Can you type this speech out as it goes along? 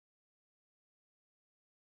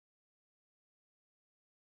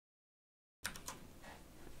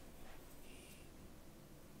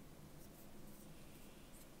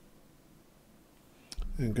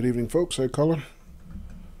And good evening, folks. Hey, Color.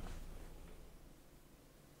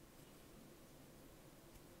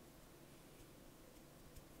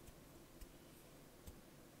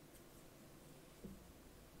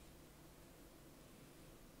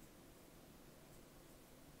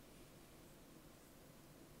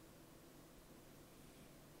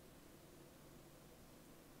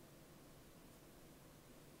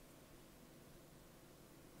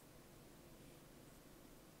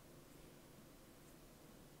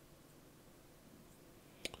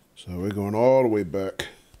 So we're going all the way back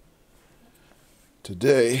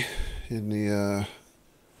today in the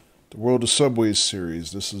World of Subways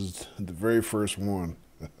series. This is the very first one.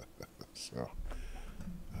 So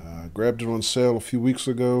I grabbed it on sale a few weeks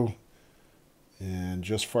ago and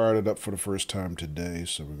just fired it up for the first time today.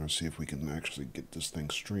 So we're going to see if we can actually get this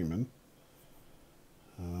thing streaming.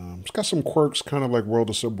 It's got some quirks kind of like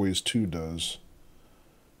World of Subways 2 does.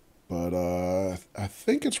 But I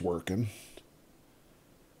think it's working.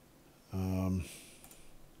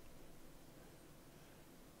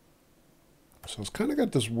 So it's kind of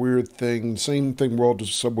got this weird thing. Same thing World of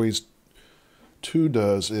Subways 2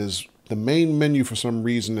 does is the main menu for some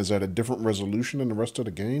reason is at a different resolution than the rest of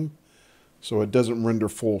the game. So it doesn't render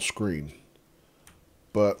full screen.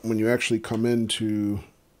 But when you actually come into,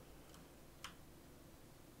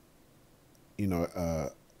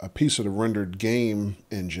 a piece of the rendered game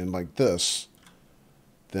engine like this,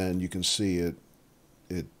 then you can see it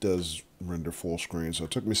does render full screen. So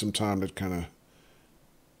it took me some time to kind of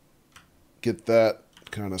get that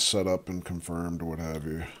kind of set up and confirmed or what have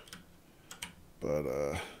you. But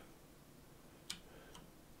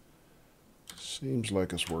seems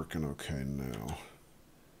like it's working okay now.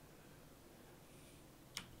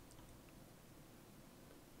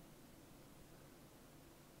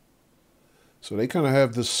 So they kind of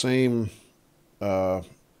have the same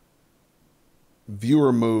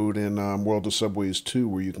viewer mode in World of Subways 2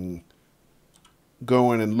 where you can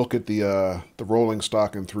go in and look at the rolling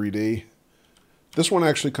stock in 3D. This one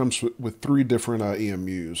actually comes with 3 different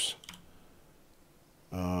EMUs.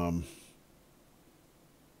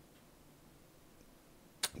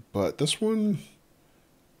 But this one,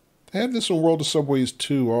 they have this in World of Subways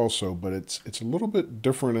 2 also, but it's a little bit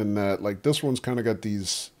different in that, like, this one's kind of got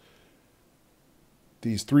these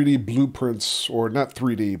 3D blueprints, or not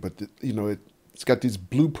 3D, but it's got these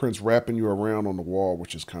blueprints wrapping you around on the wall,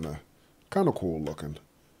 which is kind of cool looking.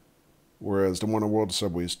 Whereas the one in World of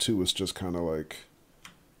Subways 2 is just kind of like,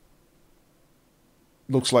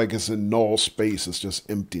 looks like it's in null space. It's just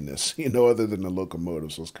emptiness, other than the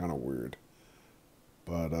locomotive. So it's kind of weird.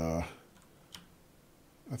 But I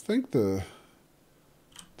think the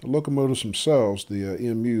locomotives themselves, the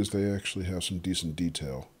EMUs, they actually have some decent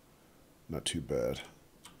detail. Not too bad.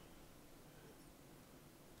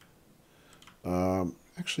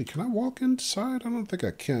 Actually, can I walk inside? I don't think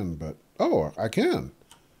I can, but... Oh, I can.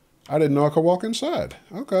 I didn't know I could walk inside.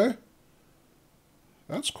 Okay.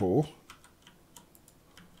 That's cool.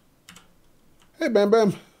 Hey, Bam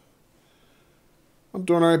Bam. I'm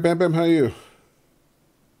doing all right, Bam Bam. How are you?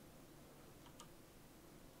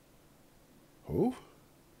 Who?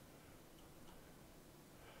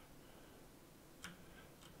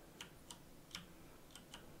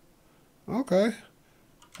 Okay.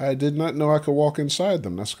 I did not know I could walk inside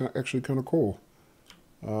them. That's actually kind of cool.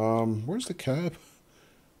 Where's the cab?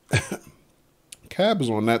 Cab is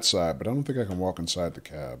on that side, but I don't think I can walk inside the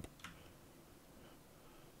cab.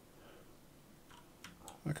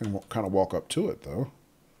 I can kind of walk up to it, though.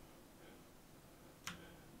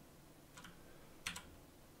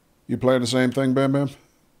 You playing the same thing, Bam Bam?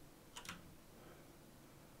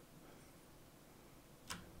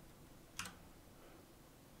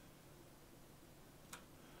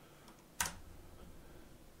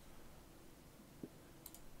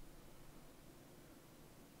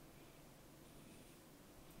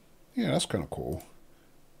 Yeah, that's kind of cool.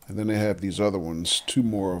 And then they have these other ones, 2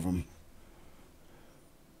 more of them.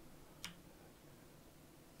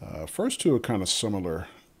 First 2 are kind of similar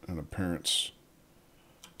in appearance.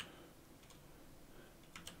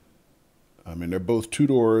 I mean, they're both 2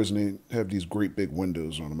 doors, and they have these great big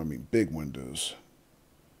windows on them. I mean, big windows.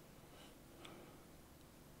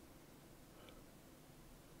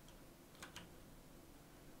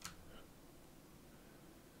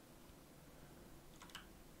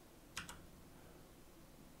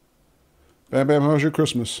 Bam Bam, how's your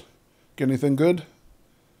Christmas? Get anything good?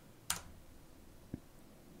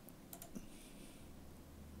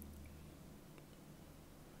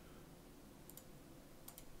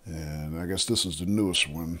 And I guess this is the newest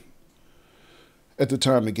one. At the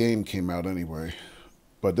time the game came out anyway.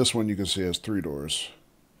 But this one you can see has 3 doors.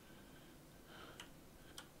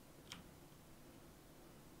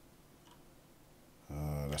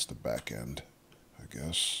 That's the back end, I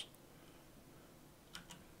guess.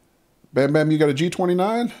 Bam Bam, you got a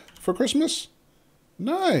G29 for Christmas?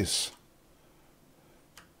 Nice.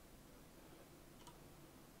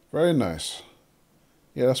 Very nice.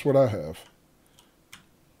 Yeah, that's what I have.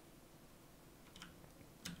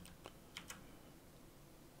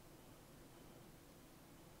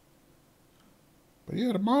 But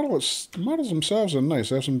yeah, the models themselves are nice.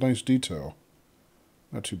 They have some nice detail.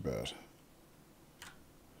 Not too bad.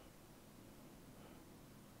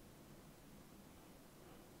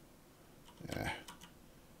 Yeah.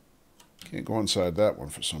 Can't go inside that one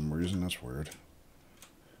for some reason. That's weird.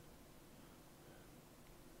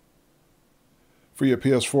 For your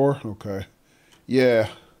PS4? Okay. Yeah.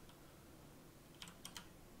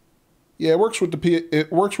 Yeah, it works with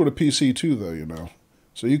it works with a PC too, though, you know.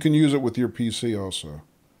 So you can use it with your PC also.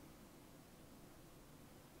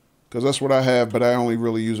 Because that's what I have, but I only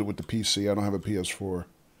really use it with the PC. I don't have a PS4.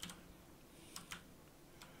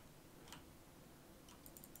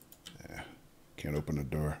 Yeah. Can't open the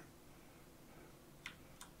door.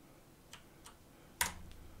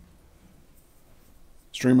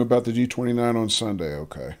 Stream about the G29 on Sunday.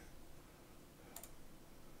 Okay.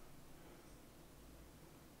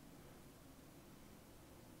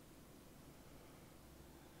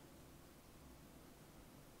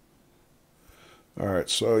 All right,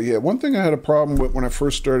 so yeah, one thing I had a problem with when I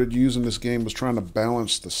first started using this game was trying to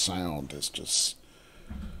balance the sound. It's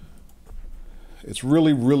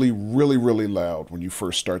really, really, really, really loud when you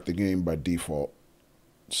first start the game by default.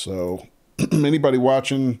 So anybody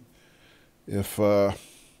watching, if the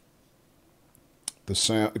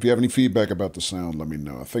sound, if you have any feedback about the sound, let me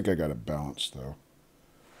know. I think I got it balanced though.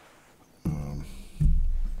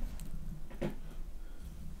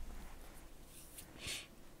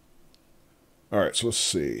 All right, so let's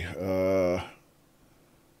see.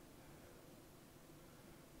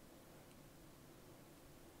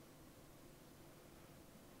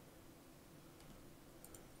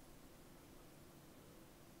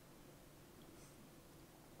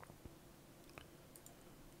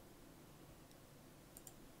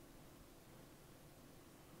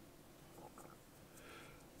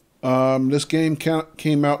 This game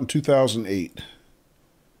came out in 2008.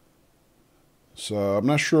 So I'm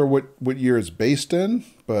not sure what year it's based in,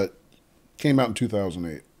 but came out in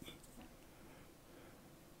 2008.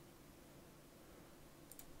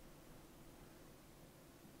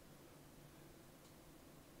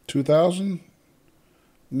 $2000?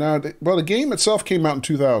 No, well, the game itself came out in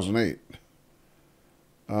 2008.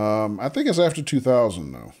 I think it's after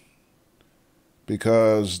 2000 though,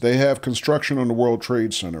 because they have construction on the World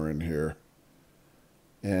Trade Center in here,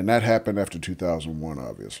 and that happened after 2001,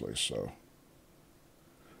 obviously. So,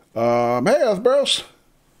 hey, Earthbros.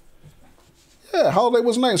 Yeah, holiday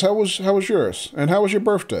was nice. How was yours? And how was your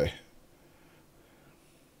birthday?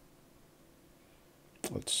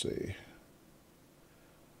 Let's see.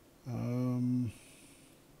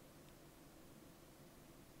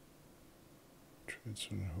 Trade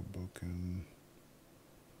Center, Hoboken.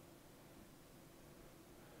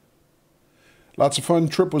 Lots of fun.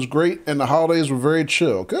 Trip was great, and the holidays were very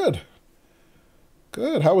chill. Good.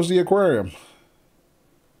 Good. How was the aquarium?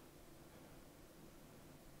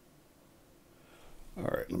 All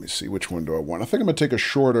right, let me see. Which one do I want? I think I'm going to take a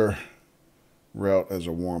shorter route as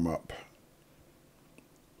a warm-up.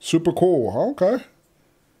 Super cool. Okay.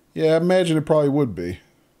 Yeah, I imagine it probably would be.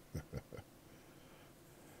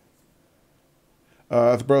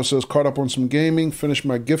 The bro says, caught up on some gaming, finished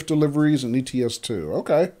my gift deliveries and ETS2.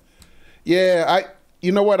 Okay. Yeah,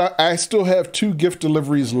 you know what? I still have 2 gift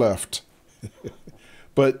deliveries left.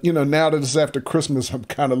 But, you know, now that it's after Christmas, I've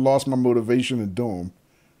kind of lost my motivation to do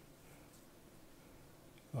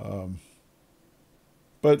them.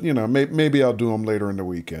 But, you know, maybe I'll do them later in the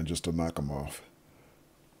weekend just to knock them off.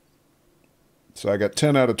 So I got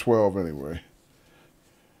 10 out of 12 anyway.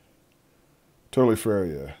 Totally fair,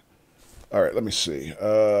 yeah. All right, let me see.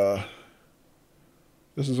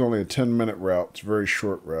 This is only a 10-minute route. It's a very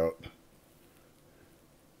short route.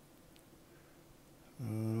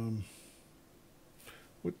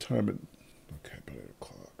 What time it? Okay, about 8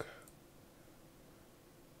 o'clock.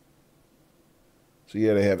 So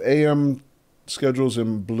yeah, they have AM schedules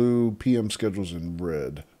in blue, PM schedules in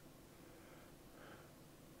red.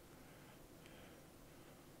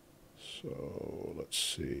 So let's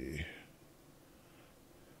see.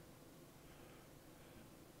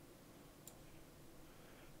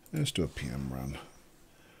 Let's do a PM run.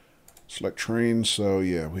 Select trains. So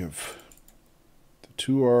yeah, we have the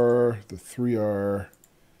 2R, the 3R,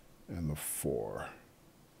 and the 4.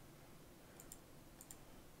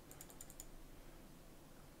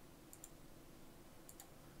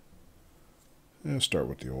 Let's start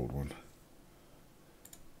with the old one.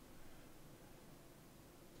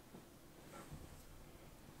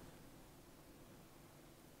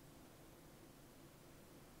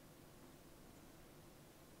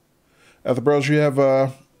 At the bros, you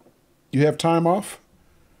have time off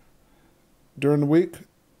during the week?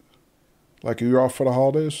 Like you're off for the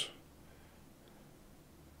holidays?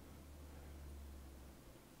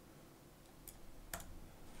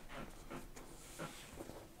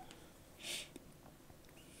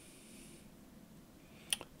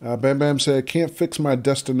 Bam Bam said, can't fix my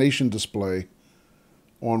destination display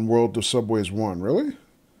on World of Subways 1. Really?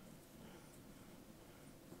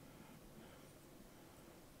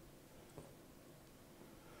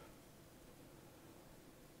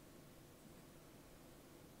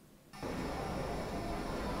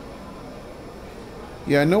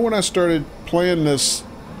 Yeah, I know when I started playing this,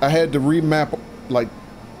 I had to remap, like,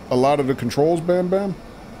 a lot of the controls, Bam Bam.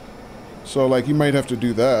 So, like, you might have to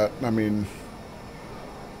do that. I mean...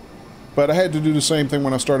 But I had to do the same thing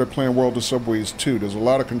when I started playing World of Subways 2. There's a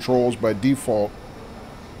lot of controls by default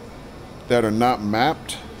that are not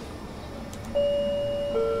mapped.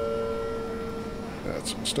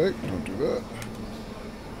 That's a mistake. Don't do that.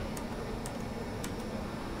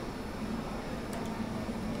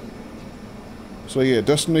 So yeah,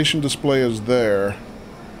 destination display is there.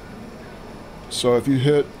 So if you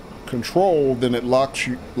hit control, then it locks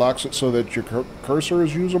it so that your cursor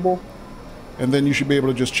is usable. And then you should be able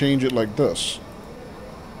to just change it like this.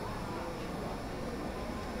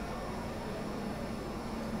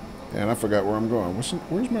 And I forgot where I'm going.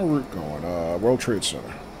 Where's my route going? World Trade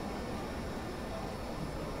Center.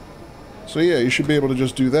 So yeah, you should be able to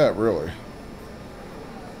just do that, really.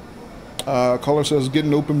 Caller says,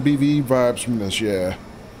 getting open BV vibes from this, yeah.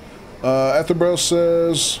 Etherbro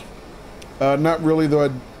says, not really, though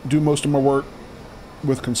I do most of my work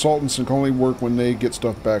with consultants and can only work when they get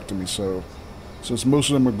stuff back to me, so... Since most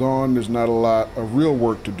of them are gone, there's not a lot of real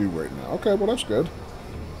work to do right now. Okay, well, that's good.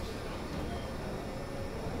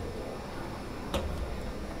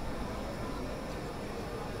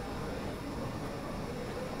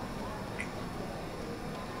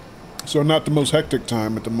 So not the most hectic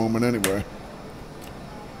time at the moment anyway.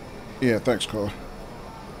 Yeah, thanks, caller.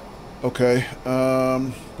 Okay,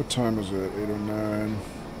 what time is it? 8:09.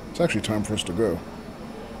 It's actually time for us to go.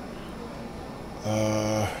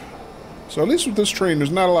 So at least with this train, there's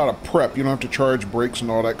not a lot of prep. You don't have to charge brakes and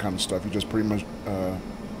all that kind of stuff. You just pretty much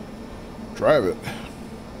drive it.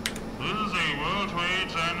 This is a World Trade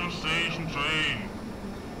Center station train.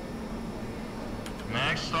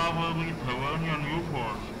 Next stop will be Pavonia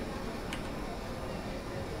Newport.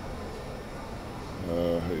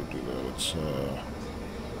 How do you do that? It's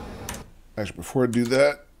actually, before I do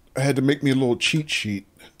that, I had to make me a little cheat sheet.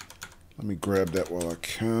 Let me grab that while I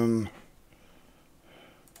can.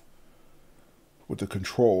 With the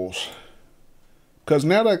controls, because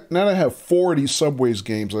now that I have 4 of these Subways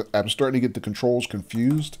games, I'm starting to get the controls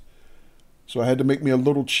confused. So I had to make me a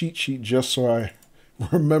little cheat sheet just so I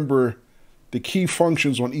remember the key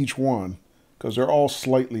functions on each one, because they're all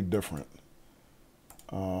slightly different.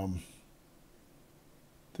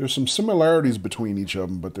 There's some similarities between each of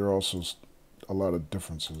them, but there are also a lot of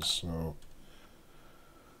differences. So,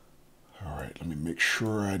 all right, let me make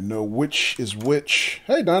sure I know which is which.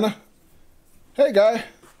 Hey, Donna. Hey, guy.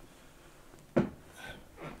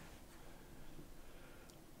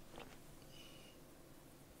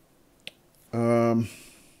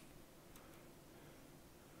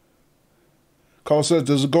 Call says,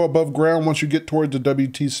 does it go above ground once you get toward the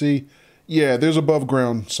WTC? Yeah, there's above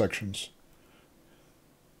ground sections.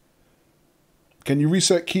 Can you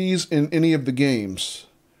reset keys in any of the games?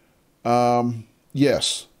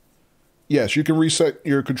 Yes. Yes, you can reset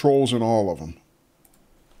your controls in all of them.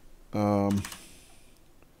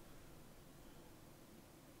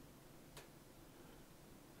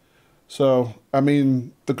 So, I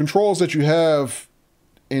mean, the controls that you have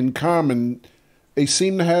in common, they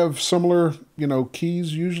seem to have similar,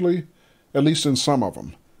 keys usually, at least in some of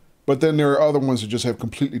them. But then there are other ones that just have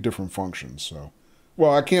completely different functions. So,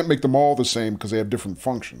 well, I can't make them all the same because they have different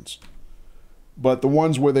functions. But the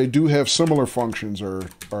ones where they do have similar functions are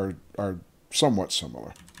somewhat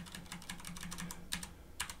similar.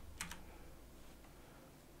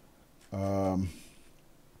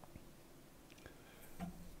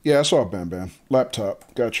 Yeah, I saw Bam Bam.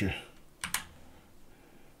 Laptop. Got you.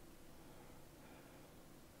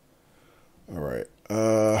 All right.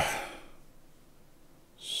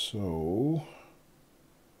 So...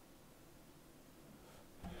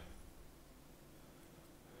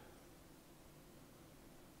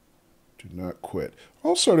 do not quit.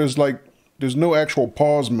 Also, there's no actual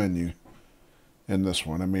pause menu. in this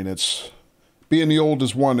one. I mean, it's being the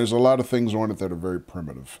oldest one. There's a lot of things on it that are very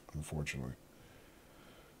primitive, unfortunately.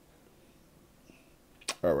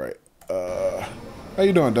 All right. How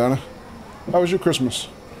you doing, Donna? How was your Christmas?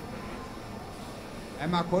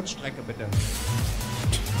 Einmal Kurzstrecke bitte.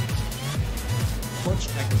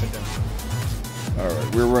 Kurzstrecke bitte. All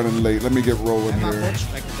right, we're running late. Let me get rolling Einmal here.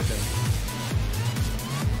 Kurzstrecke bitte.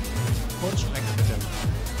 Kurzstrecke bitte.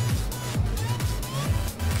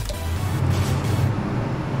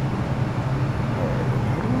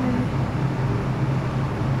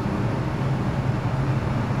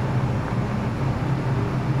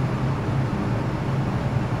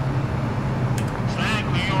 Stand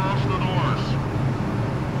clear of the doors.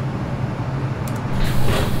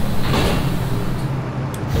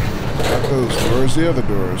 Not those doors, the other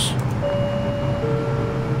doors.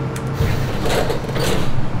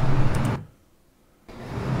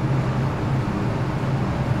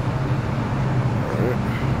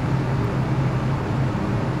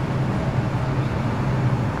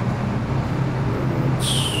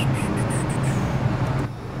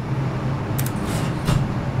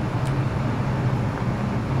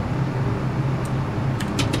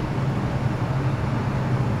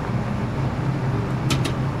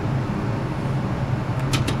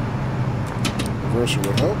 Reversal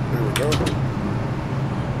would help. There we go.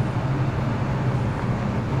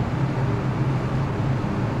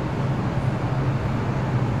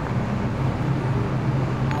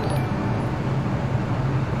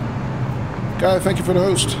 Guy, thank you for the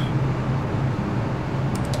host.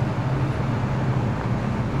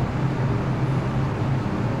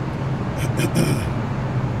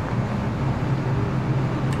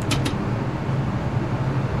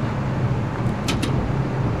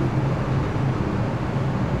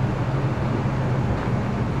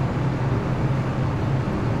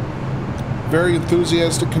 Very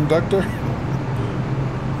enthusiastic conductor.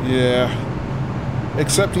 Yeah.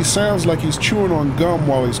 Except he sounds like he's chewing on gum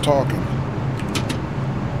while he's talking.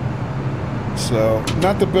 So,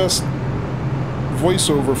 not the best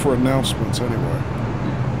voiceover for announcements anyway.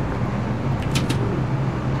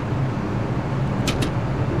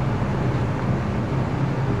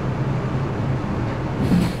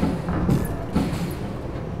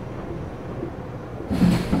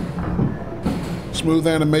 Smooth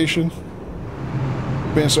animation.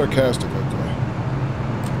 Being sarcastic, okay.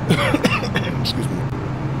 Excuse me.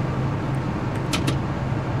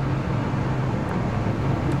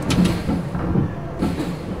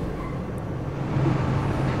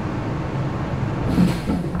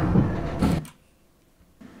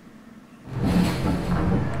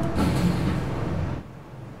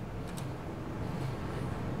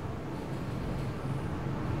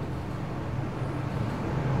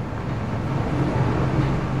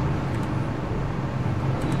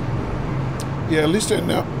 Yeah, at least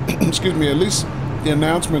excuse me. At least the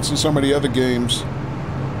announcements in some of the other games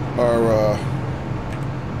are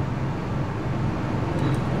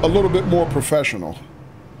a little bit more professional.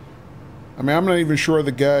 I mean, I'm not even sure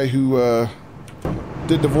the guy who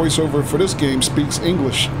did the voiceover for this game speaks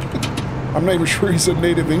English. I'm not even sure he's a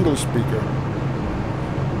native English speaker.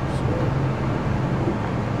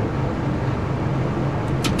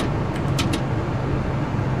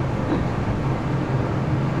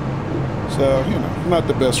 So, you know, not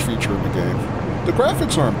the best feature in the game. The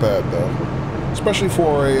graphics aren't bad, though. Especially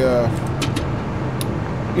for a,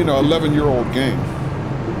 you know, 11-year-old game.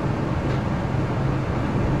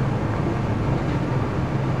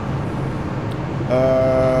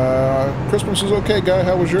 Christmas is okay, guy.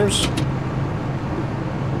 How was yours?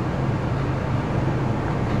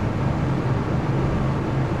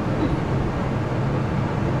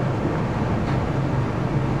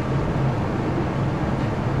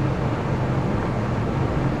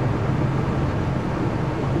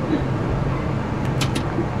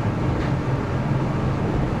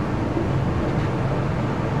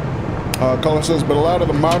 Caller says, but a lot of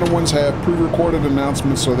the modern ones have pre-recorded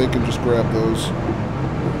announcements, so they can just grab those.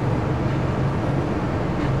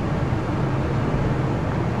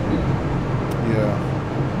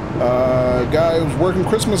 Yeah. Guy was working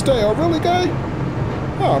Christmas Day. Oh, really, guy?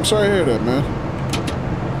 Oh, I'm sorry to hear that, man.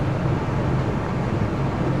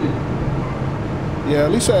 Yeah,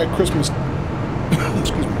 at least I had Christmas...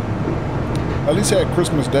 Excuse me. At least I had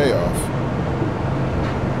Christmas Day off.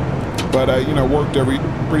 But I, you know, worked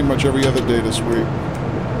pretty much every other day this week.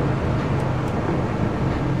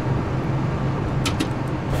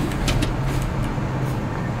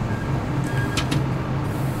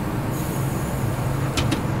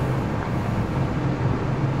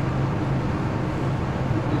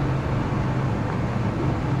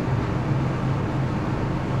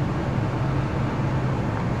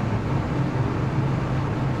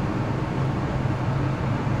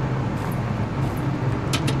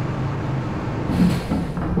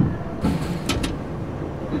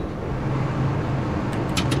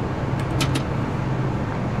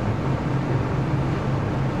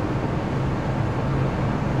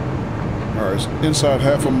 cars. Inside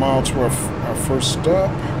half a mile to our first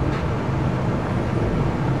stop.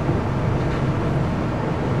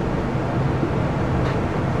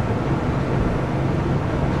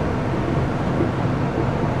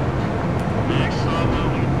 Next stop will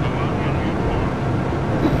be Columbia Newport.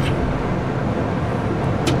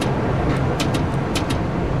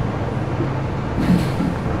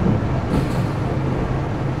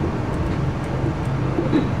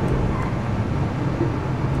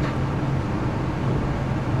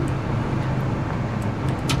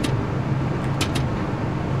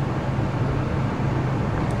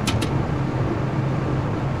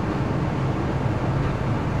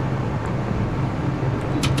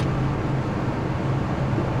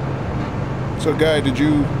 So, Guy, did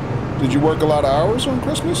you work a lot of hours on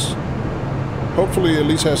Christmas? Hopefully, you at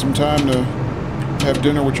least had some time to have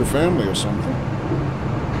dinner with your family or something.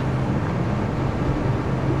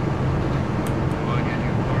 Columbia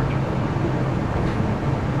Newport. And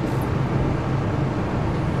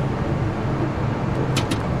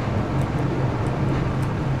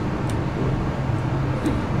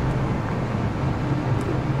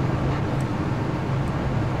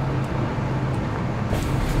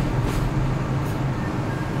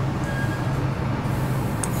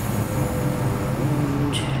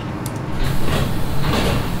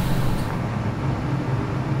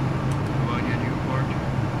Columbia Newport.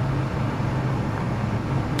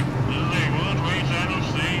 This is a World Trade Center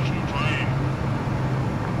station train.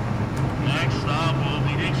 Next stop will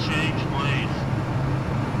be Exchange Place.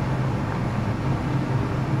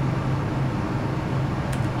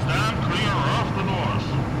 Stand clear of the doors.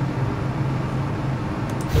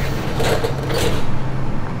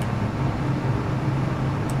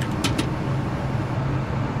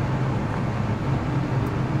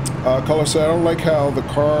 Caller said, I don't like how the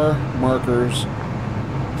car markers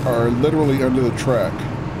are literally under the track.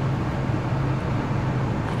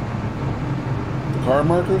 The car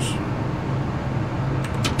markers?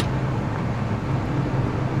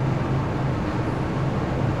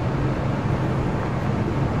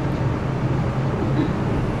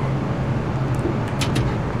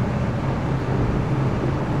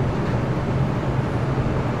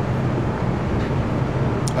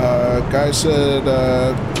 Guy said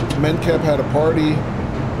MenCap had a party.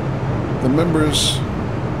 The members,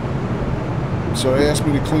 so they asked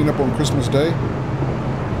me to clean up on Christmas Day.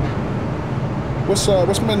 What's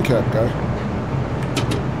MenCap, Guy?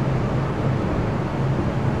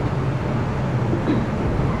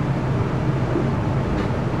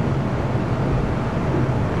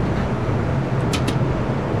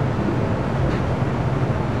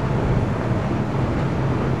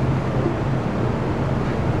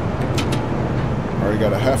 Already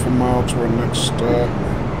got a half a mile to our next stop.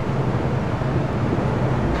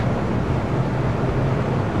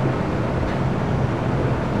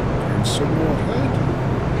 And signal ahead.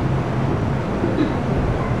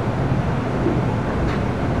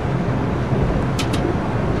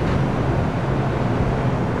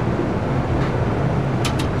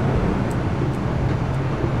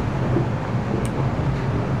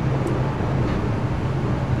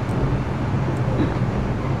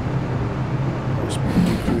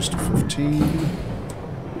 Decreased to 15.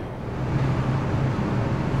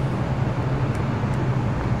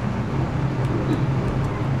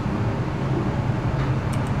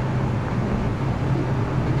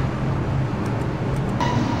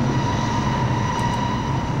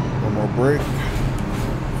 One more brake.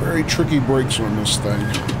 Very tricky brakes on this thing.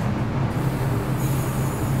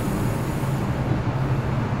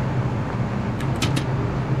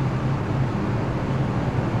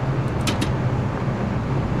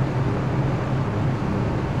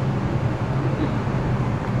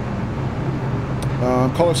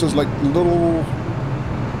 Color says like little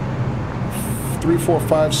 3, 4,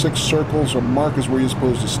 5, 6 circles or markers where you're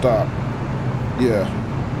supposed to stop. Yeah.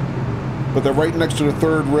 But they're right next to the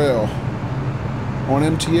third rail. On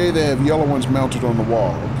MTA, they have yellow ones mounted on the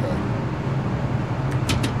wall. Okay.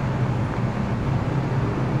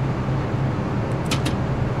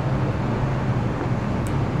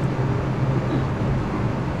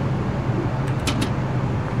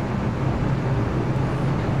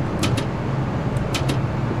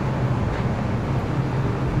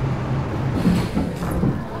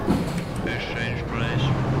 Exchange Place.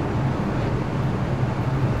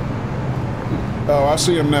 Oh, I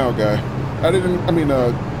see him now, Guy.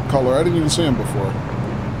 Caller, I didn't even see him before.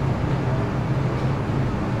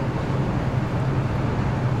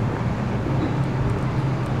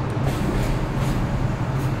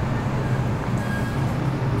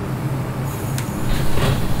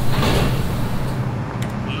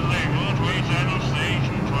 This is a World Trade Center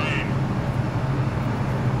station train.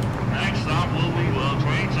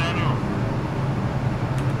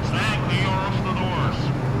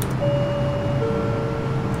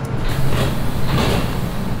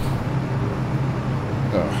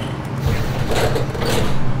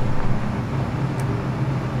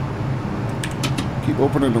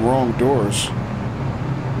 Opening the wrong doors.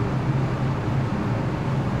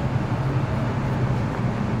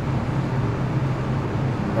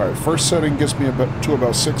 Alright, first setting gets me to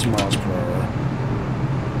about 6 miles per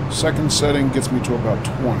hour. Second setting gets me to about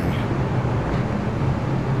 20.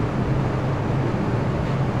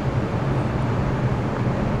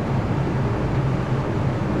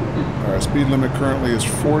 Alright, speed limit currently is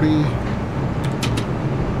 40.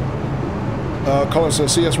 Color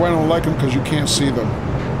says, see, that's why I don't like them, because you can't see them.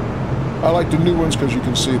 I like the new ones because you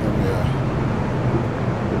can see them, yeah.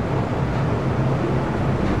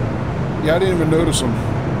 Yeah, I didn't even notice them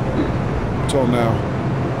until now.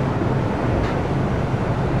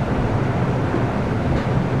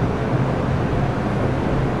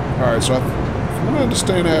 Alright, so from what I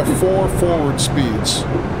understand, I have 4 forward speeds,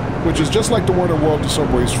 which is just like the one in World of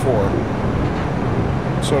Subways 4.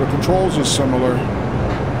 So the controls are similar.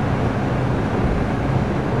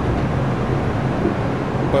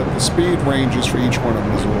 But the speed ranges for each one of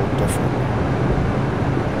them is a little different.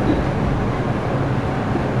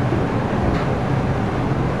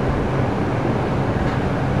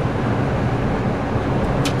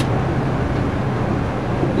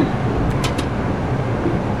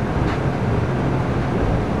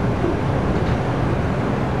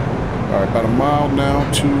 Alright, about a mile now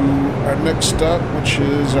to our next stop, which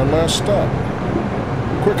is our last stop.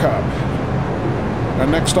 Quick Hop. Our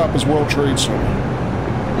next stop is World Trade Center.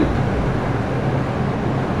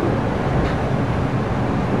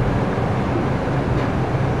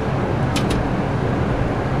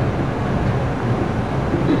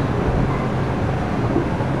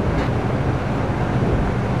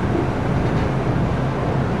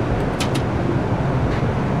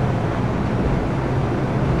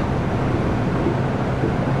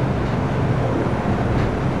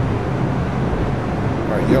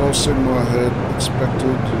 Yellow signal ahead,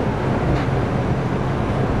 expected.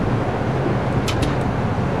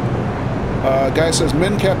 Guy says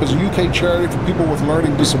MenCap is a UK charity for people with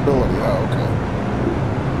learning disability. Oh, okay.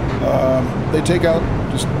 They take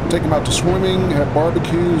them out to swimming, have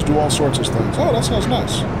barbecues, do all sorts of things. Oh, that sounds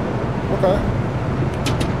nice. Okay.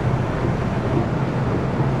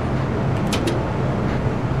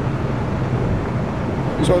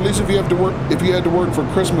 So at least if you had to work for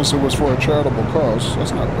Christmas, it was for a charitable cause.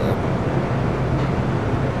 That's not bad.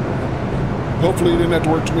 Hopefully you didn't have to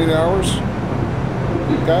work too many hours.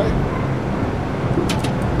 Guy?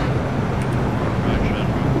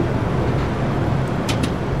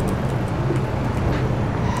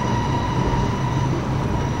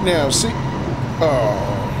 Now, see... Oh.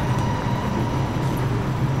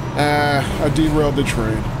 I derailed the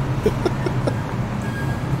train.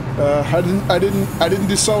 I didn't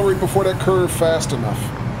decelerate before that curve fast enough.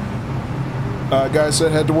 Guy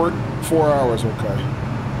said had to work 4 hours. Okay.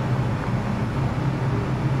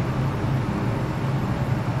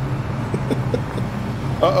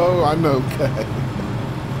 Uh-oh, I know, guy.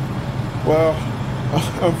 Well,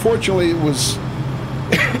 unfortunately, it was.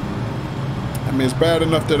 I mean, it's bad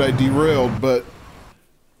enough that I derailed, but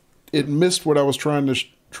it missed what I was trying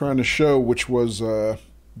to show, which was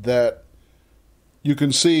that. You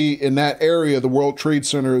can see in that area the World Trade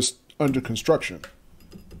Center is under construction.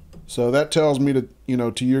 So that tells me to,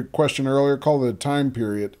 to your question earlier, call it a time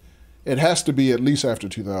period. It has to be at least after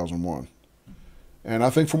 2001. And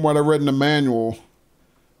I think from what I read in the manual,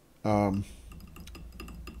 I'm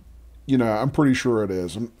pretty sure it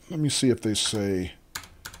is. Let me see if they say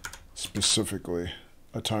specifically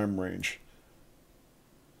a time range.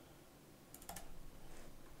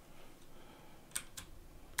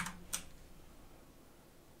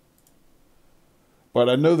 But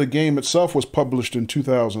I know the game itself was published in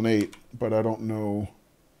 2008, but I don't know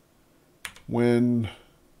when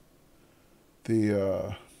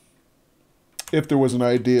the, if there was an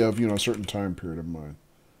idea of, a certain time period in mind.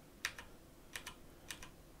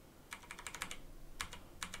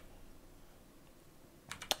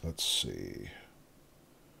 Let's see.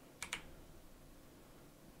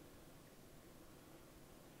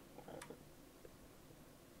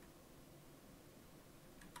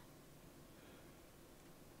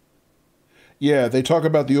 Yeah, they talk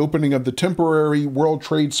about the opening of the temporary World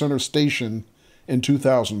Trade Center station in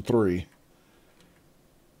 2003,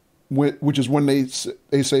 which is when they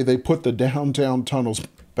say they put the downtown tunnels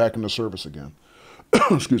back into service again.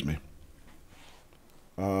 Excuse me.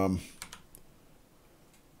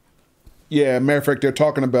 Yeah, matter of fact, they're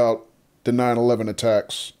talking about the 9/11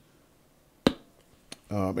 attacks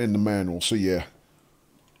in the manual. So yeah.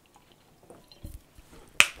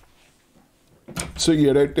 So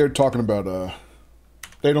yeah, they're talking about,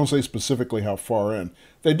 they don't say specifically how far in.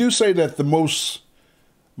 They do say that the most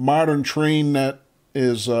modern train that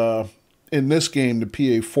is in this game, the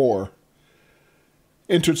PA4.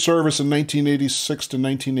 Entered service in 1986 to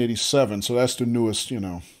 1987, so that's the newest,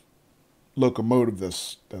 locomotive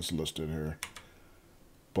that's listed here.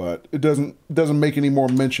 But it doesn't make any more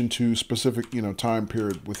mention to specific, time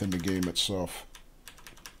period within the game itself.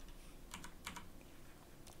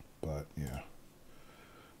 But yeah.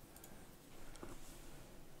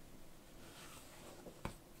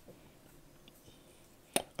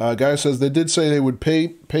 Guy says they did say they would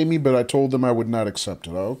pay me, but I told them I would not accept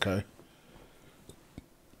it. Oh, okay.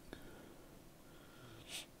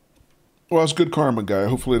 Well, it's good karma, guy.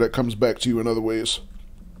 Hopefully that comes back to you in other ways.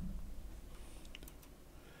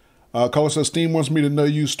 Caller says, Steam wants me to know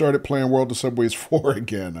you started playing World of Subways 4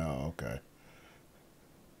 again. Oh, okay.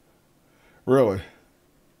 Really?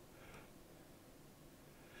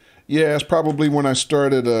 Yeah, it's probably when I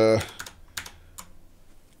started,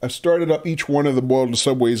 I started up each one of the World of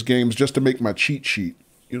Subways games just to make my cheat sheet,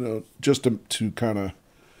 just to kind of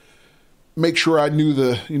make sure I knew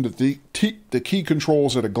the key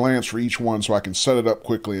controls at a glance for each one so I can set it up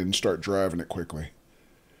quickly and start driving it quickly.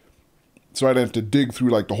 So I didn't have to dig through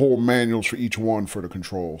like the whole manuals for each one for the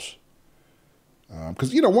controls.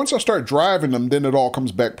 Because, once I start driving them, then it all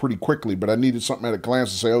comes back pretty quickly. But I needed something at a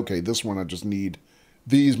glance to say, okay, this one I just need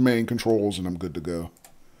these main controls and I'm good to go.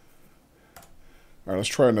 All right, let's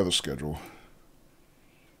try another schedule.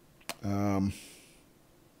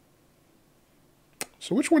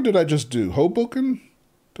 So which one did I just do? Hoboken?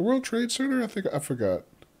 The World Trade Center? I forgot.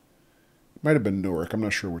 It might have been Newark. I'm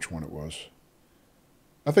not sure which one it was.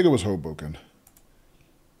 I think it was Hoboken.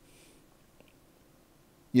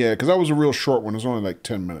 Yeah, because that was a real short one. It was only like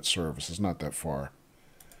 10-minute service. It's not that far.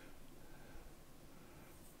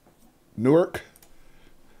 Newark?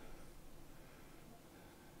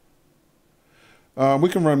 We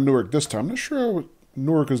can run Newark this time. I'm not sure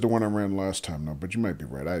Newark is the one I ran last time, though, but you might be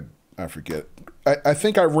right. I forget. I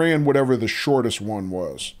think I ran whatever the shortest one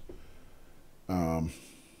was. All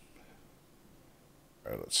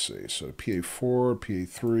right, let's see. So the PA4,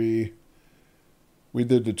 PA3. We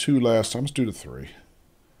did the 2 last time. Let's do the 3.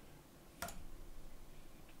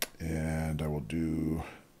 And I will do...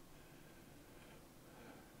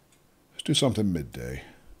 Let's do something midday.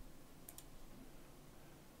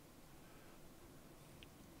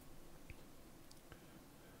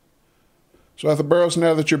 So, Arthur Burroughs,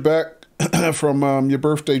 now that you're back from your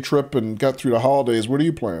birthday trip and got through the holidays, what are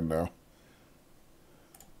you playing now?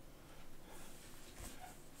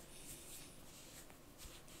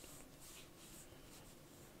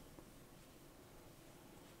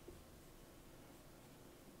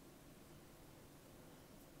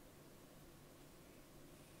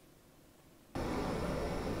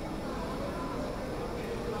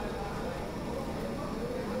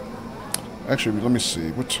 Actually, let me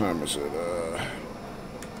see. What time is it?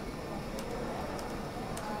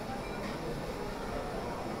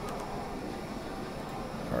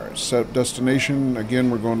 All right, set destination.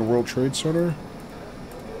 Again, we're going to World Trade Center.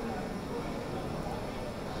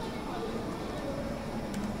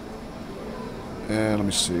 And let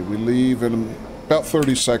me see. We leave in about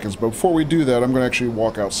 30 seconds. But before we do that, I'm going to actually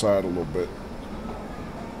walk outside a little bit.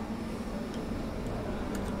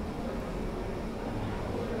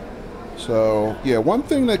 So, yeah, one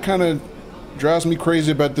thing that kind of drives me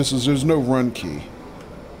crazy about this is there's no run key.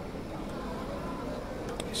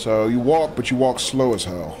 So you walk, but you walk slow as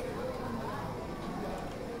hell.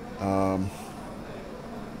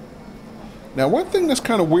 Now, one thing that's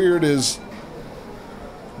kind of weird is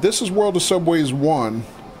this is World of Subways 1.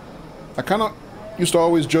 I kind of used to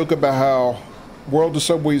always joke about how World of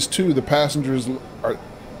Subways 2, the passengers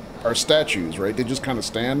are statues, right? They just kind of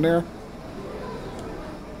stand there.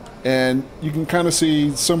 And you can kind of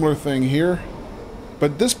see similar thing here.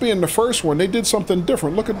 But this being the first one, they did something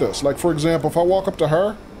different. Look at this. Like, for example, if I walk up to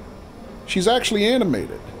her, she's actually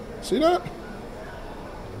animated. See that?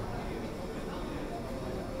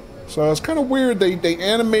 So it's kind of weird. They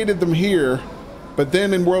animated them here, but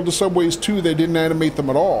then in World of Subways 2, they didn't animate them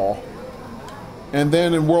at all. And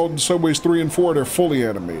then in World of Subways 3 and 4, they're fully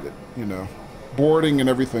animated, boarding and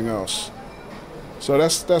everything else. So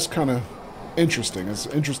that's kind of interesting. It's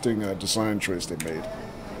an interesting design choice they made.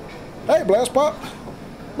 Hey, Blast Pop.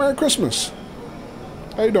 Merry Christmas.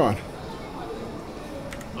 How you doing?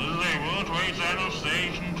 This is a World Trade Center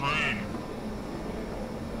station train.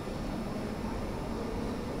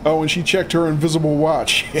 Oh, and she checked her invisible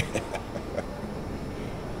watch.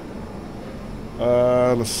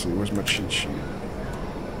 Let's see. Where's my cheat sheet?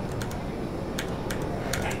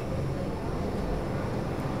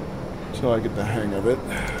 Until I get the hang of it.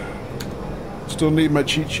 Still need my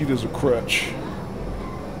cheat sheet as a crutch.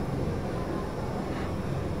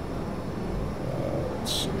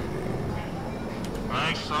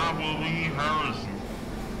 stop will be Harrison.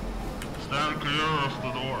 Stand clear of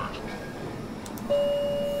the doors.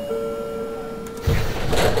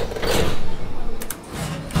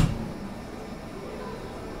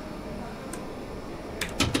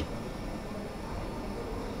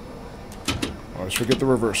 Always forget the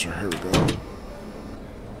reverser. Here we go.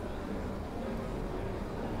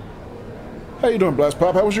 How you doing, Blast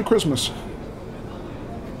Pop? How was your Christmas?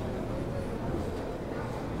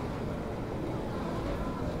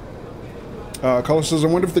 Caller says, I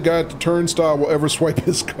wonder if the guy at the turnstile will ever swipe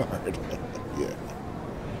his card. Yeah.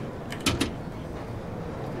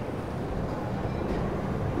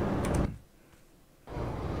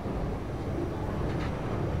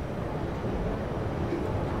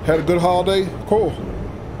 Had a good holiday? Cool.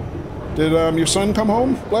 Did your son come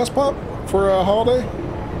home, Blast Pop, for a holiday?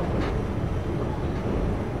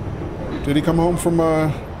 Did he come home from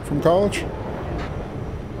college?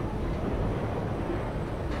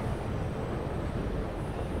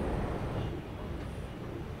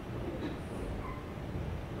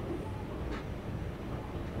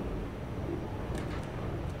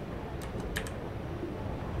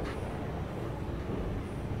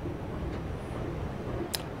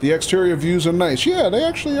 The exterior views are nice. Yeah, they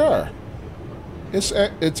actually are.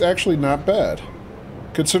 It's actually not bad,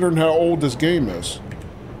 considering how old this game is.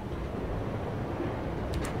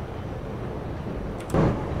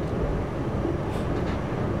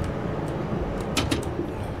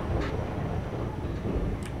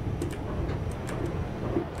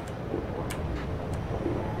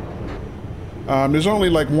 There's only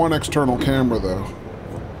like one external camera though,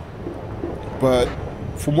 but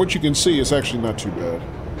from what you can see, it's actually not too bad.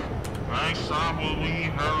 Next stop will be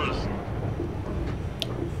Harrison.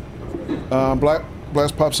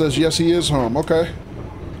 Blast Pop says yes, he is home. Okay,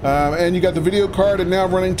 and you got the video card and now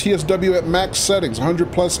running TSW at max settings,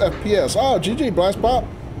 100 plus FPS. Oh, GG, Blast Pop,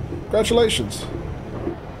 congratulations.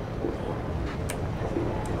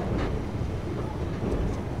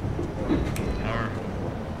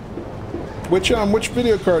 Which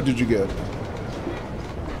video card did you get?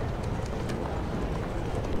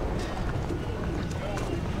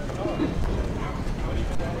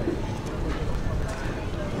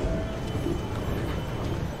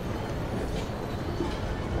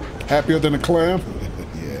 Happier than a clam?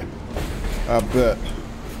 Yeah, I bet.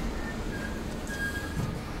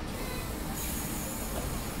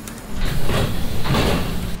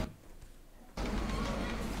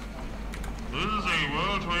 This is a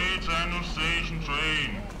World Trade Center station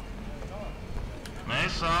train.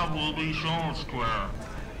 Next stop will be Shaw Square.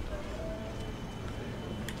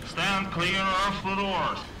 Stand clear of the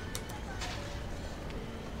doors.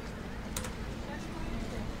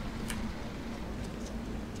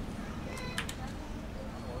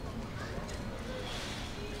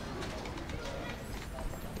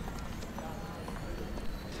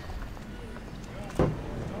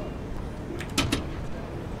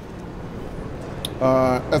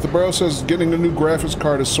 Ethelbro says getting the new graphics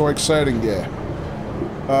card is so exciting. Yeah.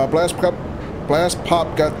 Blast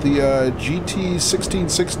Pop got the GT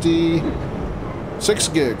 1660 6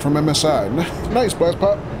 gig from MSI. Nice, Blast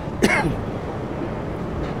Pop.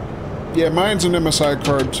 Yeah, mine's an MSI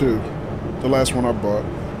card too. The last one I bought.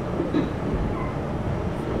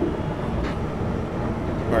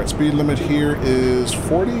 All right, speed limit here is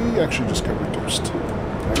 40. Actually, just got reduced.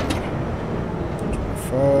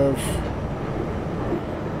 25.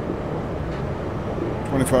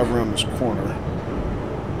 25 around this corner.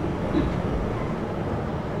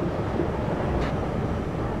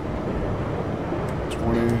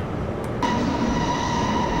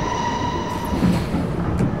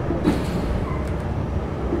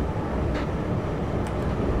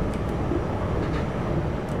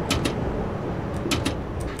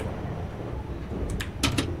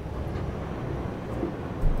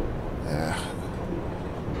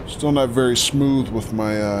 Still not very smooth with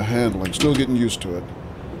my handling. Still getting used to it.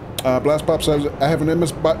 Blast Pop says, I have an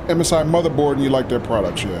MSI motherboard and you like their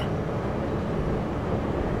products, yeah.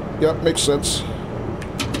 Yep, makes sense.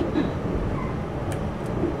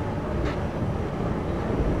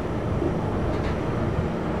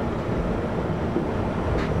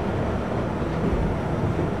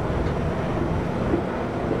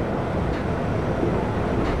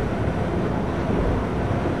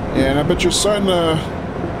 Yeah, and I bet your son,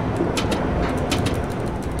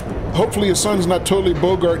 hopefully your son's not totally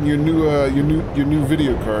bogarting your new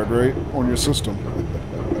video card, right, on your system.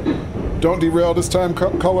 Don't derail this time,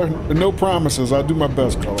 Color. No promises. I'll do my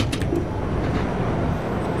best, Color.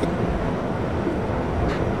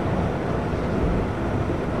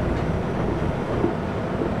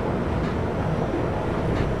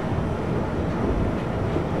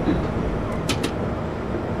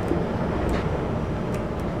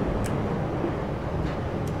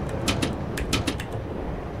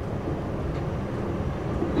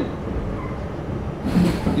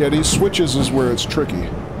 Yeah, these switches is where it's tricky.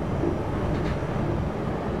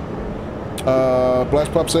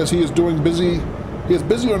 Blast Pop says he is busy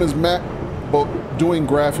on his Mac, but doing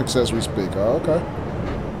graphics as we speak. Oh, okay.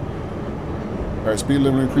 All right, speed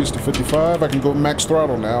limit increased to 55. I can go max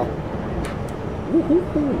throttle now.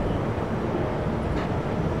 Woo-hoo-hoo.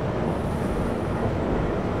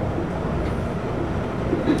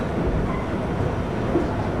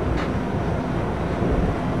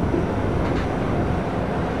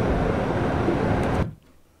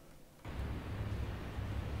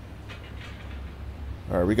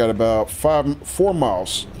 All right, we got about 4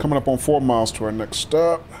 miles. Coming up on 4 miles to our next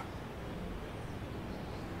stop.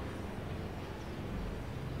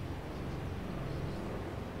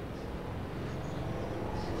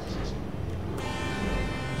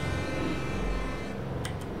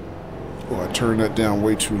 Oh, I turned that down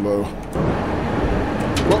way too low.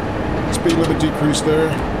 Well, speed limit decreased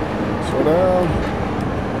there. Slow down.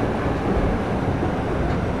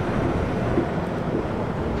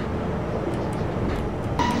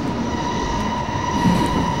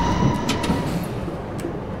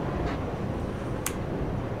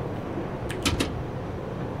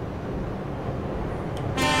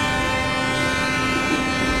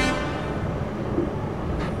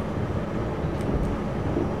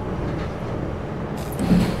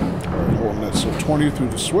 So 20 through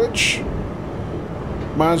the switch.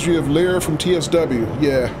 Reminds you of Lear from TSW.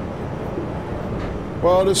 Yeah.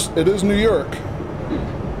 Well, it is New York.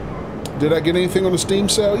 Did I get anything on the Steam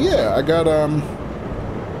sale? Yeah, I got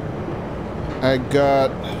I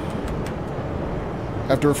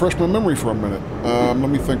have to refresh my memory for a minute. Let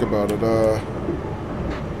me think about it.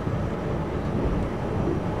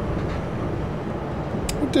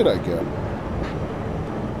 What did I get?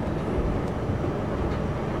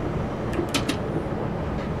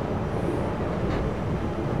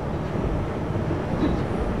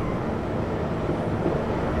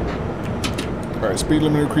 Alright, speed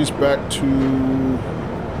limit increased back to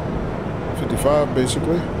 55,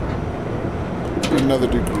 basically. Another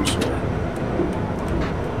decrease here.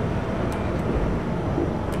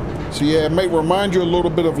 So yeah, it might remind you a little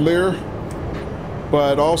bit of Lear,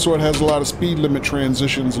 but also it has a lot of speed limit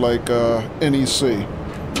transitions like NEC.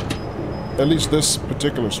 At least this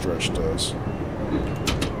particular stretch does.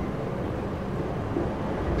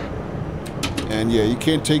 And yeah, you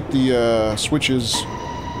can't take the switches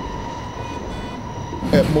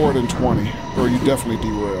at more than 20, or you definitely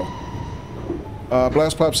derail.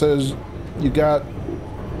 Blast Pop says you got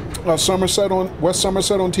Somerset on West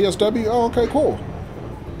Somerset on TSW. Oh, okay, cool.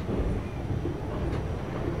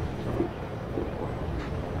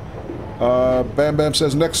 Bam Bam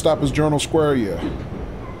says next stop is Journal Square. Yeah.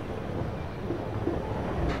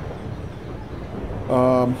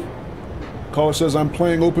 Caller says I'm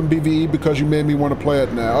playing OpenBVE because you made me want to play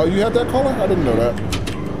it now. Oh, you had that, caller? I didn't know that.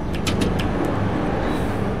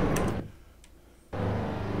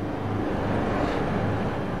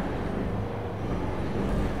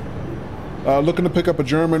 Looking to pick up a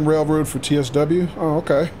German railroad for TSW. Oh,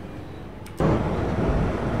 okay.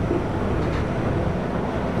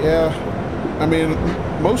 Yeah, I mean,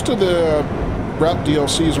 most of the route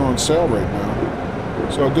DLCs are on sale right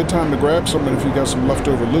now, so a good time to grab something if you got some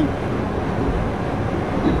leftover loot.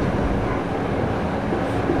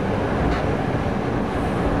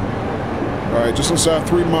 All right, just inside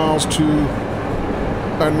 3 miles to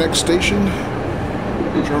our next station,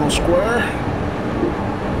 Journal Square.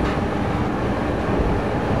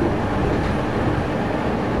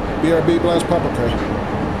 BRB Blast Pop, okay.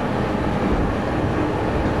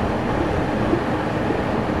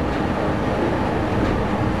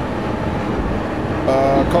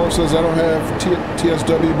 Caller says I don't have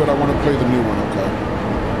TSW, but I want to play the new one, okay.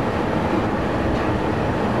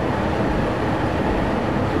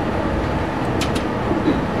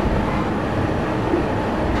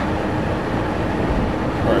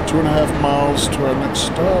 Alright, 2.5 miles to our next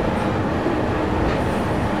stop.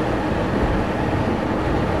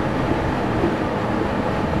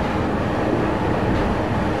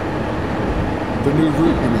 The new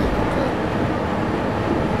route, you mean? Okay.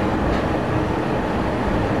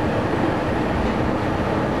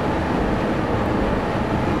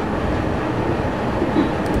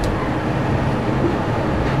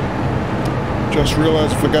 Just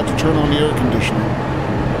realized I forgot to turn on the air conditioning.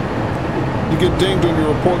 You get dinged on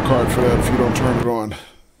your report card for that if you don't turn it on.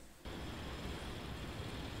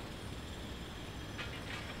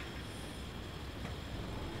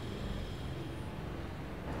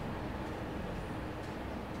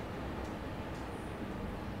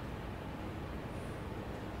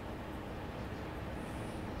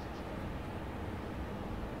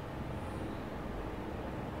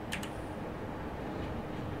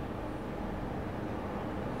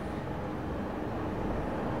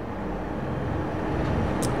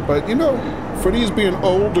 But you know, for these being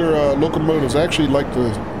older locomotives, I actually like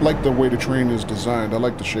the way the train is designed. I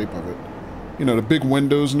like the shape of it. You know, the big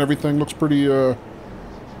windows and everything looks pretty. I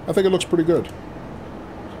think it looks pretty good.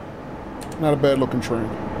 Not a bad looking train.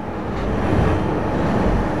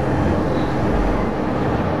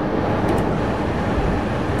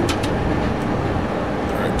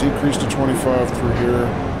 All right, decrease to 25 through here,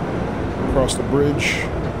 across the bridge.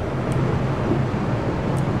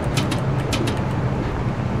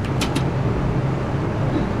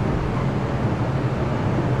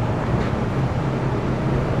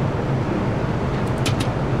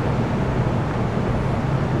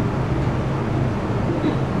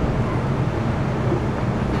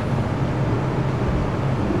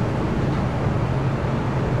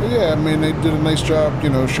 Yeah, I mean, they did a nice job, you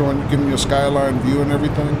know, giving you a skyline view and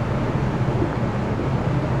everything.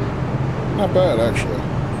 Not bad, actually.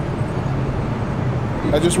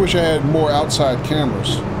 I just wish I had more outside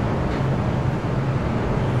cameras.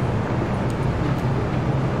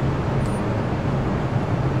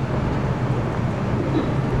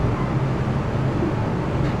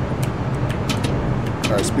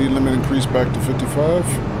 All right, speed limit increased back to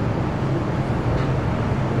 55.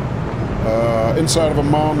 Inside of a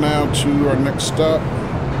mile now to our next stop.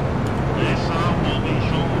 This will be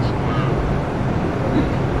Sean Square.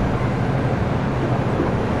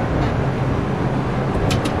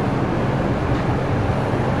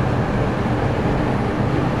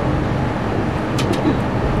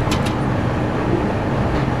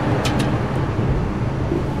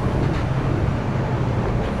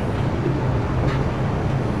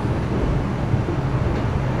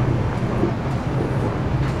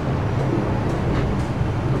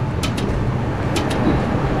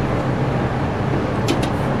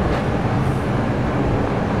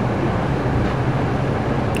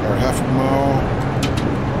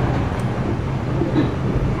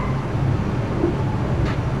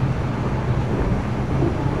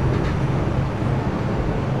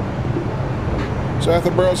 So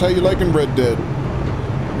Athenborough, how you liking Red Dead?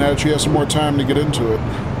 Now that you have some more time to get into it.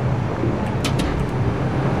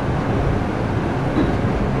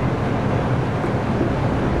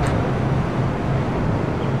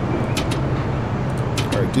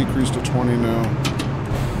 Alright, decrease to 20 now.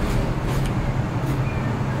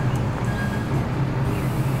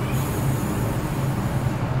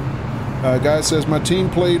 Guy says, my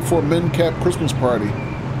team played for a MenCap Christmas party.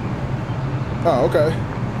 Oh, okay.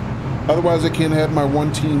 Otherwise, I can't have my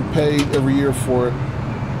one team pay every year for it.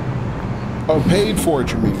 Oh, paid for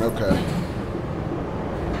it, you mean? Okay.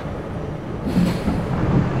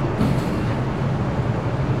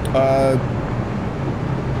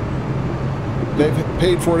 They've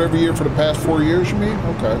paid for it every year for the past 4 years, you mean?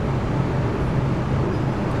 Okay.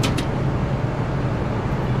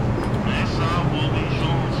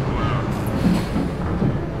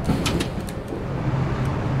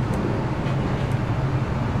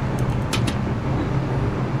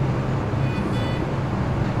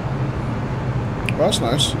 Well, that's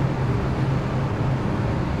nice.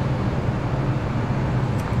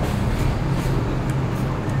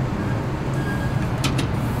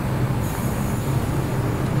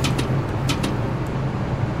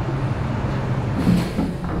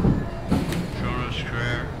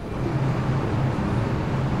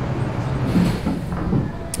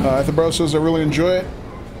 Athenborough says I really enjoy it.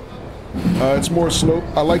 It's more slow.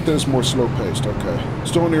 I like that it's more slow paced. Okay.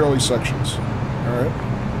 Still in the early sections. All right.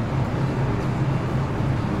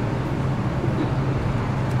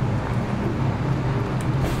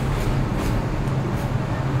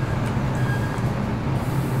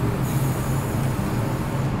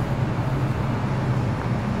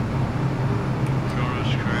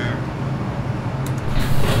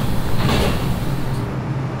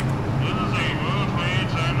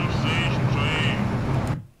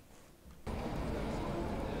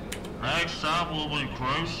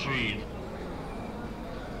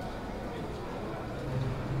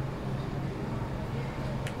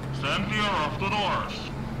 Stand clear of the doors.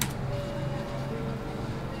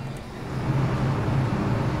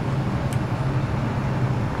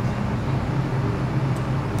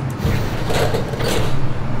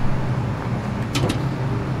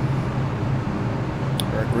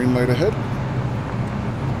 Alright, green light ahead.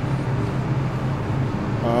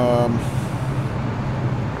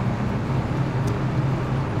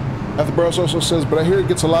 Athenborough also says, but I hear it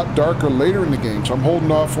gets a lot darker later in the game, so I'm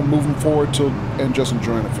holding off from moving forward till and just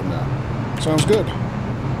enjoying it for now. Sounds good.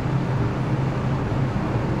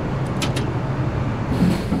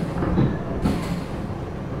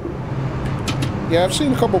 Yeah, I've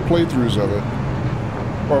seen a couple playthroughs of it,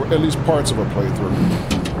 or at least parts of a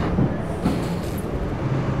playthrough.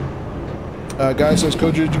 Guy says,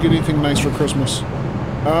 Koji, did you get anything nice for Christmas?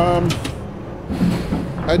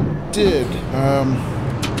 I did.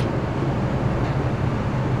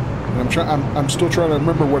 I'm still trying to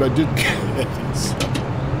remember what I did get. So.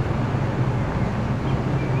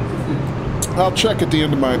 I'll check at the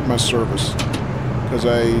end of my service, because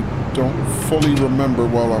I don't fully remember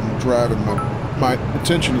while I'm driving. My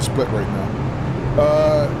attention is split right now.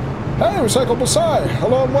 Hey, Recyclable Sai.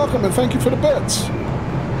 Hello and welcome, and thank you for the bits.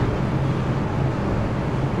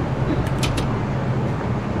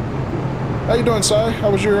 How you doing, Sai? How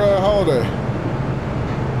was your holiday?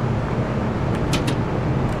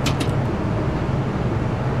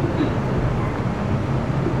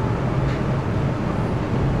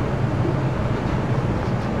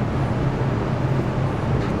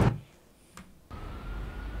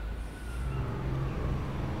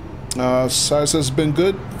 Sai says it's been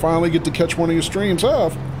good. Finally get to catch one of your streams.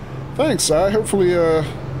 Oh, thanks, Sai. Hopefully,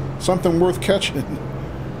 something worth catching.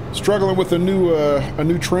 Struggling with a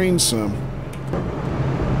new train sim.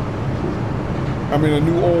 I mean, a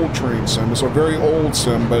new old train sim. It's a very old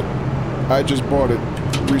sim, but I just bought it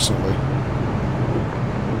recently.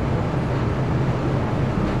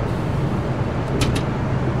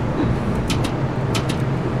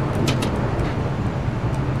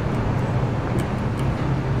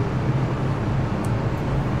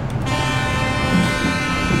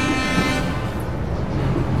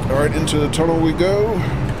 Alright, into the tunnel we go.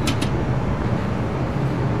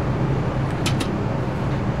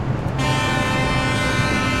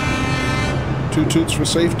 Two toots for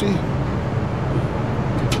safety.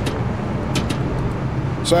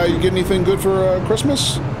 So, you get anything good for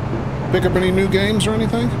Christmas? Pick up any new games or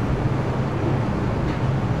anything?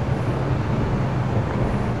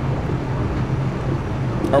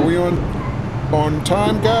 Are we on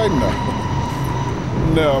time, Guy? No.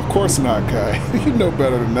 No, of course not, Guy. You know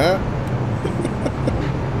better than that.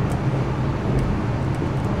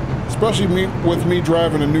 Especially with me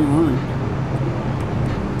driving a new route.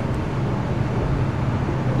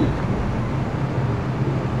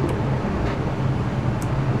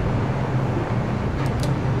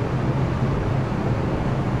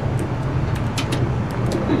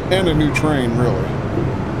 And a new train, really.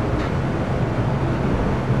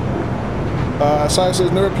 Sai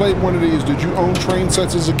says, never played one of these. Did you own train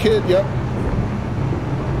sets as a kid? Yep.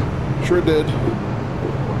 Sure did.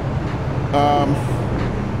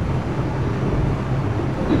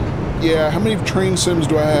 Yeah, how many train sims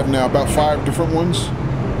do I have now? About 5 different ones.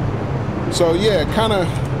 So yeah, kind of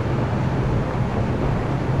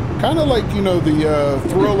like, you know, the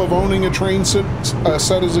thrill of owning a train set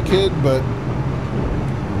as a kid, but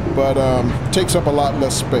takes up a lot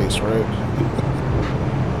less space, right?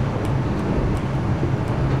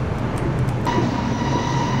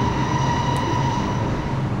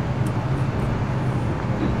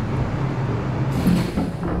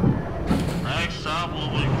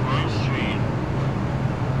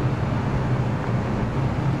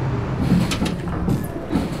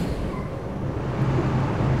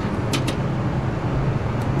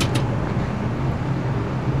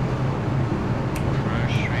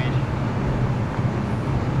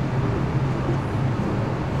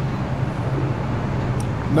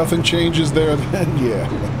 Nothing changes there then? Yeah.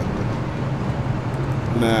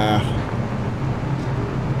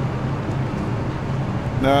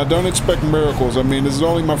 Nah, don't expect miracles. I mean, this is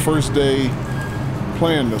only my first day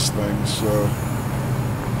playing this thing, so...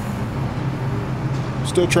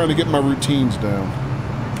 Still trying to get my routines down.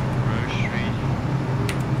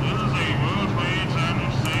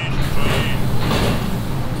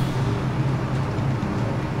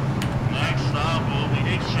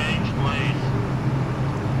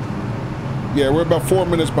 Yeah, we're about 4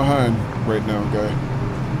 minutes behind right now, Guy.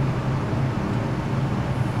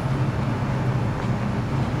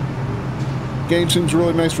 Game seems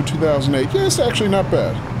really nice for 2008. Yeah, it's actually not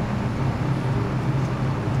bad.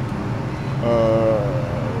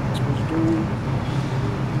 What's supposed to do?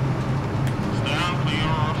 Stand clear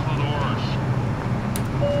of the doors.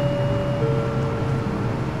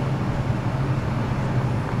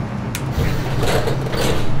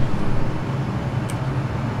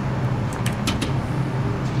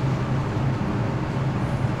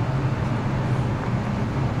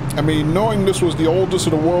 I mean, knowing this was the oldest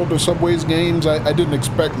of the World of Subways games, I didn't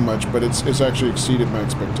expect much, but it's actually exceeded my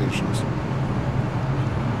expectations.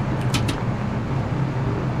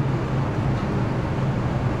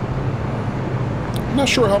 I'm not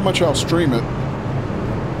sure how much I'll stream it.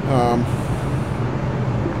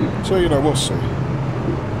 So, you know, we'll see.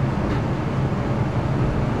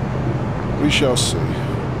 We shall see.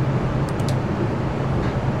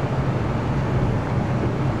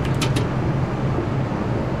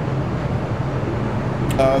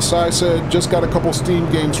 Sai said, just got a couple Steam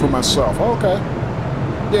games for myself. Oh, okay.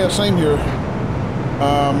 Yeah, same here.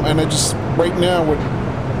 And I just, right now, with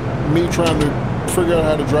me trying to figure out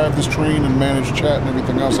how to drive this train and manage chat and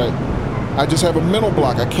everything else, I just have a mental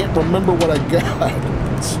block. I can't remember what I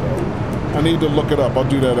got. So I need to look it up. I'll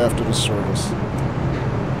do that after the service.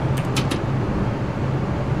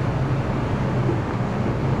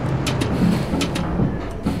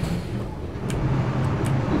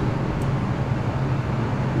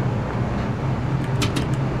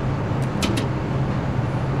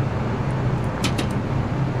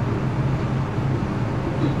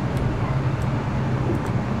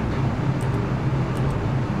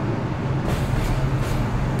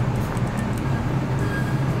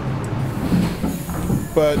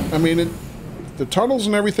 But, I mean, the tunnels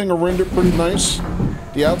and everything are rendered pretty nice.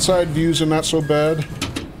 The outside views are not so bad.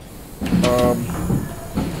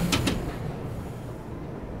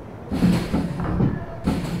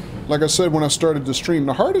 Like I said when I started the stream,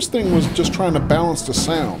 the hardest thing was just trying to balance the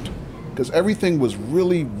sound. Because everything was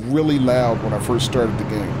really, really loud when I first started the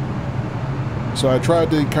game. So I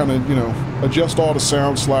tried to kind of, you know, adjust all the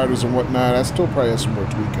sound sliders and whatnot. I still probably have some more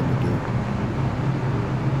tweaking to do.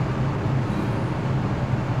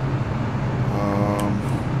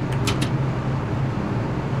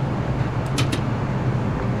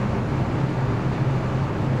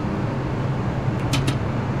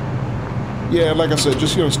 Yeah, like I said,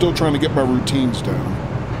 just, you know, still trying to get my routines down.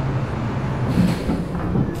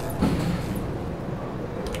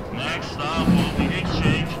 Next stop will be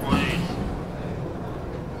Exchange Place.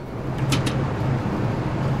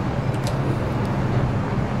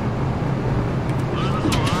 This is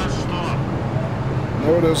the last stop.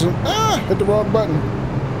 No, it isn't. Ah! Hit the wrong button.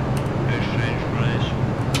 Exchange Place.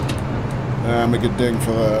 I'm gonna get dinged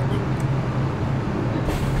for that.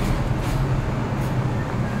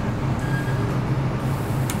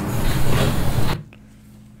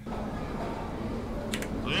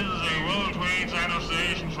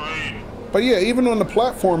 But yeah, even on the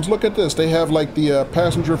platforms, look at this. They have like the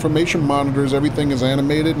passenger information monitors. Everything is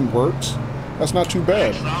animated and works. That's not too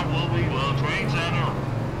bad. Next stop will be World Trade Center.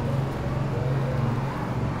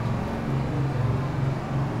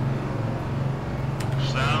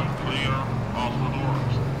 Sound clear off the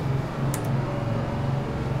doors.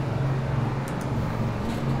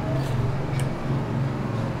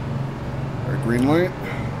 All right, green light.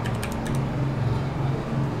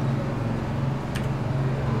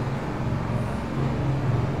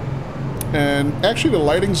 And actually the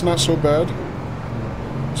lighting's not so bad.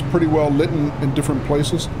 It's pretty well lit in different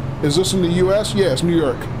places. Is this in the US? Yeah, it's New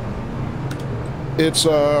York. It's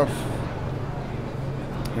hang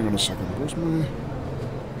on a second, where's my,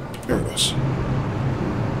 there it is.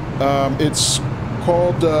 It's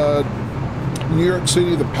called New York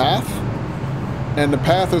City The Path. And the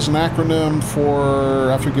Path is an acronym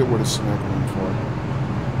for, I forget what it's an acronym for.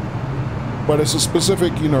 But it's a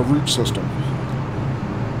specific, you know, route system.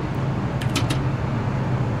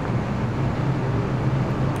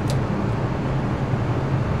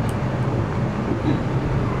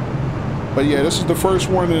 But yeah, this is the first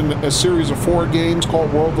one in a series of 4 games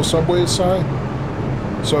called World of Subways side.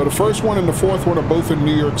 So the first one and the fourth one are both in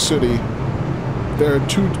New York City. They're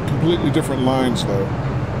 2 completely different lines though.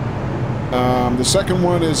 The second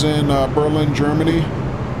one is in Berlin, Germany.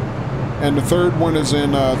 And the third one is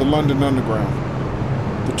in the London Underground.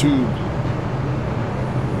 The Tube.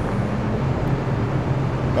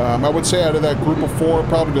 I would say out of that group of 4,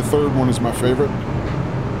 probably the third one is my favorite.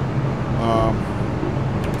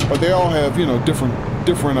 But they all have, you know, different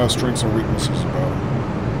strengths and weaknesses about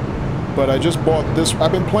them. But I just bought this. I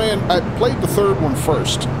played the third one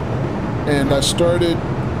first, and I started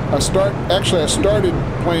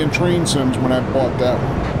playing train sims when I bought that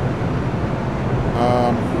one.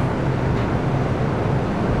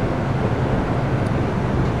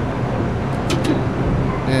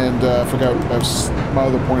 And I forgot my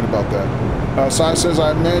other point about that. Sai says,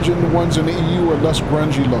 I imagine the ones in the EU are less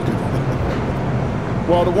grungy looking.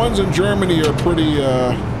 Well, the ones in Germany are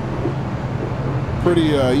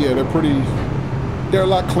they're a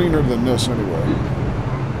lot cleaner than this anyway.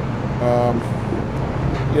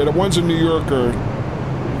 Yeah, the ones in New York are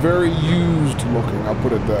very used looking, I'll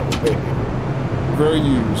put it that way. Very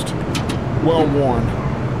used. Well worn.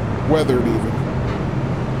 Weathered even.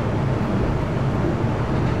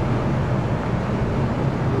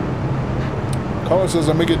 Caller says,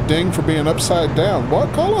 I'm gonna get dinged for being upside down.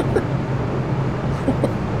 What, caller?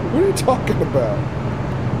 What are you talking about?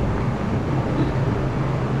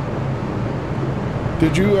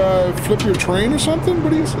 Did you flip your train or something? What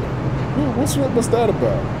do you say? What's that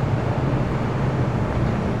about?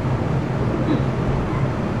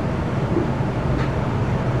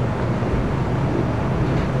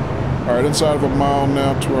 All right, inside of a mile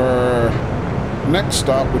now to our next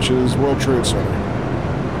stop, which is World Trade Center,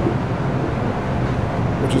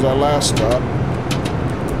 which is our last stop.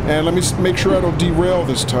 And let me make sure I don't derail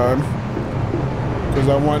this time, because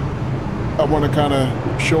I want to kind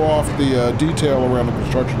of show off the detail around the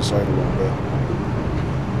construction site a little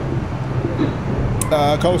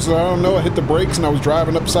bit. Color says, I don't know, I hit the brakes and I was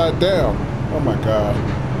driving upside down. Oh my God.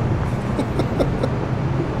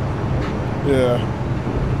 Yeah.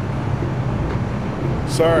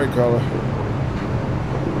 Sorry, Color.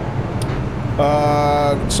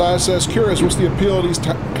 Sai says, curious, what's the appeal of these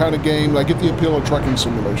kind of games? I get the appeal of trucking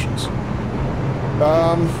simulations.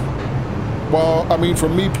 Well, I mean, for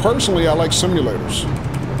me personally, I like simulators.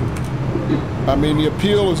 I mean, the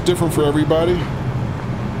appeal is different for everybody.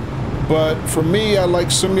 But for me, I like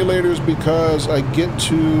simulators because I get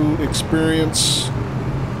to experience,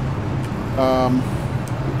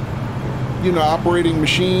 you know, operating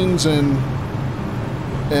machines and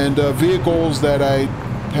vehicles that I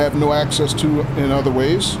have no access to in other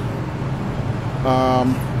ways.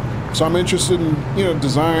 So I'm interested in, you know,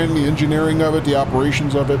 design, the engineering of it, the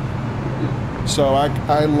operations of it. So I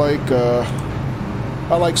like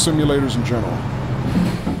simulators in general.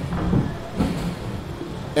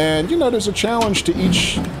 And you know, there's a challenge to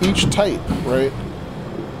each type, right?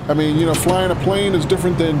 I mean, you know, flying a plane is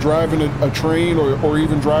different than driving a train or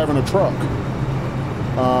even driving a truck.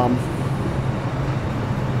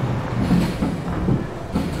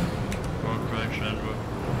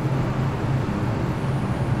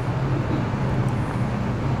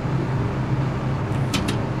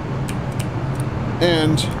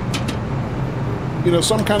 And, you know,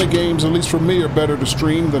 some kind of games, at least for me, are better to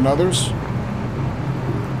stream than others.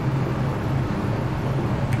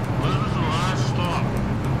 This is the last stop.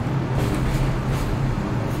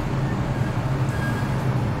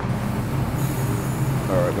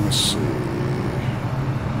 All right, let me see.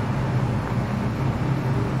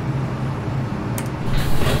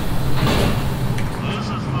 This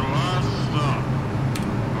is the last stop.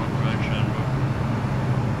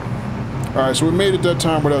 All right, so we made it that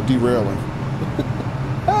time without derailing.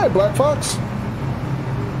 Hi, Black Fox.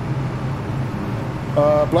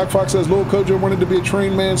 Black Fox says, Lil Kojo wanted to be a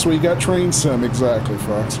train man, so he got train sim. Exactly,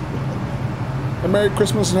 Fox. And Merry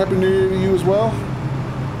Christmas and Happy New Year to you as well.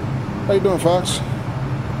 How you doing, Fox?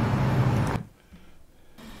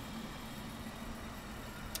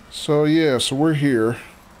 So, yeah, so we're here.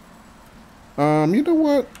 You know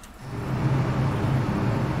what?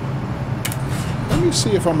 Let me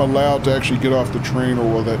see if I'm allowed to actually get off the train, or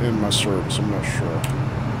will that end my service? I'm not sure.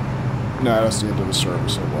 Nah, that's the end of the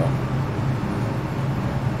service. Oh,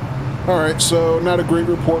 well. Alright, so not a great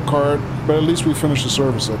report card, but at least we finished the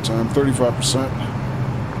service that time, 35%.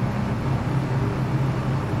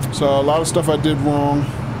 So a lot of stuff I did wrong.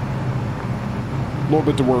 A little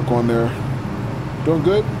bit to work on there. Doing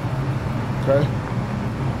good? Okay.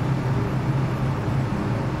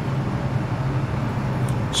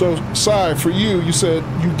 So, Sai, for you, you said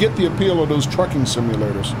you get the appeal of those trucking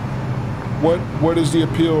simulators. What is the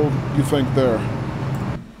appeal you think there?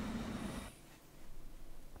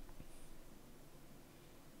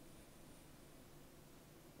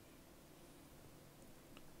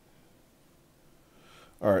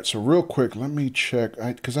 All right, so real quick, let me check,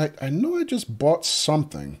 because I know I just bought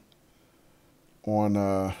something on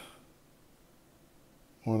a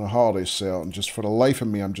holiday sale, and just for the life of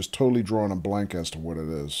me, I'm just totally drawing a blank as to what it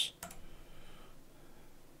is.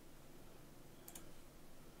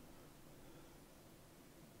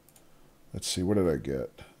 Let's see, what did I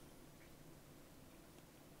get?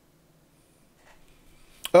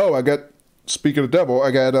 Oh, I got, speaking of devil,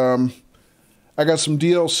 I got some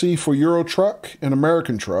DLC for Euro Truck and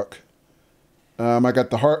American Truck. I got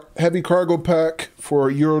the heavy cargo pack for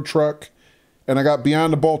Euro Truck, and I got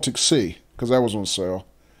Beyond the Baltic Sea, because that was on sale.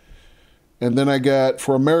 And then I got,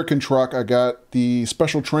 for American Truck, I got the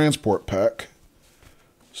special transport pack.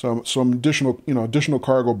 So some additional, you know, additional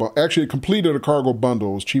cargo. Actually, it completed a cargo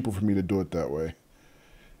bundle. It was cheaper for me to do it that way.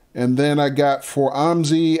 And then I got, for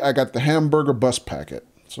AMZ, I got the hamburger bus packet.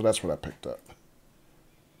 So that's what I picked up.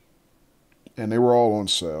 And they were all on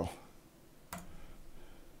sale.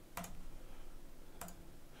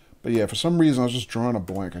 But yeah, for some reason, I was just drawing a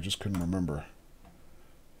blank. I just couldn't remember.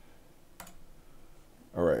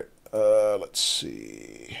 All right. Let's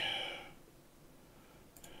see.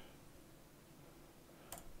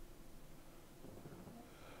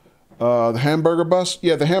 The hamburger bus?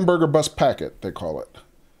 Yeah, the hamburger bus packet, they call it.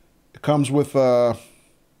 It comes with 3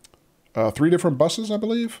 different buses, I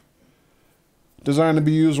believe. Designed to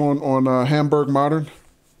be used on Hamburg Modern.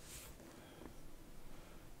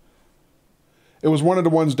 It was one of the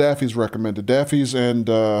ones Daffy's recommended. Daffy's and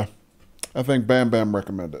I think Bam Bam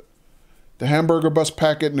recommended. The hamburger bus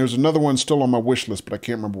packet, and there's another one still on my wish list, but I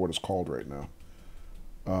can't remember what it's called right now.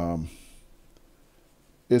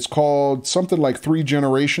 It's called something like 3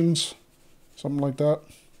 Generations, something like that.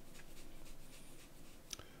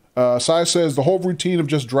 Sai says, the whole routine of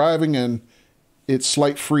just driving and its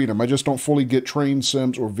slight freedom. I just don't fully get train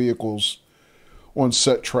sims or vehicles on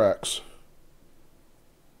set tracks.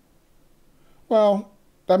 Well,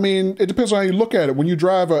 I mean, it depends on how you look at it. When you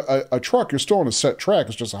drive a truck, you're still on a set track.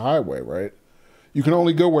 It's just a highway, right? You can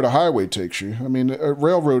only go where the highway takes you. I mean, a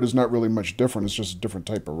railroad is not really much different. It's just a different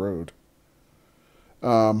type of road.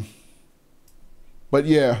 But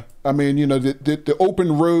yeah, I mean, you know, the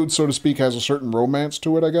open road, so to speak, has a certain romance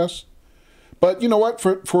to it, I guess. But you know what?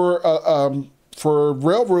 For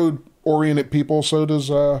railroad-oriented people, so does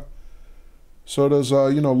you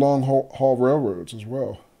know, long haul railroads as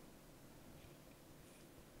well.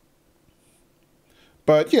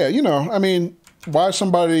 But yeah, you know, I mean, why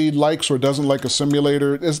somebody likes or doesn't like a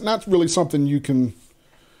simulator is not really something you can't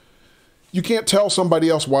tell somebody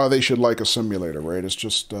else why they should like a simulator, right? It's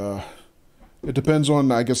just, it depends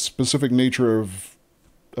on, I guess, specific nature of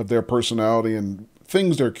their personality and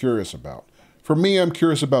things they're curious about. For me, I'm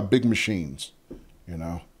curious about big machines, you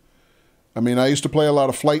know? I mean, I used to play a lot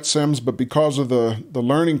of flight sims, but because of the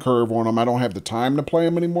learning curve on them, I don't have the time to play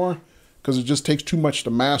them anymore because it just takes too much to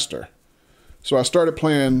master. So I started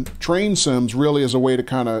playing train sims really as a way to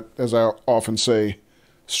kind of, as I often say,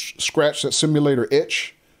 scratch that simulator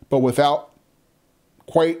itch, but without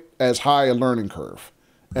quite as high a learning curve.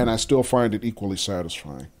 And I still find it equally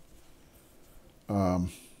satisfying.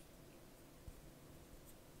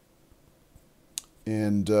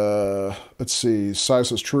 Let's see, Sai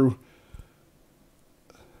says true.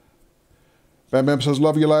 Bam Bam says,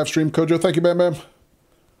 love your live stream. Kojo, thank you, Bam Bam.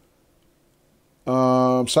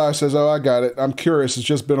 Sai says, oh, I got it. I'm curious. It's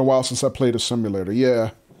just been a while since I played a simulator.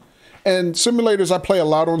 Yeah. And simulators I play a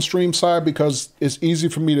lot on stream side because it's easy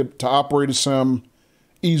for me to operate a sim,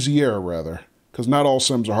 easier rather. Because not all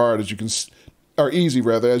sims are hard, as you can, or easy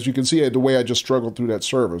rather. As you can see, the way I just struggled through that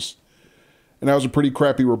service. And that was a pretty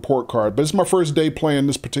crappy report card. But it's my first day playing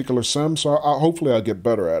this particular sim, so hopefully I'll get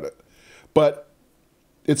better at it. But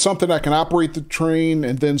it's something I can operate the train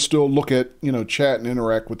and then still look at, you know, chat and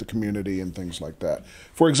interact with the community and things like that.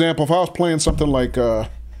 For example, if I was playing something like,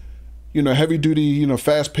 you know, heavy duty, you know,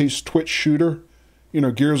 fast paced Twitch shooter, you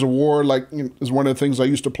know, Gears of War, like, you know, is one of the things I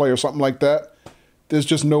used to play or something like that. There's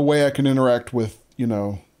just no way I can interact with, you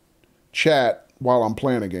know, chat while I'm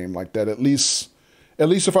playing a game like that. At least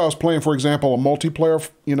if I was playing, for example, a multiplayer,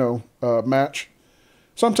 you know, match.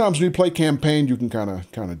 Sometimes when you play campaign, you can kind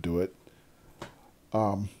of do it.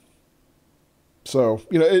 So,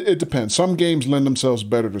 you know, it depends. Some games lend themselves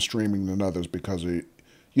better to streaming than others because you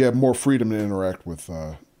have more freedom to interact with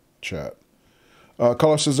chat.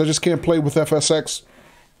 Color says, I just can't play with FSX.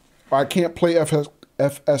 I can't play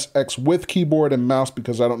FSX with keyboard and mouse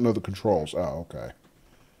because I don't know the controls. Oh, okay.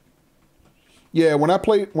 Yeah, when I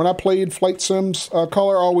played flight sims,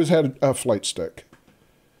 Color always had a flight stick.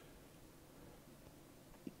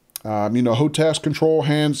 You know, HOTAS control,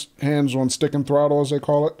 hands on stick and throttle, as they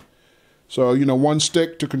call it. So, you know, one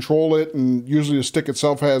stick to control it, and usually the stick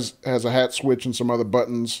itself has a hat switch and some other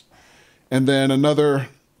buttons. And then another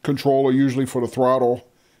controller, usually for the throttle,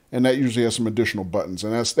 and that usually has some additional buttons.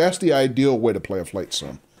 And that's the ideal way to play a flight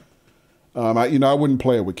sim. You know, I wouldn't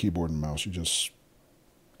play it with keyboard and mouse. You just...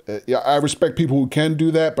 yeah, I respect people who can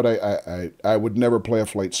do that, but I would never play a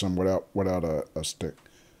flight sim without a stick.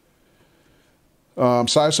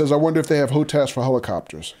 Sai says, I wonder if they have HOTAS for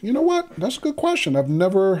helicopters. You know what? That's a good question. I've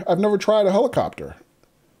never tried a helicopter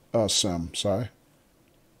sim, Sai.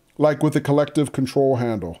 Like with the collective control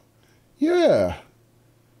handle. Yeah.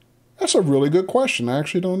 That's a really good question. I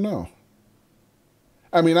actually don't know.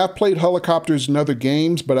 I mean, I've played helicopters in other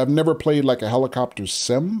games, but I've never played like a helicopter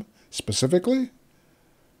sim specifically.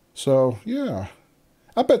 So, yeah.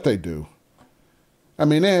 I bet they do. I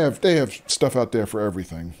mean, they have stuff out there for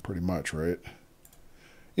everything, pretty much, right?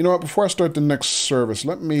 You know what? Before I start the next service,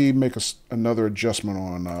 let me make another adjustment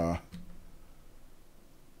on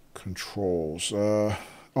controls.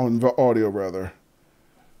 On the audio, rather.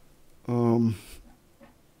 I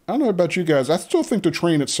don't know about you guys. I still think the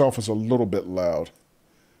train itself is a little bit loud.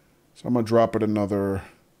 So I'm going to drop it another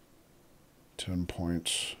 10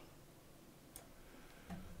 points.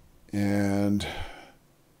 And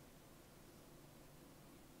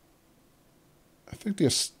I think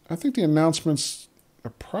the announcements are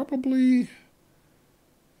could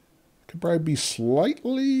probably be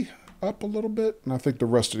slightly up a little bit, and I think the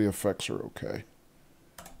rest of the effects are okay.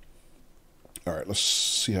 All right, let's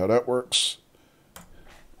see how that works.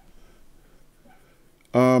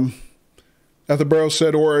 Athabros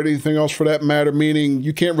said, or anything else for that matter, meaning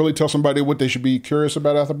you can't really tell somebody what they should be curious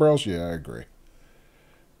about, Athabros? Yeah, I agree.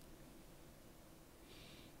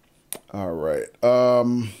 All right.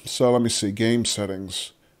 So let me see. Game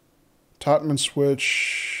settings. Totman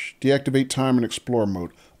switch. Deactivate time and explore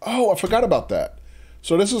mode. Oh, I forgot about that.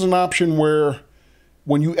 So this is an option where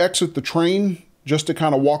when you exit the train, just to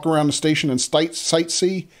kind of walk around the station and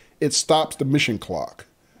sightsee, it stops the mission clock.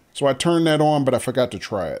 So I turned that on, but I forgot to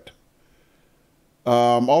try it.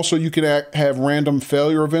 Also, you can have random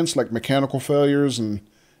failure events like mechanical failures and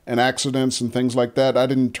accidents and things like that. I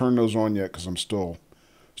didn't turn those on yet because I'm still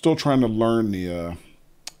trying to learn the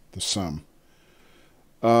sum.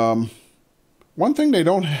 One thing they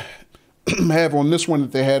don't have on this one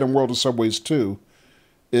that they had in World of Subways 2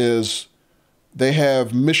 is they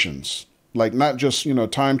have missions, like not just,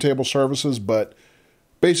 timetable services, but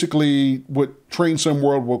basically what Train Sim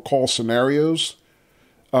World will call scenarios.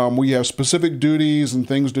 We have specific duties and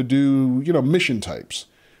things to do, mission types.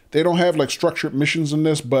 They don't have like structured missions in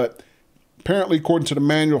this, but apparently according to the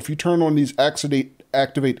manual, if you turn on these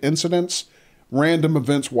activate incidents, random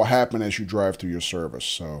events will happen as you drive through your service.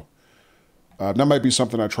 So that might be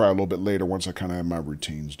something I try a little bit later once I kind of have my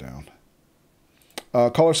routines down.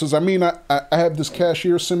 Caller says, I have this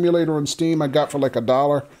cashier simulator on Steam I got for like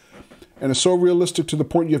 $1, and it's so realistic to the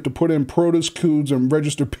point you have to put in produce codes and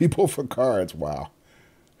register people for cards. Wow.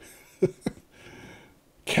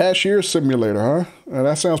 Cashier simulator, huh?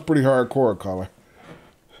 That sounds pretty hardcore, caller.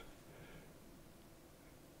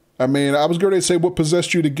 I mean, I was going to say what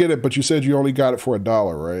possessed you to get it, but you said you only got it for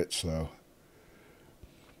 $1, right? So,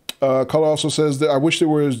 caller also says that I wish there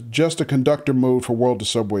was just a conductor mode for World of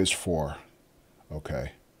Subways 4.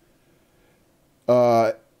 Okay.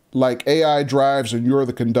 Like AI drives and you're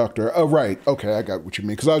the conductor. Oh, right. Okay, I got what you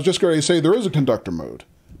mean. Because I was just going to say there is a conductor mode.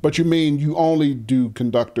 But you mean you only do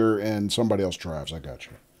conductor and somebody else drives. I got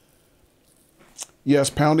you. Yes,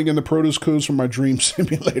 pounding in the produce codes from my dream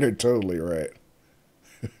simulator. Totally right.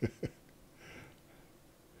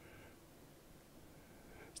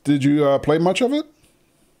 Did you play much of it?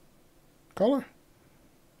 Caller?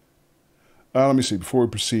 Let me see. Before we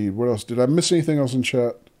proceed, what else? Did I miss anything else in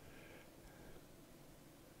chat?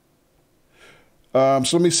 So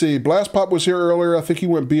let me see. Blast Pop was here earlier. I think he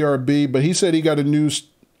went BRB, but he said he got a new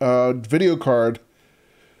video card.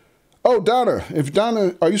 Oh, Donna.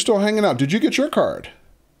 Are you still hanging out? Did you get your card?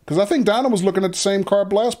 Because I think Donna was looking at the same card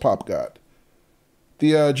Blast Pop got.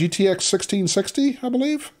 The GTX 1660, I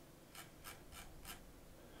believe.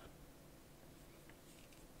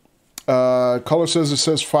 Color says it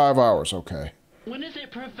says 5 hours. Okay. When is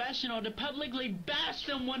it professional to publicly bash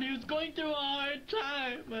someone who's going through a hard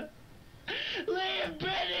time? Leave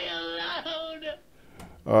Brittany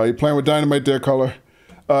alone! You playing with dynamite there, Color?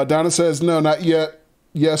 Donna says, no, not yet.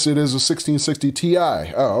 Yes, it is a 1660 Ti.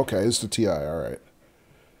 Oh, okay. It's the Ti. All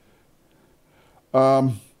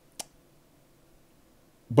right.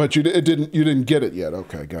 But you didn't get it yet.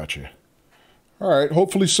 Okay, gotcha. All right.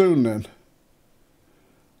 Hopefully soon then.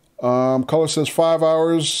 Color says 5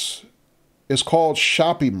 hours. It's called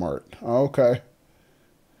Shopee Mart. Oh, okay.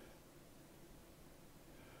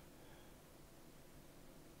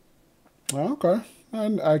 Okay.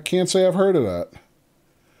 I can't say I've heard of that.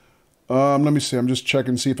 Let me see. I'm just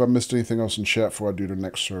checking to see if I missed anything else in chat before I do the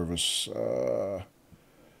next service.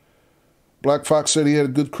 Black Fox said he had a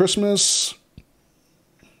good Christmas.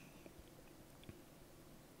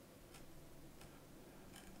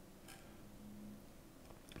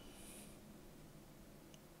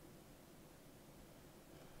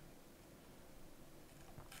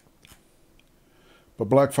 But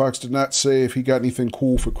Black Fox did not say if he got anything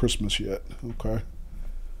cool for Christmas yet. Okay.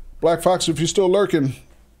 Black Fox, if you're still lurking,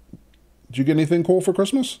 did you get anything cool for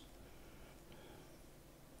Christmas?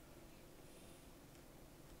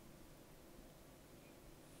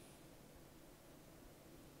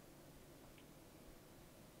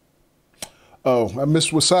 Oh, I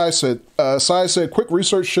missed what Sai said. Sai said, quick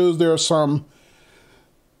research shows there are some,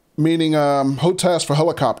 meaning HOTAS for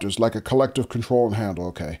helicopters, like a collective control and handle.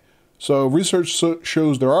 Okay. So research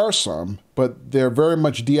shows there are some, but they're very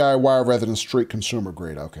much DIY rather than straight consumer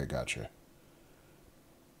grade. Okay, gotcha.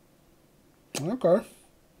 Okay.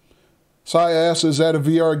 Sai asks, is that a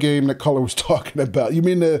VR game that Color was talking about? You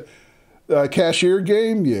mean the cashier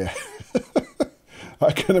game? Yeah.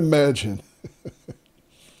 I can imagine.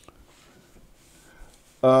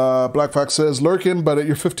 Black Fox says, lurking, but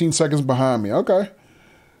you're 15 seconds behind me. Okay.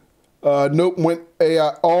 Nope,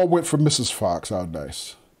 all went for Mrs. Fox. Oh,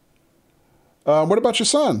 nice. What about your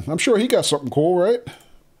son? I'm sure he got something cool, right?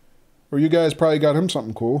 Or you guys probably got him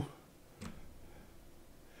something cool.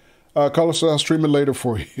 Color says I'll stream it later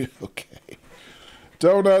for you. Okay.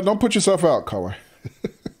 Don't put yourself out, Color.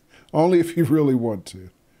 Only if you really want to.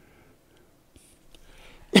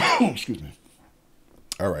 Excuse me.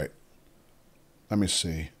 All right. Let me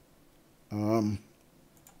see. All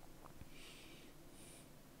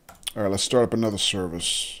right, let's start up another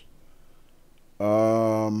service.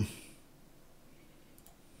 So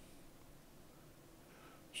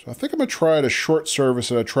I think I'm going to try a short service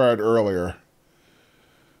that I tried earlier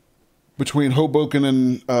between Hoboken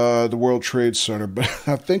and the World Trade Center, but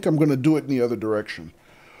I think I'm going to do it in the other direction.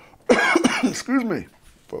 Excuse me,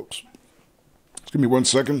 folks. Just give me 1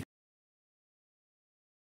 second.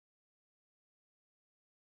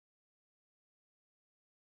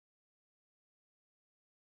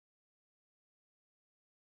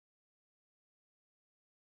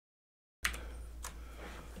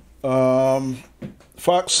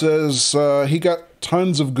 Fox says he got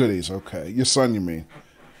tons of goodies. Okay, your son, you mean?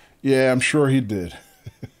 Yeah, I'm sure he did.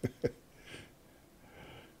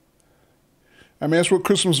 I mean, that's what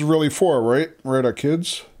Christmas is really for, right? Right, our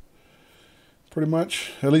kids? Pretty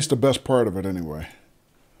much. At least the best part of it, anyway.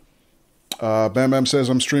 Bam Bam says,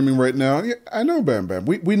 I'm streaming right now. Yeah, I know, Bam Bam.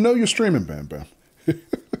 We know you're streaming, Bam Bam.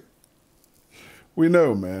 We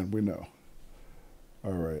know, man. We know.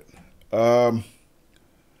 All right.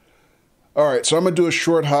 All right, so I'm going to do a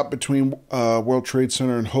short hop between World Trade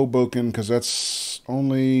Center and Hoboken because that's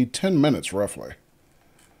only 10 minutes, roughly.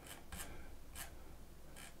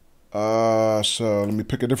 So let me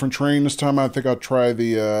pick a different train this time. I think I'll try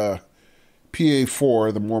the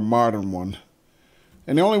PA4, the more modern one.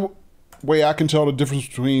 And the only way I can tell the difference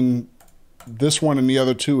between this one and the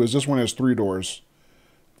other two is this one has 3 doors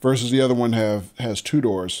versus the other one has 2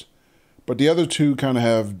 doors. But the other two kind of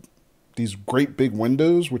have these great big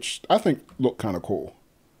windows, which I think look kind of cool.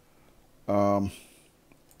 The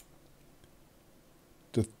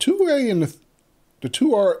 2A and the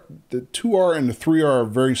 2R and the 3R are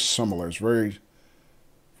very similar. It's very,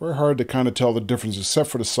 very hard to kind of tell the difference, except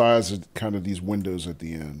for the size of kind of these windows at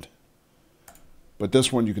the end. But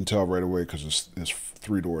this one you can tell right away because it's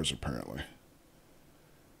 3 doors apparently.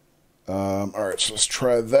 All right, so let's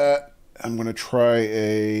try that. I'm going to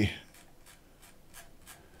try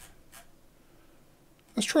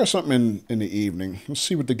let's try something in the evening. Let's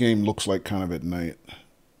see what the game looks like kind of at night.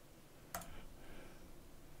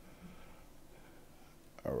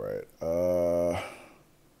 All right.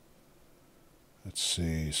 Let's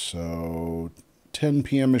see. So 10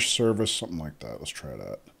 p.m.-ish service, something like that. Let's try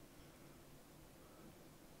that.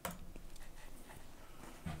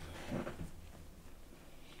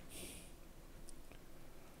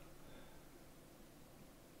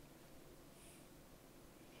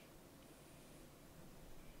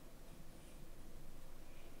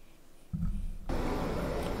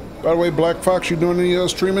 By the way, Black Fox, you doing any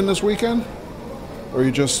streaming this weekend? Or are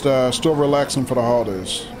you just still relaxing for the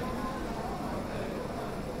holidays?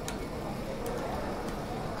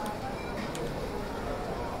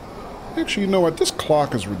 Actually, you know what? This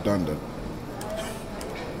clock is redundant.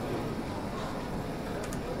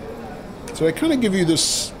 So they kind of give you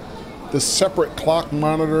this separate clock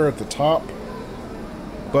monitor at the top,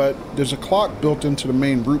 but there's a clock built into the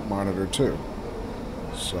main root monitor too.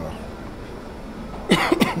 So,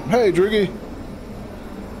 hey, Driggy.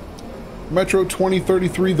 Metro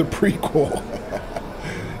 2033, the prequel.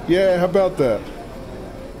 Yeah, how about that?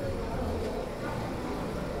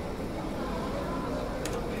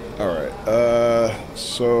 All right.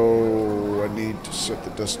 So I need to set the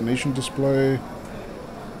destination display.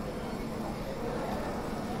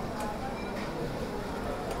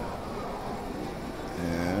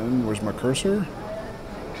 And where's my cursor?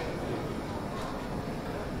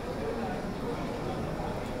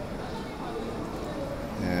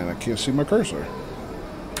 And I can't see my cursor.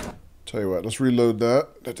 Tell you what, let's reload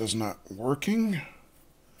that. That is not working.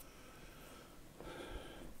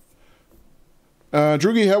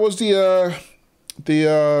 Droogie, how was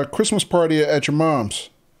the Christmas party at your mom's?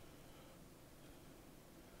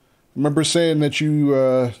 I remember saying that you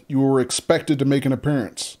were expected to make an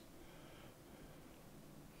appearance.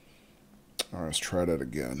 All right, let's try that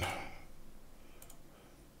again.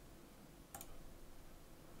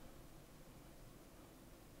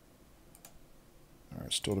 All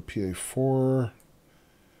right, still the PA4.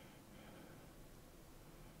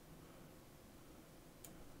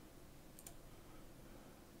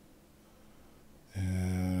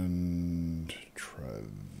 And try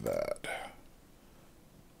that.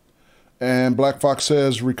 And Black Fox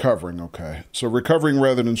says recovering. Okay. So recovering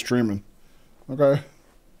rather than streaming. Okay.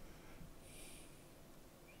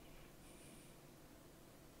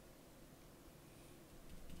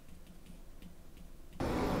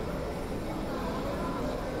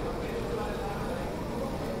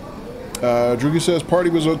 Drugi says party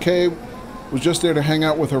was okay. Was just there to hang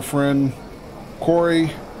out with her friend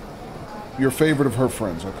Corey. Your favorite of her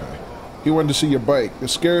friends. Okay. He wanted to see your bike. It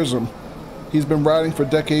scares him. He's been riding for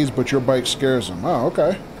decades, but your bike scares him. Oh,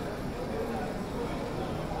 okay.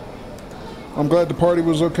 I'm glad the party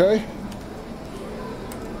was okay.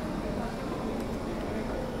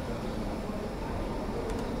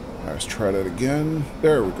 Let's try that again.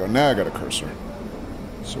 There we go. Now I got a cursor.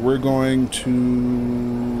 So we're going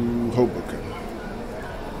to Hoboken.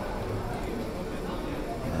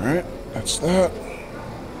 Alright, that's that.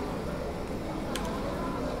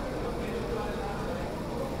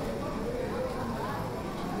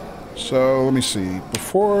 So let me see.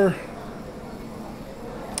 Before...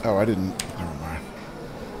 Oh, I didn't... Never mind.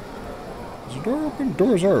 Is the door open?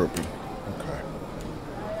 Doors are open. Okay.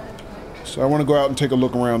 So I want to go out and take a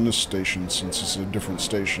look around this station since it's a different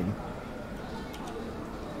station.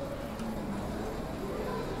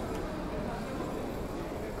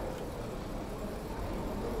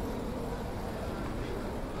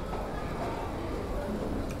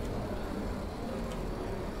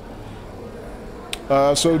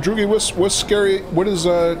 So Drugi, what's scary? What does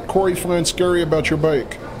Corey find scary about your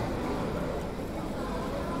bike?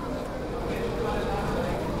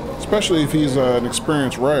 Especially if he's an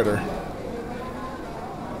experienced rider.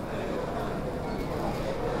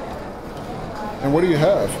 And what do you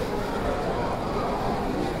have?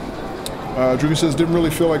 Drugi says, didn't really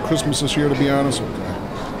feel like Christmas this year, to be honest. Okay.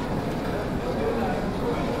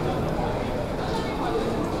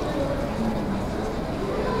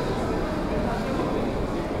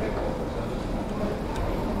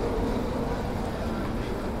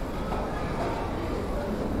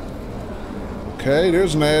 Okay,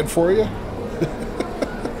 there's an ad for you.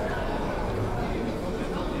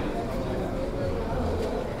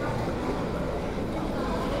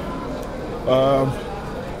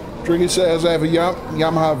 Drinky says I have a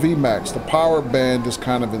Yamaha VMAX. The power band is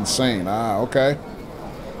kind of insane. Ah, okay.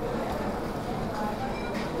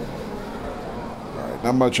 Alright,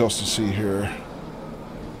 not much else to see here.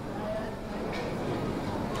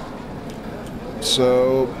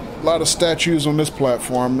 So, a lot of statues on this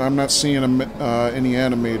platform. I'm not seeing any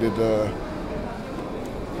animated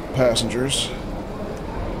passengers.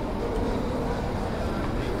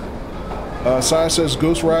 Sai says,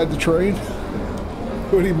 ghost ride the train?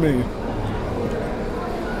 What do you mean?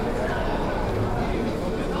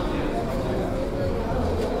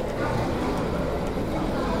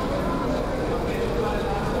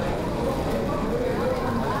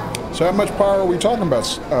 So how much power are we talking about,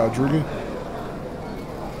 Drugi?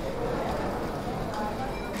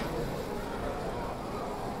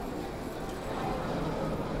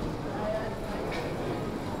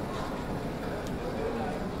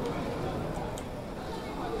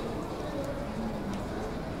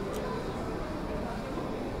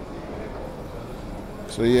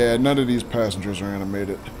 So yeah, none of these passengers are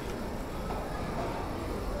animated.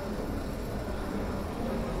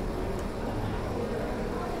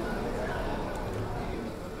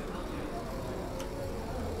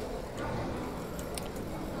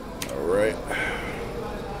 Alright.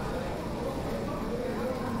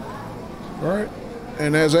 Alright.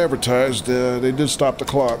 And as advertised, they did stop the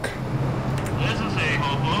clock. This is a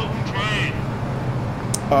Hoboken train.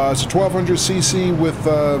 It's a 1200cc with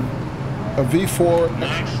a V4.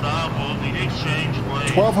 Next stop will be Exchange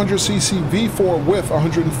Place. 1200cc V4 with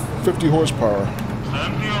 150 horsepower.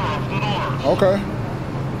 Stand clear of the doors. Okay.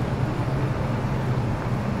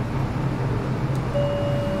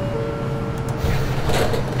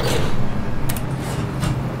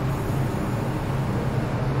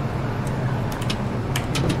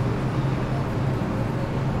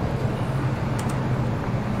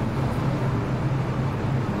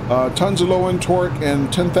 Tons of low-end torque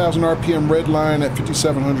and 10,000 RPM red line at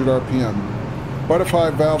 5,700 RPM. Butterfly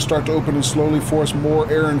valves start to open and slowly force more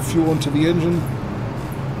air and fuel into the engine,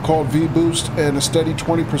 called V-boost, and a steady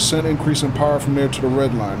 20% increase in power from there to the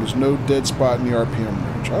red line. There's no dead spot in the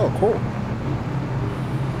RPM range. Oh, cool.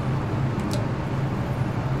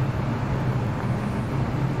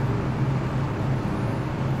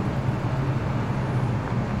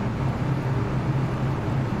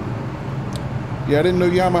 Yeah, I didn't know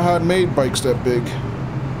Yamaha made bikes that big.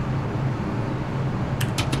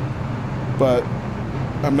 But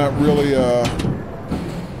I'm not really a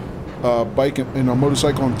bike,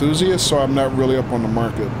 motorcycle enthusiast, so I'm not really up on the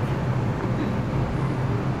market.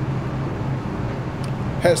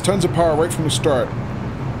 Has tons of power right from the start.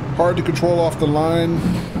 Hard to control off the line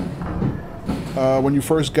when you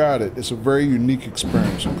first got it. It's a very unique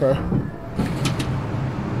experience. Okay.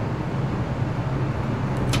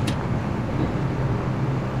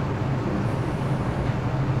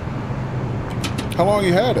 How long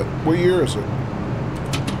you had it? What year is it?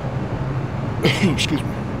 Excuse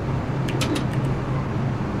me.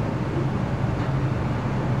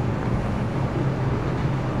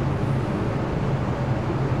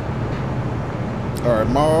 Alright,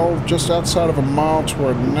 mile, just outside of a mile to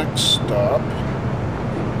our next stop.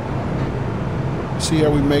 See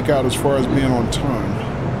how we make out as far as being on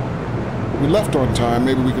time. We left on time,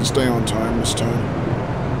 maybe we can stay on time this time.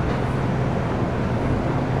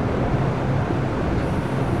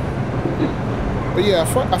 But yeah,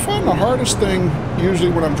 I find the hardest thing,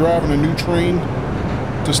 usually when I'm driving a new train,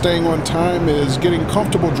 to staying on time is getting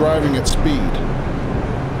comfortable driving at speed.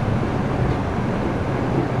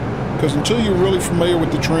 Because until you're really familiar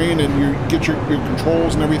with the train and you get your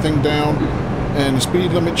controls and everything down, and the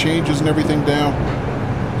speed limit changes and everything down,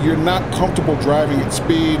 you're not comfortable driving at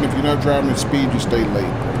speed, and if you're not driving at speed, you stay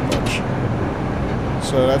late, pretty much.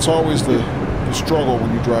 So that's always the struggle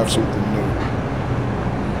when you drive something new.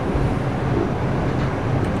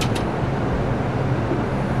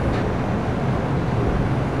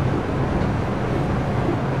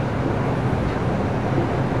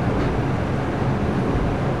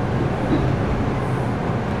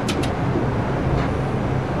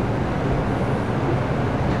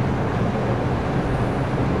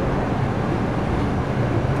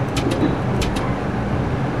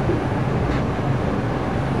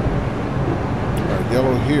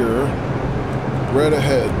 Yellow here, red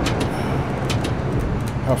ahead.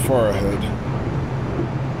 How far ahead?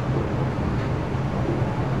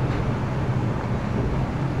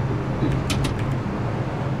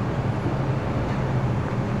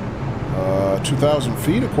 Uh, 2,000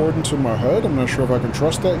 feet according to my HUD. I'm not sure if I can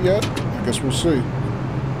trust that yet. I guess we'll see.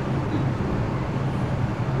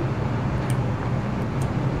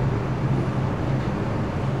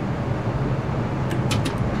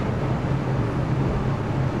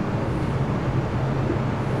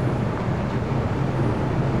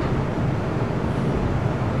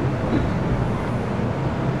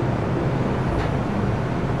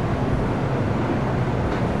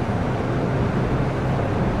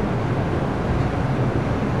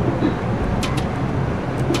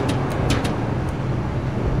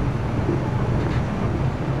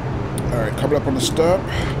 Coming up on the stop.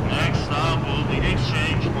 Next stop will be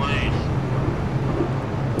Exchange Place.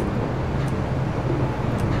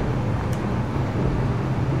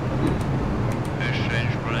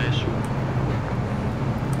 Exchange Place.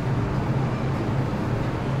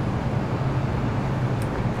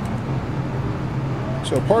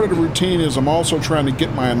 So part of the routine is I'm also trying to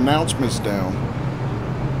get my announcements down,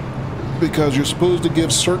 because you're supposed to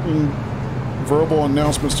give certain verbal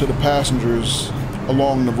announcements to the passengers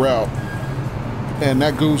along the route. And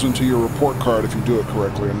that goes into your report card if you do it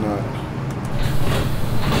correctly or not.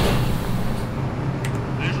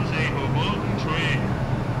 This is a Hoboken train.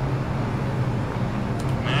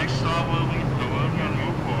 Next stop will be Hoboken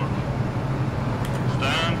Newport.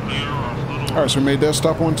 Stand clear of the door. Alright, so we made that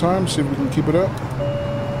stop on time. See if we can keep it up.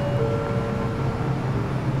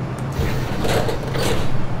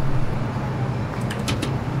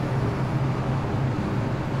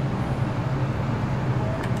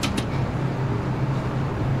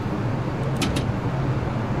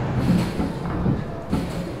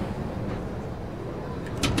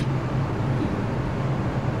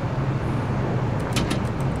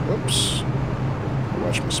 Oops.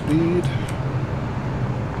 Watch my speed.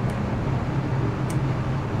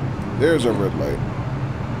 There's a red light.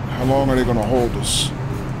 How long are they going to hold us?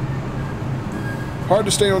 Hard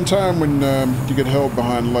to stay on time when you get held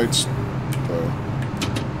behind lights, though.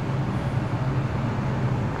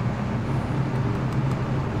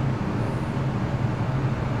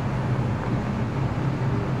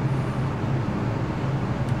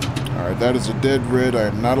 Alright, that is a dead red. I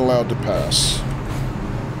am not allowed to pass.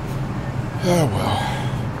 Oh, well.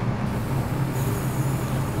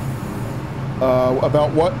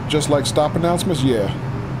 About what? Just like stop announcements? Yeah.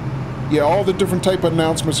 Yeah, all the different type of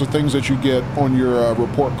announcements are things that you get on your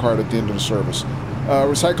report card at the end of the service.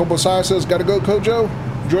 Recyclable Sai says, gotta go, Kojo.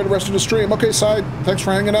 Enjoy the rest of the stream. Okay, Sai, thanks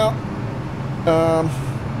for hanging out.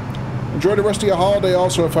 Enjoy the rest of your holiday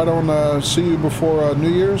also if I don't see you before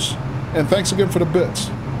New Year's. And thanks again for the bits.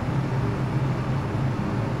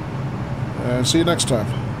 And see you next time.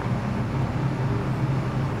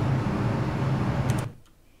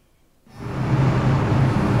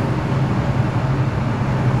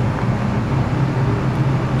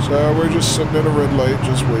 So we're just sitting at a red light,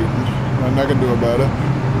 just waiting. Nothing I can do about it.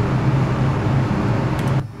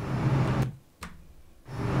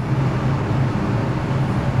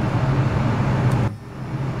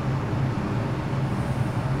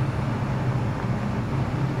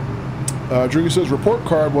 Driggy says, report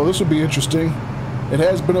card. Well, this will be interesting. It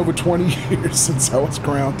has been over 20 years since I was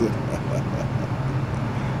grounded.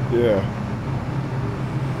 Yeah.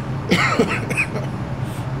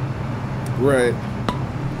 Right.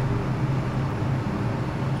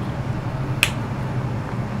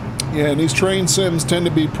 Yeah, and these train sims tend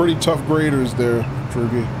to be pretty tough graders there,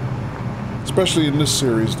 Driggy. Especially in this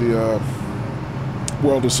series, the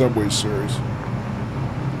World of Subways series.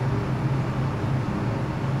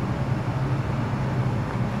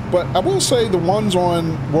 But I will say the ones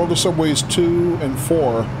on World of Subways 2 and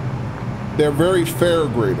 4, they're very fair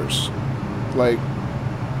graders. Like,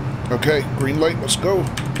 okay, green light, let's go.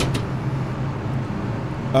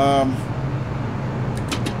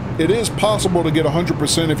 It is possible to get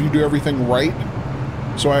 100% if you do everything right,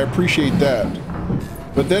 so I appreciate that.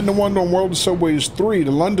 But then the one on World of Subways 3,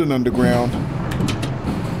 the London Underground,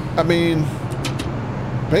 I mean,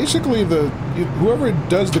 basically whoever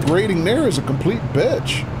does the grading there is a complete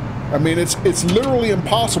bitch. I mean, it's literally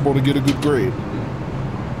impossible to get a good grade.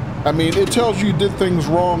 I mean, it tells you did things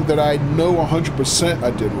wrong that I know 100%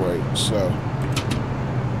 I did right, so.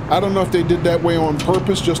 I don't know if they did that way on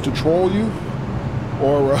purpose just to troll you,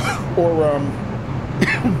 or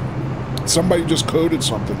somebody just coded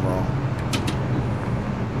something wrong.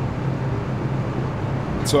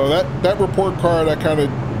 So that report card, I kind of,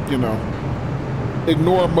 you know,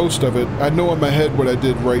 ignore most of it. I know in my head what I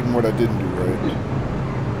did right and what I didn't do right.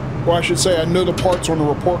 Well, I should say I know the parts on the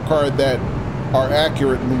report card that are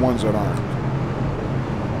accurate and the ones that aren't.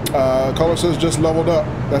 Color says just leveled up.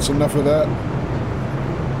 That's enough of that.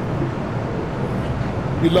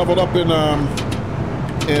 You leveled up and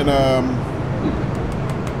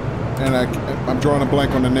I'm drawing a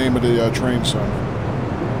blank on the name of the train son.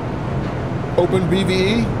 Open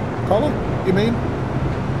BVE, Color, you mean?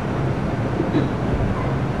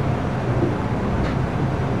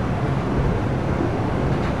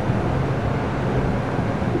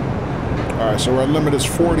 Alright, so our limit is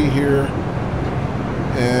 40 here.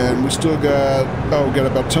 And we still got, oh, we got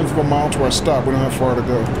about 1/10 of a mile to our stop. We don't have far to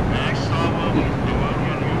go. Next stop will be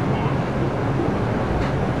Colonia Newport.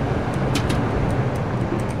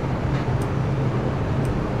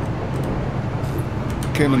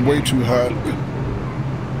 Came in way too hot.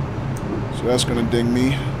 So that's going to ding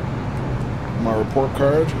me. My report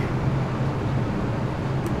card.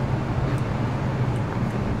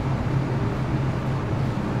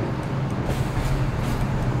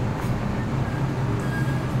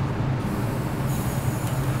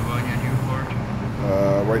 Colonia Newport.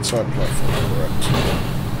 Right side platform, correct.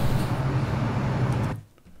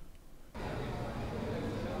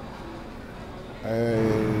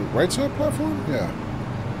 Right side platform? Yeah.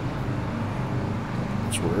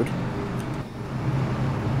 That's weird.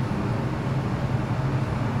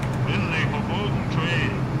 This is a Hoboken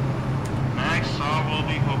train. Next stop will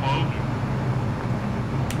be Hoboken.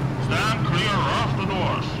 Stand clear off the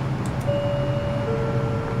doors.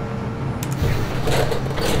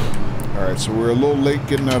 Alright, so we're a little late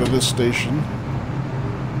getting out of this station.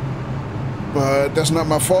 But that's not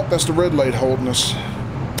my fault. That's the red light holding us.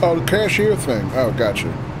 Oh, the cashier thing. Oh,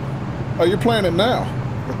 gotcha. Oh, you're playing it now.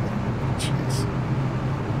 Jeez.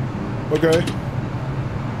 Okay.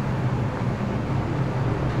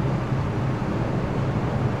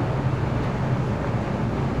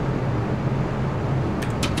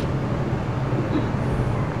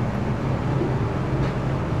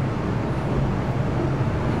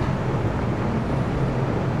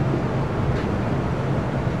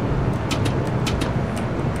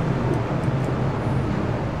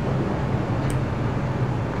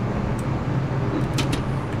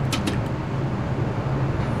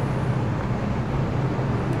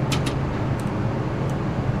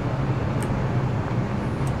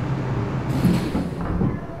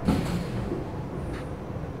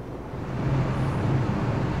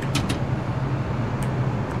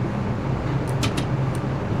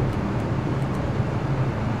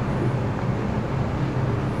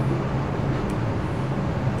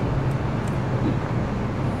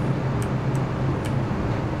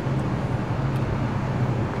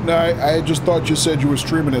 No, I just thought you said you were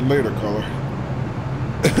streaming it later, Color.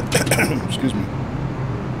 Excuse me.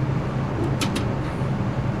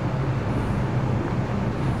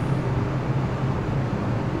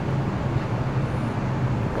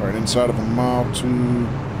 Alright, inside of a mile to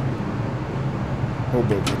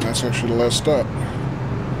Hoboken. That's actually the last stop.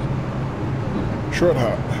 Short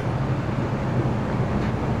hop.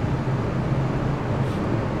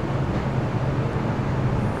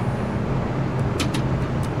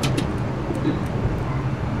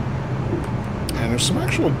 There's some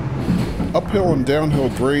actual uphill and downhill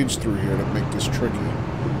grades through here that make this tricky.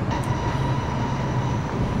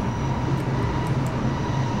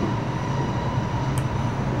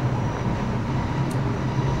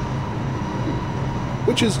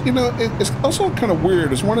 Which is, you know, it's also kind of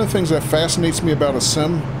weird. It's one of the things that fascinates me about a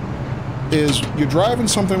sim is you're driving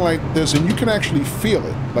something like this and you can actually feel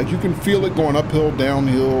it. Like, you can feel it going uphill,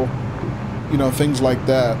 downhill, you know, things like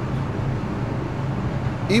that.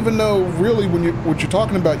 Even though, really, what you're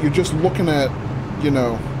talking about, you're just looking at, you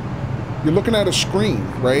know, you're looking at a screen,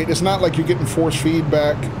 right? It's not like you're getting force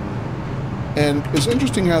feedback. And it's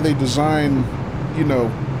interesting how they design, you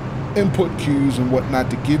know, input cues and whatnot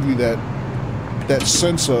to give you that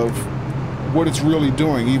sense of what it's really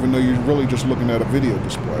doing, even though you're really just looking at a video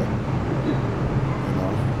display. You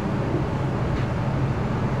know,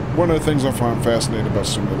 one of the things I find fascinating about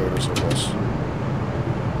simulators, I guess.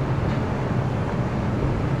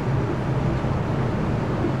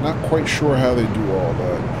 Not quite sure how they do all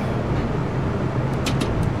that,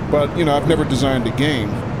 but you know, I've never designed a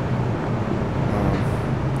game.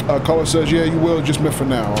 Caller says, "Yeah, you will, just for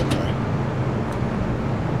now." Okay.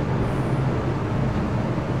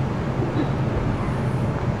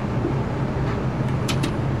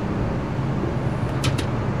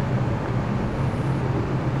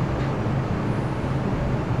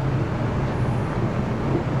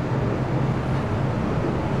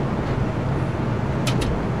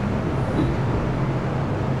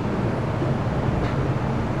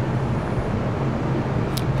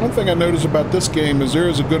 One thing I noticed about this game is there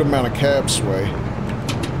is a good amount of cab sway.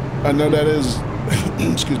 I know that is,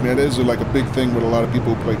 excuse me, that is like a big thing with a lot of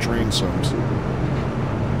people who play train sims.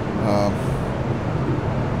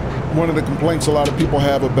 One of the complaints a lot of people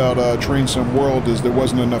have about Train Sim World is there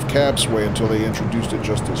wasn't enough cab sway until they introduced it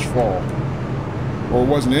just this fall. Or it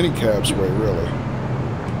wasn't any cab sway, really.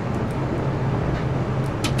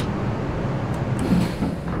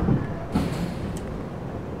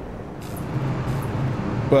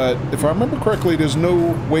 But if I remember correctly, there's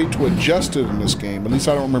no way to adjust it in this game. At least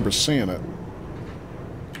I don't remember seeing it.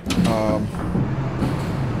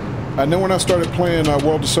 I know when I started playing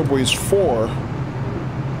World of Subways 4,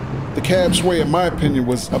 the cab sway, in my opinion,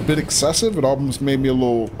 was a bit excessive. It almost made me a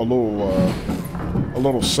little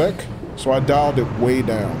sick. So I dialed it way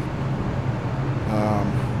down.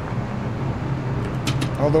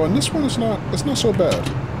 Although in this one, it's not so bad.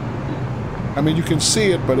 I mean, you can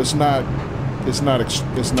see it, but it's not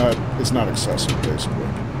excessive, basically.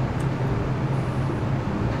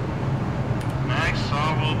 Next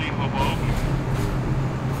stop will be Hoboken.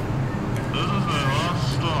 This is the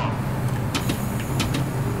last stop.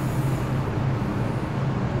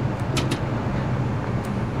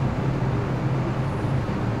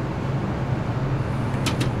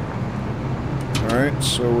 Alright,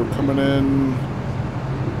 so we're coming in.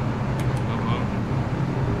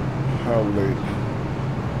 How late?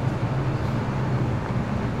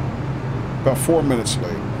 About 4 minutes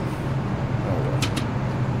late. Oh well.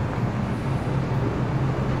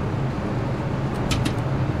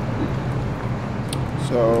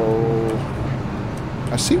 So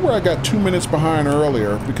I see where I got 2 minutes behind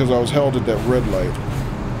earlier because I was held at that red light.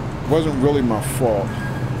 It wasn't really my fault.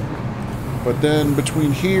 But then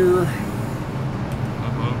between here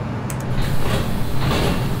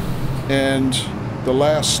and the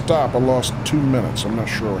last stop, I lost 2 minutes. I'm not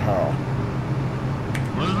sure how.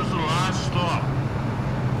 This is the last stop.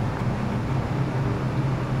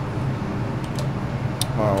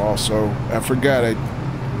 Oh, also, I forgot I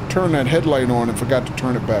turned that headlight on and forgot to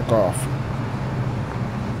turn it back off.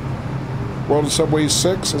 World of Subways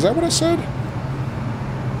 6? Is that what I said?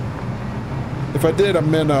 If I did, I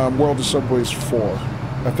meant World of Subways 4.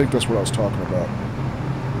 I think that's what I was talking about.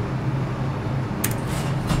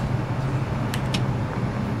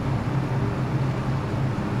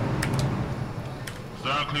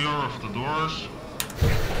 Stand clear of the doors.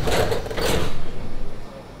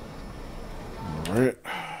 Alright.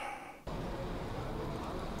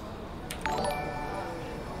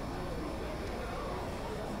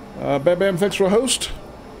 Bam Bam, thanks for a host.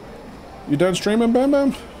 You done streaming, Bam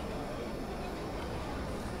Bam?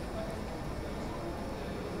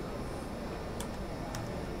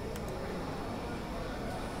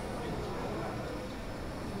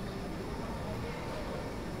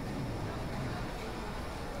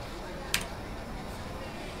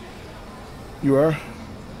 You are?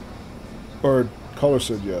 Or caller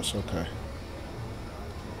said yes, okay.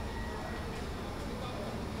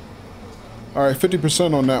 Alright,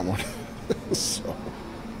 50% on that one. So,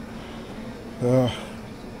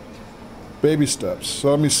 baby steps.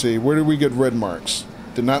 So let me see. Where did we get red marks?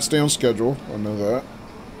 Did not stay on schedule. I know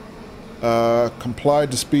that.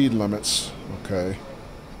 Complied to speed limits. Okay.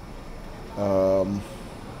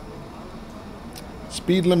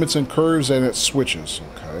 Speed limits and curves and it switches.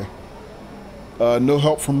 Okay. No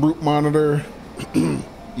help from route monitor.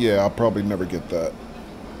 Yeah, I'll probably never get that.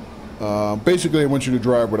 Basically, I want you to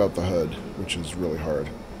drive without the HUD, which is really hard.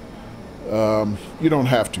 You don't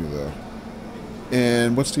have to, though.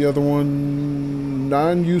 And what's the other one?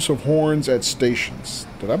 Non-use of horns at stations.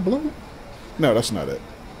 Did I blow it? No, that's not it.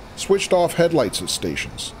 Switched off headlights at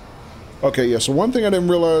stations. Okay, yeah, so one thing I didn't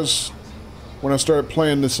realize when I started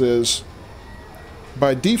playing this is,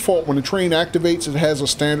 by default, when the train activates, it has a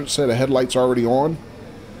standard set of headlights already on.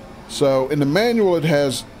 So in the manual, it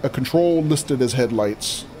has a control listed as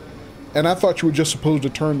headlights. And I thought you were just supposed to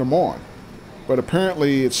turn them on. But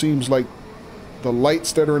apparently it seems like the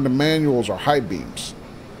lights that are in the manuals are high beams.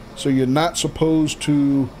 So you're not supposed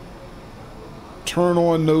to turn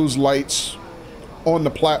on those lights on the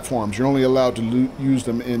platforms. You're only allowed to use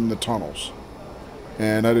them in the tunnels.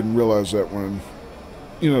 And I didn't realize that when,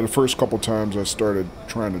 the first couple times I started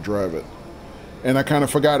trying to drive it. And I kind of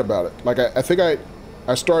forgot about it. Like, I think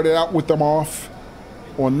I started out with them off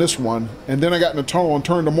on this one, and then I got in the tunnel and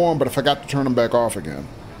turned them on, but I forgot to turn them back off again.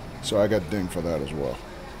 So I got dinged for that as well.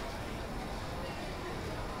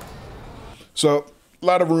 So, a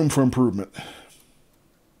lot of room for improvement.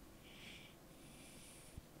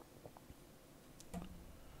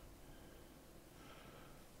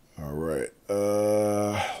 All right.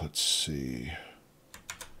 Let's see.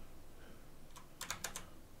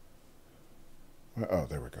 Oh,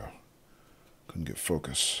 there we go. Couldn't get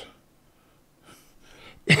focus.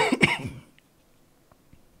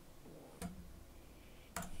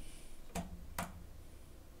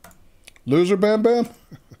 Loser, Bam Bam?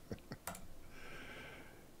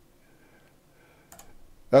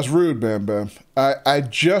 That's rude, Bam Bam. I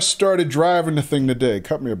just started driving the thing today.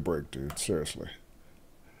 Cut me a break, dude. Seriously.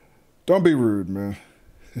 Don't be rude, man.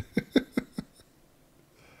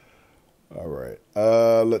 All right.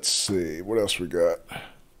 Let's see. What else we got?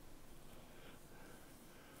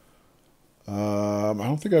 I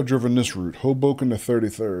don't think I've driven this route. Hoboken to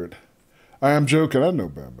 33rd. I am joking. I know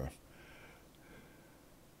Bam Bam.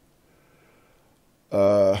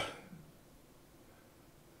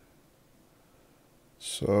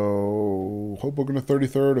 So, Hoboken to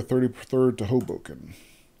 33rd or 33rd to Hoboken.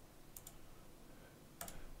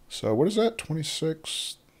 So, what is that?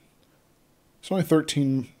 26? It's only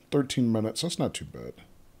 13 minutes. That's not too bad.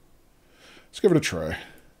 Let's give it a try.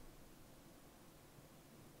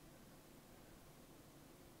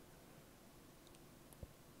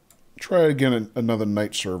 Try again another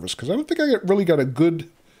night service, because I don't think I really got a good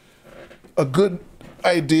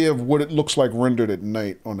idea of what it looks like rendered at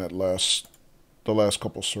night on the last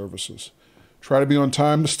couple services. Try to be on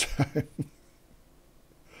time this time.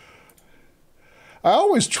 I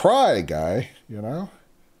always try, guy, All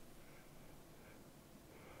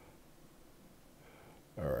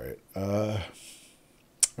right. All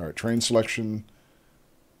right, train selection.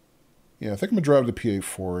 Yeah, I think I'm going to drive the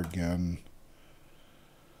PA4 again.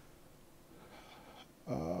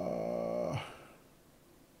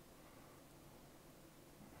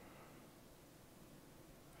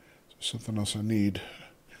 Something else I need.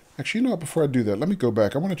 Actually, before I do that, let me go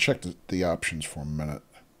back. I want to check the options for a minute.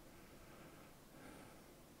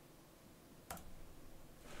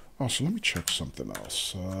 Oh, so let me check something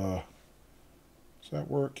else. Does that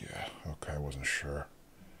work? Yeah. Okay, I wasn't sure.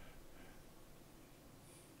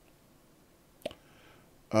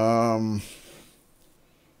 Yeah,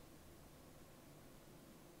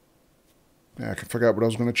 I forgot what I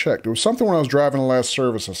was going to check. There was something when I was driving the last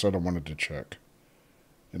service I said I wanted to check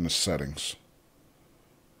in the settings.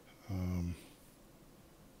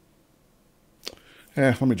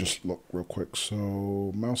 Let me just look real quick.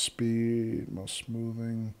 So, mouse speed, mouse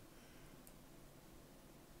smoothing,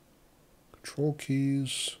 control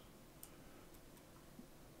keys.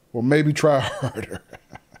 Well, maybe try harder.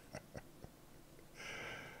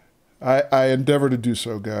 I endeavor to do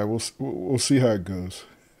so, guy. We'll see how it goes.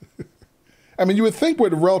 I mean, you would think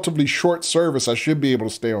with a relatively short service, I should be able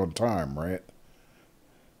to stay on time, right?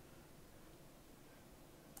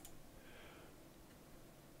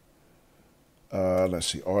 Let's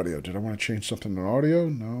see, audio. Did I want to change something in audio?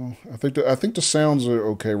 No. I think the sounds are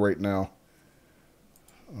okay right now.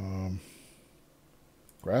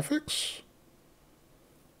 Graphics?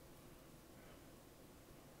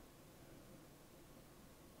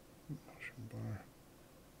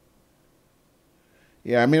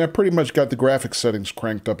 Yeah, I mean, I pretty much got the graphics settings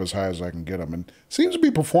cranked up as high as I can get them, and seems to be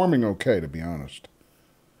performing okay, to be honest.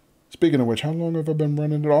 Speaking of which, how long have I been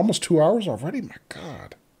running it? Almost 2 hours already? My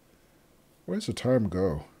God. Where's the time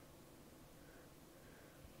go?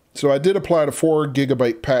 So I did apply the 4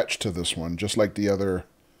 gigabyte patch to this one, just like the other,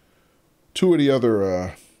 2 of the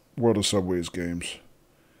other World of Subways games.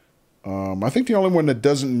 I think the only one that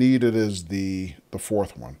doesn't need it is the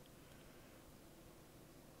 4th one.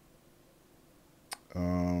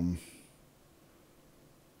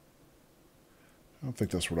 don't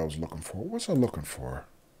think that's what I was looking for. What was I looking for?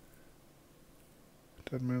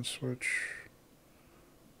 Dead man switch.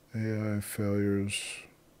 AI failures.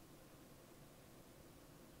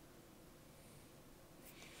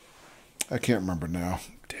 I can't remember now.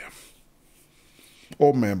 Damn.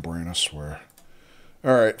 Old man brain, I swear.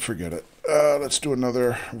 All right, forget it. Let's do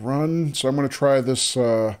another run. So I'm going to try this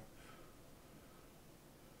Hoboken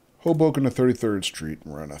to 33rd Street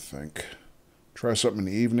run, I think. Try something in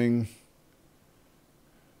the evening.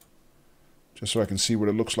 Just so I can see what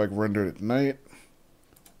it looks like rendered at night.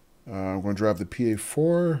 I'm going to drive the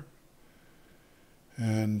PA4.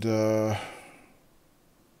 And let's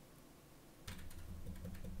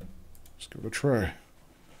give it a try.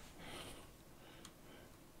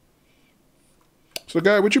 So,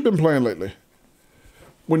 Guy, what you been playing lately?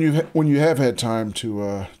 When you have had time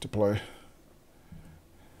to play.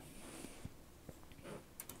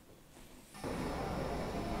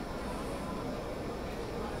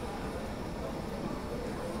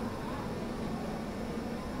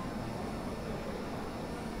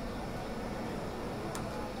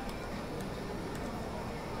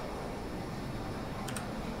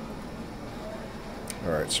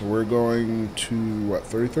 All right, so we're going to what,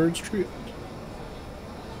 33rd Street?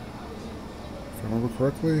 If I remember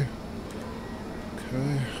correctly.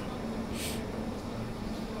 Okay.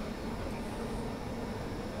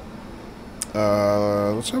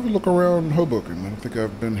 Let's have a look around Hoboken. I don't think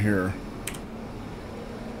I've been here.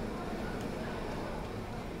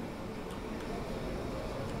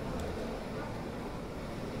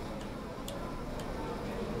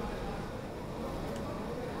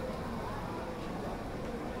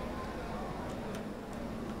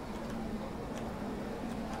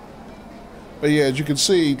 But yeah, as you can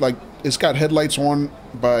see, like, it's got headlights on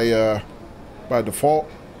by default,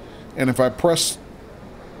 and if I press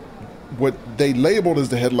what they labeled as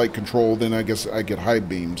the headlight control, then I guess I get high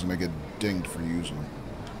beams and I get dinged for using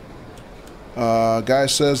them. Guy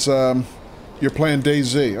says you're playing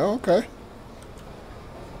DayZ. Oh, okay.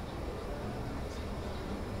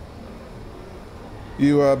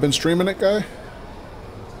 You been streaming it, Guy?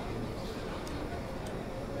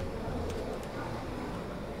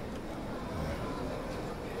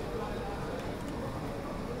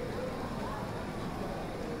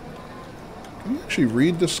 Can you actually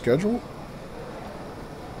read the schedule?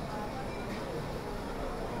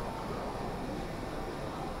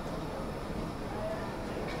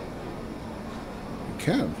 You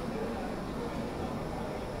can.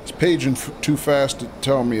 It's paging too fast to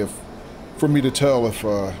tell me if, for me to tell if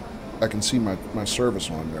I can see my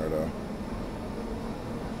service on there, though.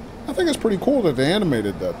 I think it's pretty cool that they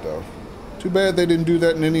animated that, though. Too bad they didn't do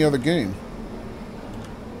that in any other game.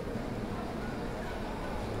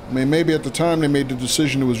 I mean, maybe at the time they made the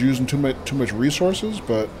decision it was using too much resources,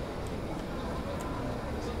 but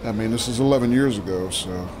I mean, this is 11 years ago,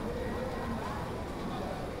 so.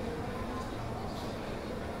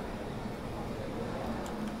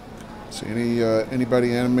 See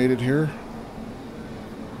anybody animated here?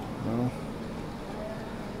 No.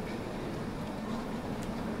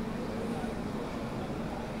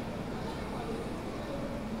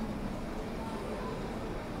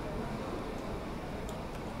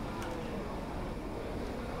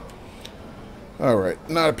 All right,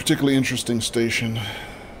 not a particularly interesting station.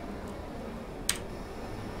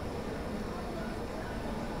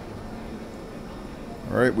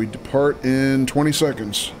 All right, we depart in 20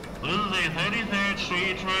 seconds. This is a 33rd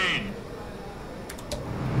Street train.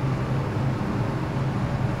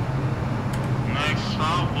 Next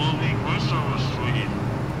stop will be Christopher Street.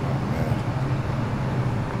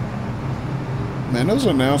 Man, those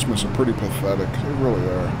announcements are pretty pathetic. They really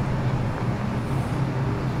are.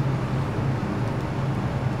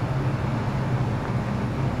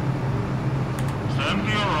 Stand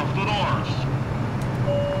clear of the doors.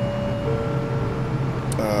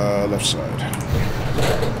 Left side.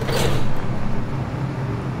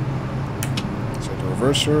 Set the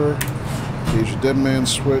reverser. Engage the dead man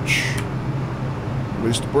switch.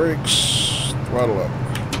 Release the brakes. Throttle up.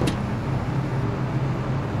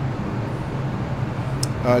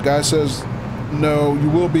 Guy says, no, you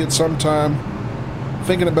will be at some time.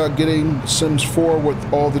 Thinking about getting Sims 4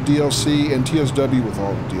 with all the DLC and TSW with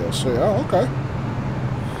all the DLC. Oh, okay.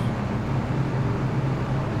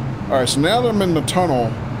 Alright, so now that I'm in the tunnel,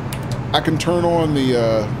 I can turn on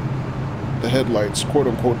the headlights,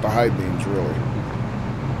 quote-unquote, the high beams, really.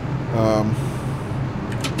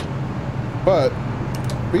 But,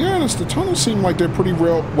 to be honest, the tunnels seem like they're pretty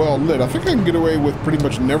well lit. I think I can get away with pretty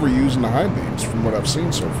much never using the high beams from what I've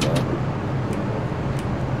seen so far.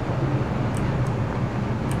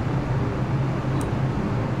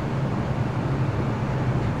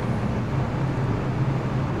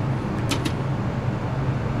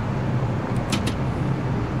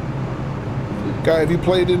 Guy, have you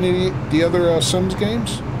played any of the other Sims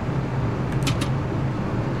games?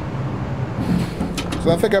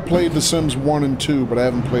 So I think I played The Sims 1 and 2, but I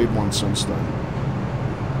haven't played one since then.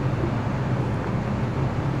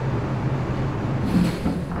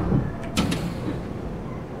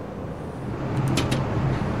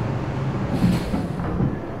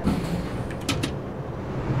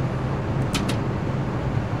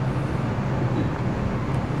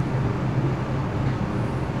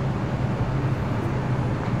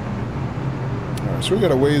 So we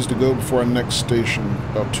got a ways to go before our next station,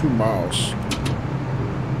 about 2 miles.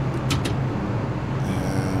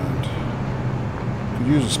 And could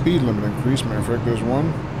use a speed limit increase. Matter of fact, there's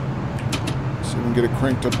one. See if we can get it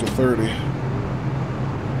cranked up to 30.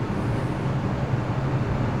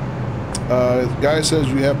 The guy says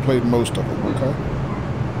you have played most of them. Okay.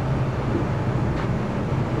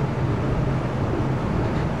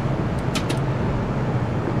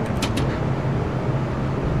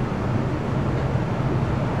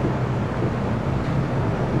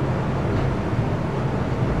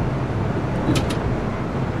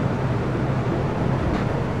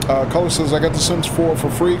 Color says, I got The Sims 4 for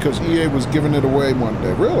free because EA was giving it away one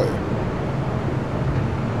day. Really?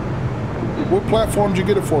 What platform did you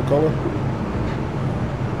get it for, Color?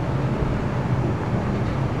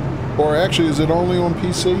 Or actually, is it only on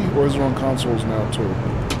PC or is it on consoles now too?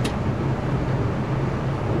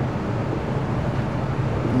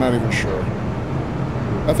 I'm not even sure.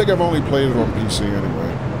 I think I've only played it on PC anyway.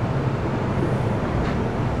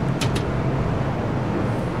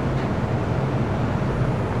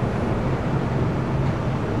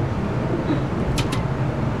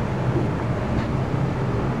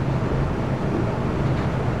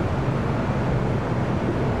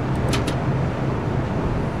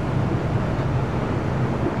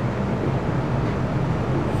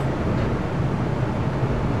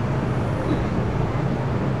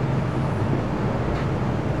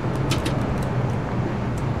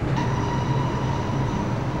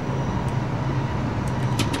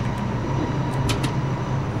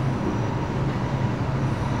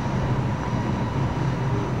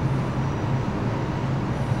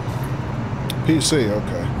 PC,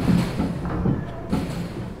 okay.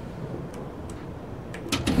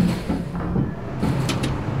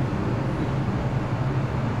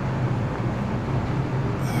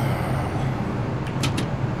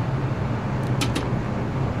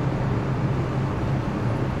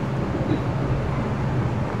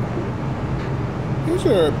 These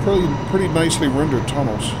are pretty nicely rendered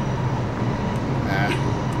tunnels.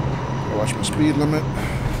 Gotta watch my speed limit.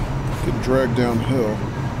 Getting dragged downhill.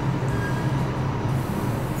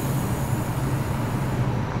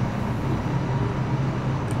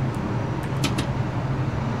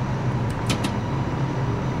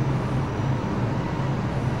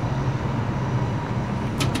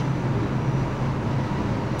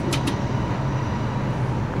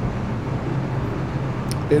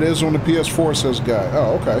 It is on the PS4, says Guy.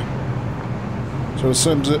 Oh, okay. So the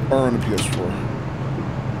Sims are on the PS4.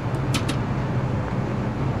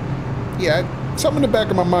 Yeah, something in the back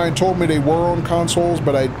of my mind told me they were on consoles,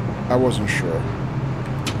 but I wasn't sure.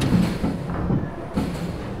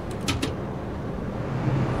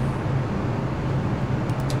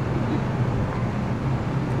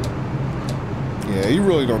 Yeah, you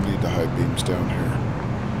really don't need the high beams down here.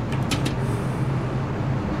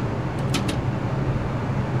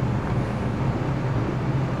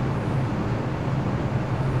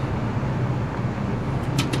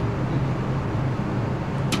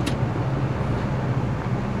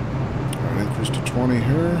 To 20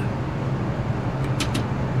 here.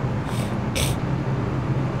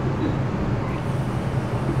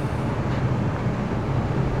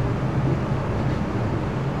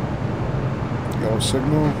 Yellow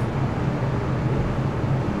signal.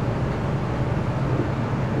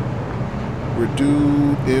 We're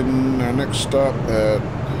due in our next stop at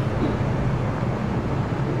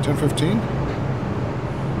 10:15.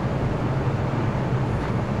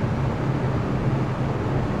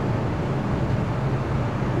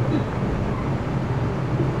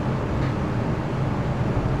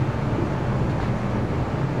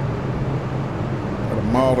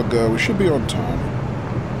 Mile to go. We should be on time.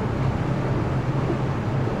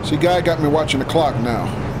 See, Guy got me watching the clock now.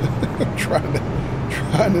 trying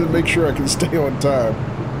to make sure I can stay on time.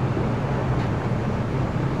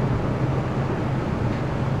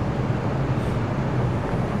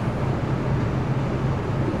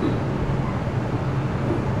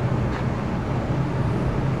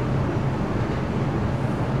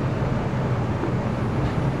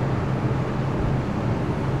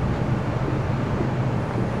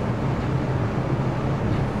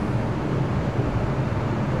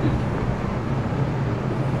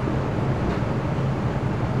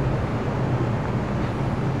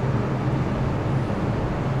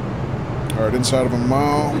 depart inside of a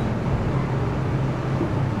mile.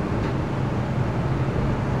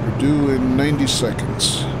 We're due in 90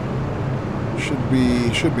 seconds. Should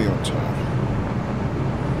be on time.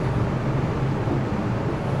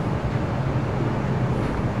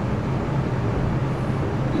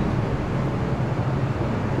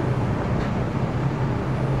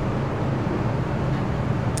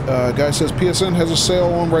 Guy says PSN has a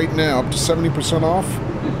sale on right now, up to 70% off,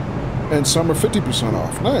 and some are 50%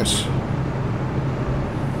 off. Nice.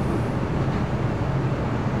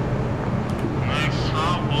 Next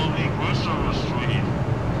stop will be Christopher Street.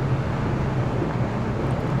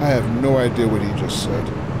 I have no idea what he just said.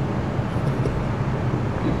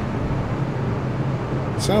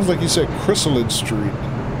 Sounds like he said Chrysalid Street.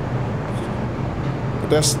 But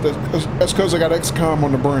that's because I got XCOM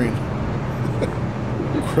on the brain.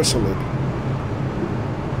 Chrysalid.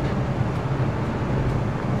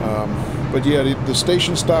 But yeah, the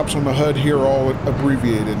station stops on the HUD here are all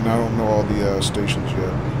abbreviated, and I don't know all the stations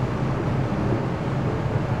yet.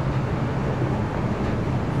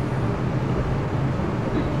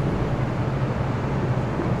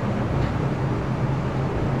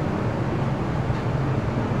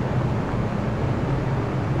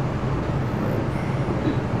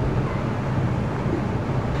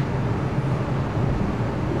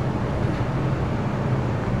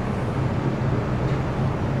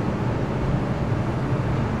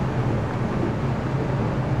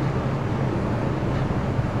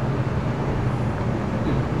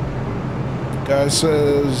 Guy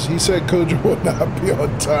says he said Kojo will not be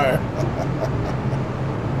on time.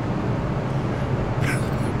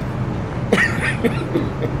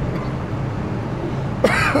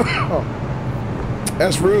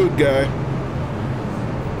 That's rude, guy.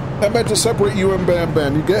 I meant to separate you and Bam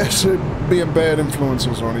Bam. You guys are being bad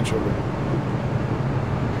influences on each other.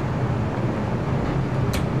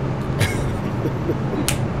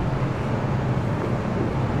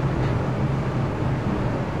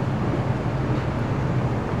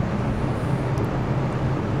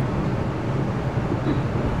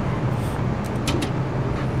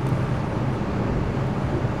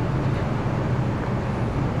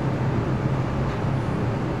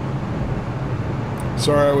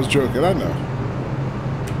 Sorry, I was joking. I know.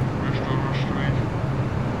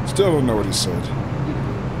 Still don't know what he said.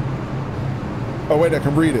 Oh, wait, I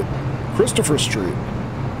can read it. Christopher Street.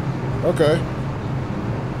 Okay.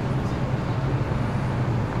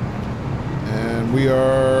 And we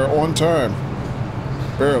are on time.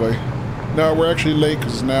 Barely. No, we're actually late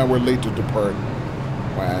because now we're late to depart.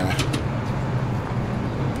 Wow.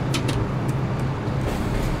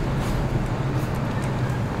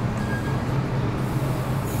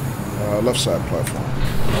 Left side platform.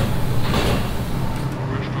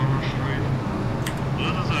 Christopher Street.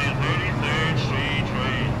 This is a 33rd Street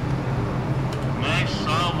train. Next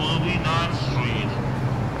stop will be 9th Street.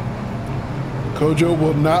 Kojo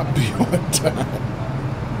will not be on time.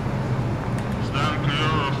 Stand clear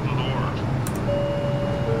of the doors.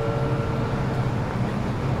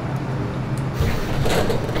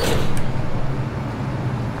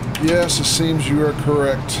 Yes, it seems you are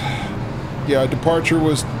correct. Yeah, departure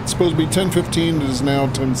was supposed to be 10:15. It is now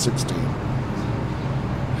 10:16.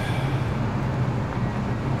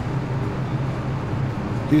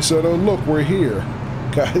 He said, "Oh look, we're here."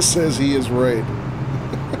 Guy says he is right.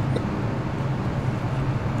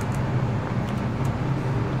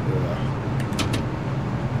 Yeah.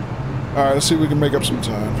 All right, let's see if we can make up some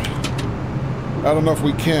time. I don't know if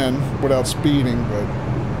we can without speeding, but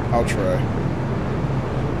I'll try.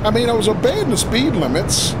 I mean, I was obeying the speed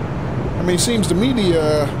limits. I mean, it seems to me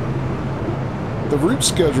the route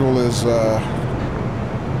schedule is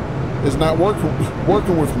not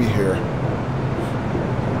working with me here.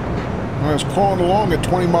 I was crawling along at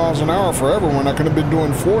 20 miles an hour forever when I could have been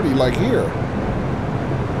doing 40 like here.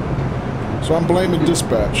 So I'm blaming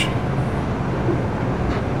dispatch.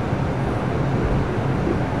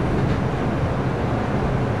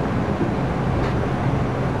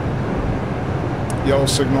 Yellow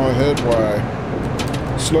signal ahead, why?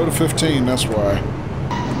 Slow to 15, that's why.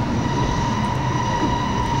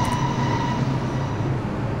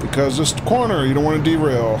 Because this corner, you don't want to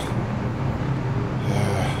derail.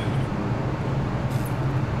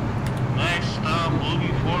 Next stop will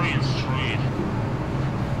be 40th Street.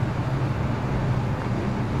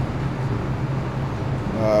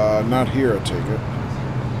 Not here, I take it.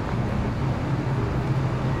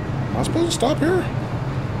 Am I supposed to stop here?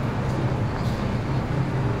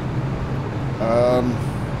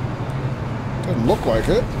 Doesn't look like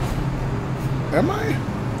it. Am I?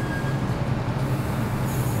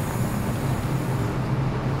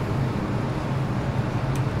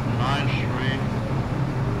 Ninth Street.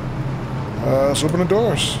 Let's open the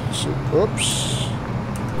doors. Oops.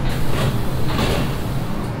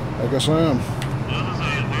 I guess I am. This is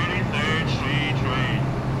a 33rd Street train.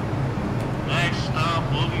 Next stop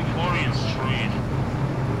will be 40th Street.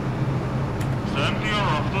 Stand clear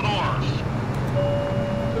of the doors.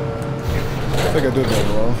 I think I did that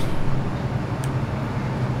wrong.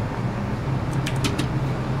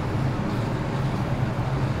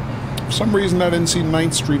 For some reason I didn't see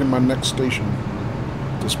 9th Street in my next station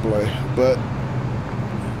display, but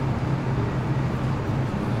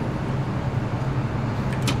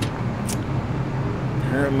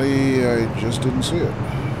apparently I just didn't see it.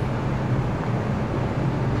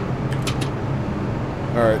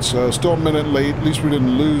 Alright, so still a minute late. At least we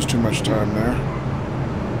didn't lose too much time there.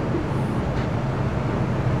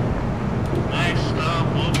 Next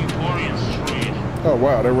stop will be 40th Street. Oh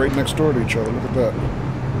wow, they're right next door to each other. Look at that.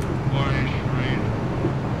 40th Street.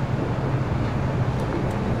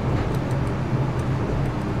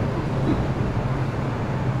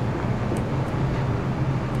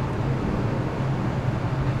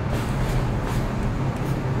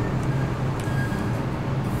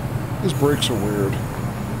 These brakes are weird.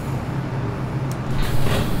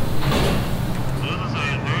 This is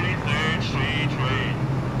a 33rd Street train.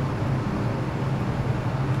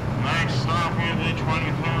 Next stop will be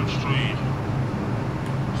 23rd Street.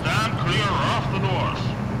 Stand clear off the doors.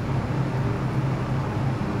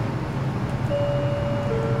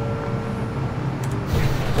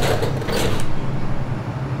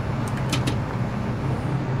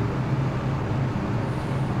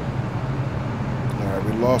 Alright,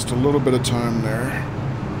 we lost a little bit of time there.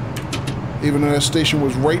 Even though that station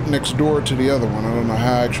was right next door to the other one. I don't know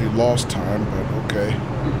how I actually lost time, but okay.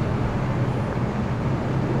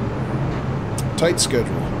 Tight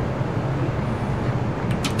schedule.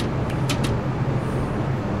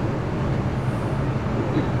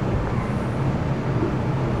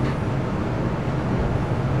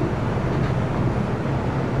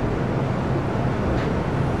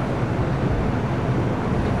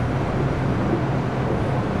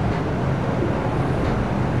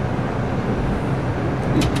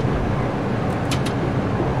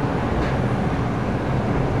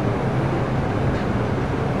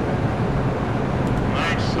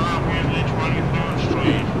 Next stop will be 23rd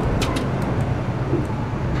Street.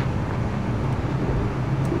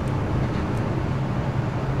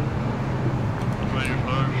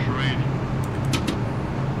 23rd Street.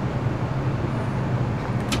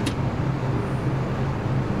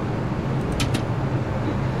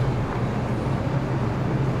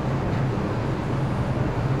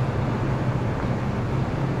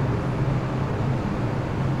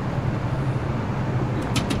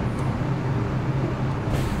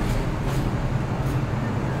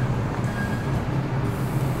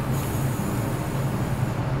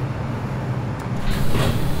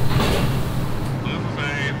 This is a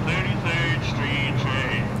 33rd Street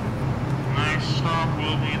train. Next stop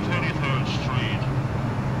will be 33rd Street.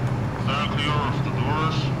 Stand clear of the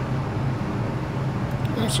doors.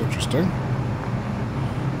 That's interesting.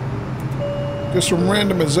 There's some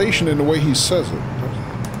randomization in the way he says it.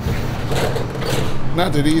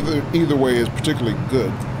 Not that either way is particularly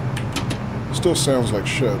good. Still sounds like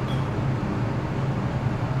shit.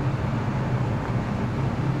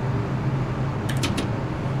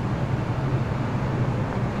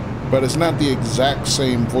 But it's not the exact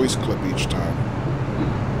same voice clip each time.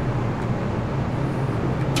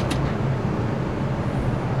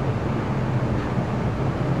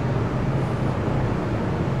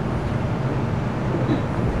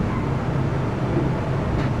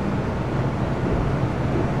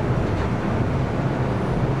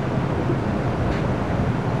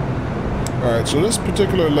 Alright, so this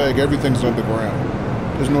particular leg, everything's underground.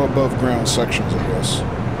 There's no above ground sections, I guess.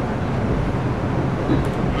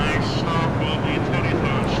 Next stop will be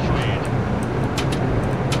 33rd Street.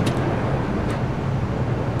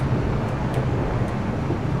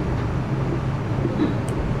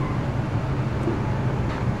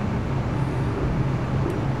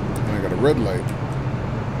 I got a red light.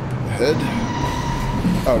 Ahead.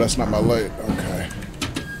 Oh, that's not my light. Okay.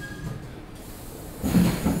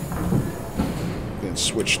 Being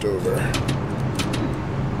switched over.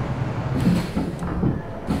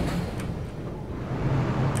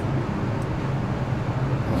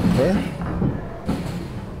 Okay.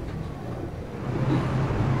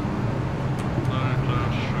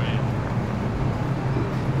 33rd Street.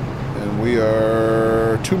 And we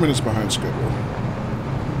are 2 minutes behind schedule.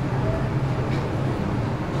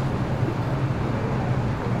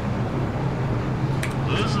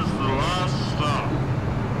 This is the last stop.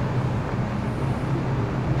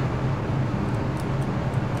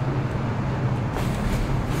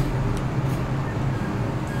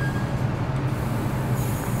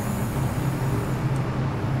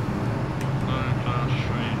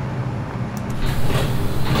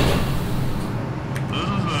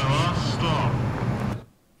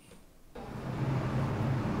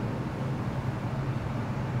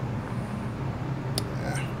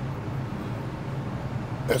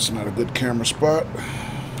 That's not a good camera spot.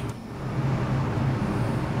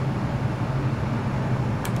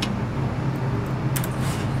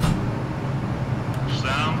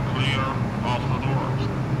 Stand clear of the doors.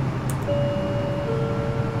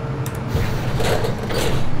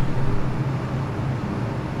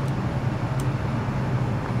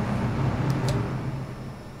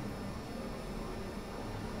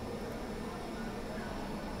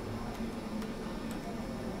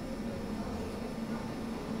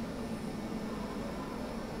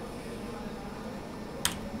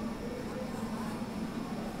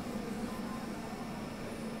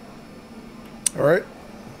 All right.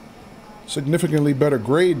 Significantly better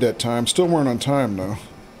grade that time. Still weren't on time though.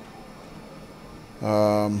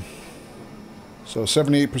 So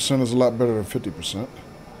 78% is a lot better than 50%.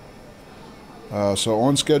 So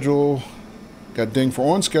on schedule, got dinged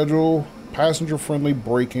for on schedule, passenger friendly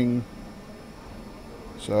braking.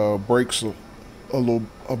 So brakes a little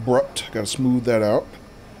abrupt. Got to smooth that out.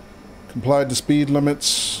 Complied to speed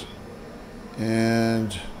limits,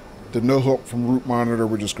 and the no help from route monitor.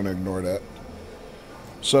 We're just going to ignore that.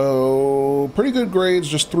 So pretty good grades.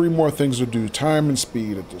 Just 3 more things to do: time and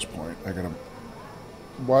speed. At this point, I got to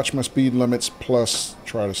watch my speed limits plus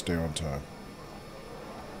try to stay on time.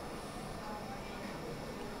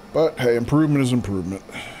 But hey, improvement is improvement.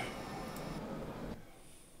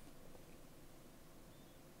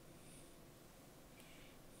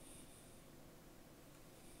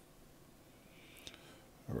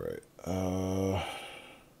 All right.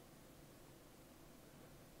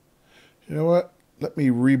 You know what? Let me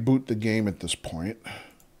reboot the game at this point.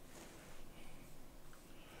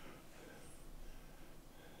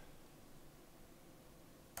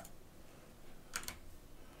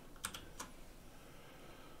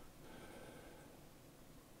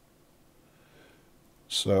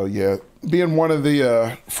 So yeah, being one of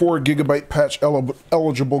the 4 gigabyte patch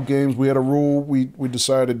eligible games, we had a rule. We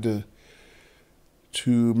decided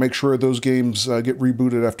to make sure those games get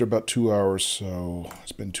rebooted after about 2 hours. So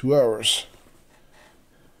it's been 2 hours.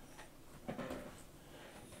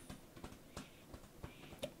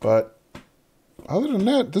 But other than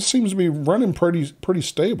that, this seems to be running pretty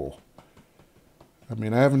stable. I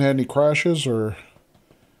mean, I haven't had any crashes or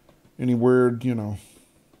any weird, you know,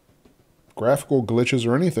 graphical glitches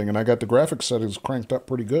or anything, and I got the graphics settings cranked up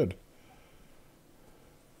pretty good.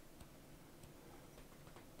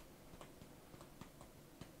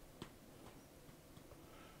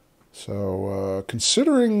 So,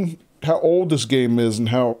 considering how old this game is and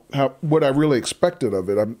how what I really expected of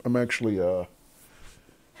it, I'm actually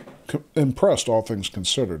impressed, all things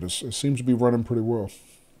considered. It seems to be running pretty well.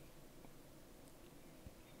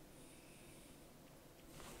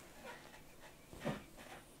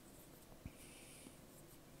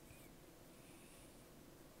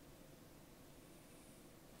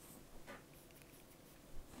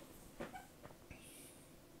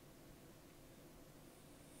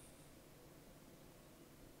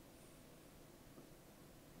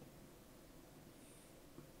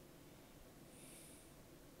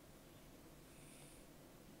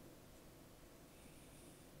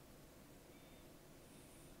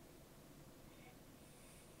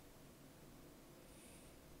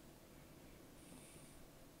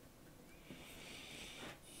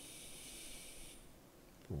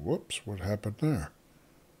 Whoops, what happened there?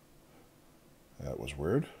 That was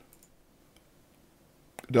weird.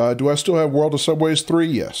 Do I still have World of Subways 3?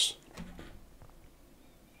 Yes.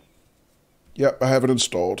 Yep, I have it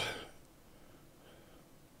installed.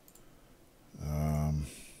 Give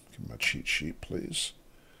me my cheat sheet, please.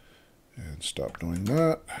 And stop doing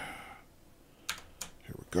that.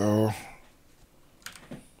 Here we go.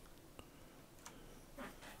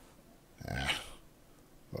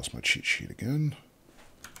 Lost my cheat sheet again.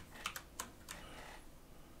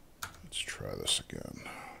 Let's try this again.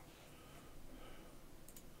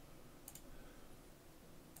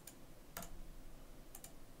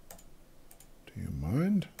 Do you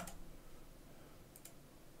mind?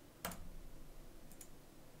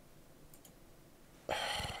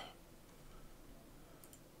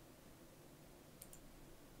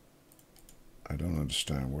 I don't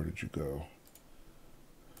understand. Where did you go?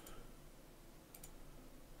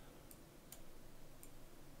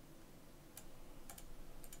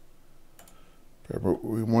 But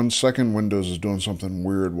 1 second, Windows is doing something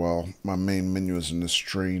weird while my main menu is in this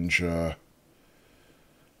strange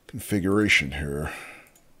configuration here.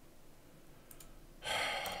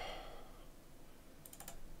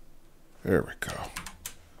 There we go.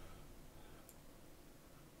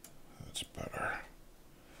 That's better.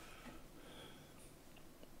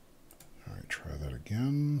 All right, try that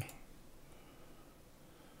again.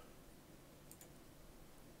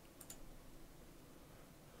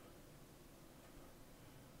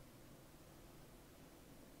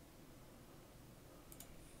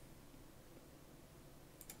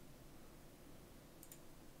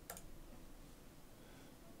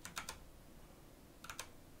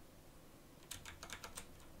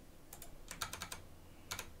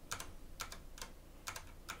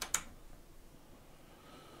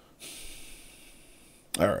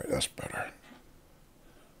 All right, that's better.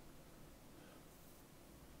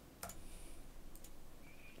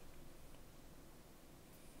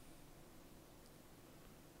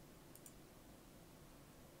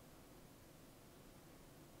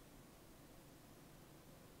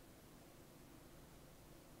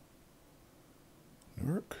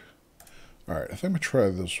 Newark. All right, I think I'm gonna try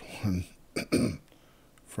this one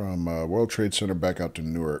from World Trade Center back out to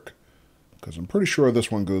Newark, because I'm pretty sure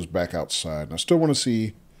this one goes back outside. And I still want to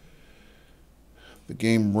see the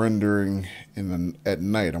game rendering at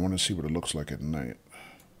night. I want to see what it looks like at night.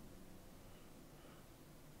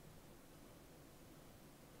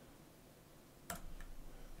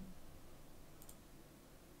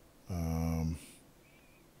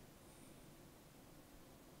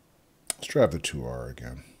 Let's try the 2R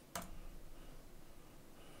again.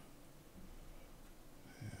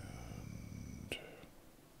 And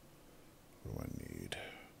what do I need?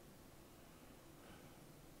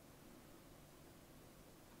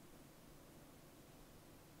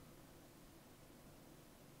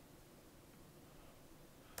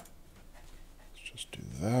 Let's just do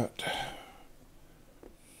that.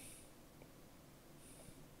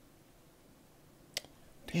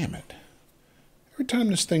 Damn it. Every time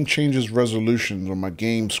this thing changes resolutions on my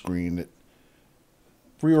game screen, it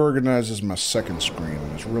reorganizes my second screen,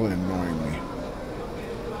 and it's really annoying me.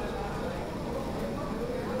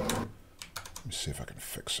 Let me see if I can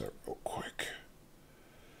fix that real quick.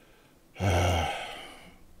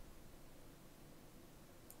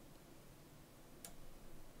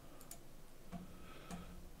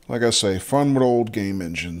 Like I say, fun with old game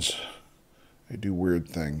engines. They do weird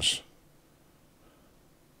things.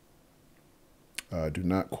 Do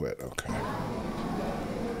not quit. Okay.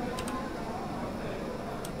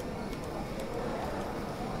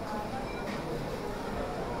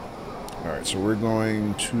 All right, so we're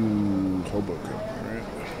going to Hoboken, right?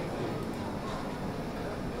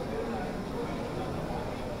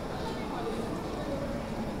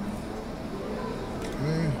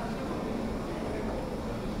 Okay.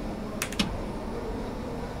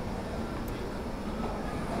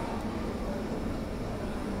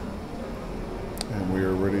 And we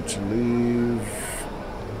are ready to leave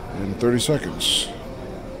in 30 seconds.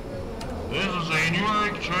 This is a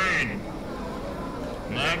Newark train.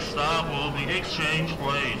 Next stop will be Exchange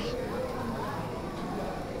Place.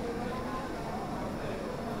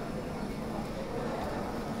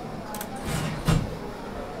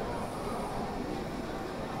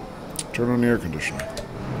 Turn on the air conditioner.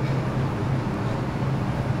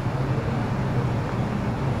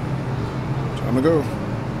 Time to go.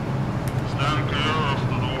 Stand clear of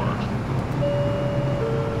the doors.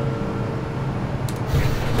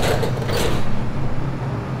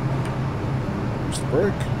 Use the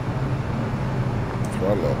brake.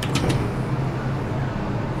 Throttle up.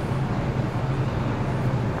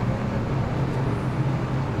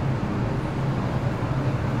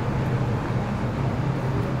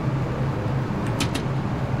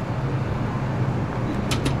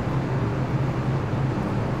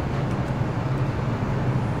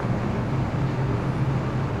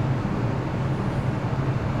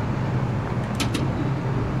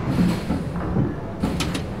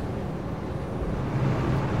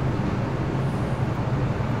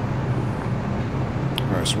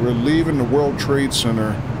 So we're leaving the World Trade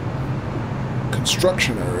Center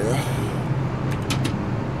construction area.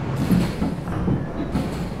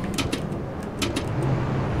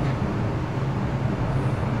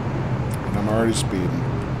 And I'm already speeding.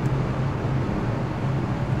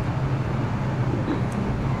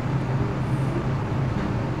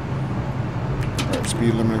 Alright,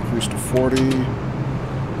 speed limit increased to 40.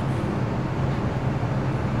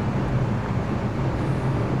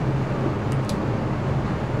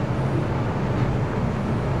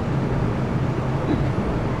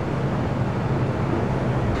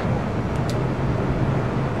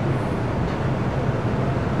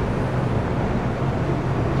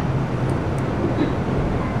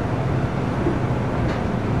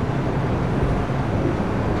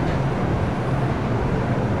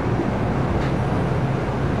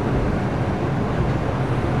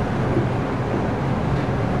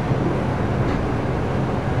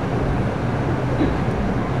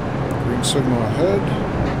 Signal ahead.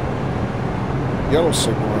 Yellow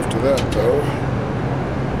signal after that, though.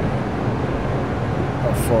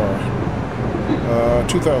 How far?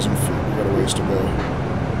 2,000 feet. We got a ways to go.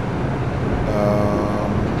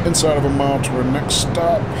 Inside of a mile to our next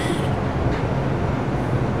stop,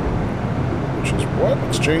 which is what?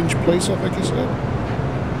 Exchange Place, I think he said.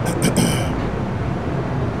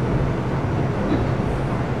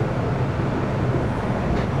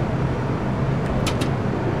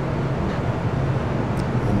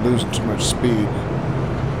 losing too much speed.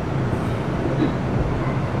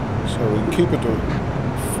 So we can keep it to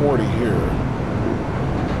 40 here.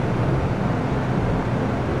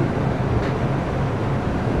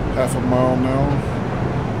 Half a mile now.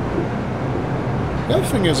 The other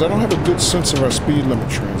thing is I don't have a good sense of our speed limit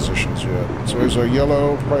transitions yet. So there's our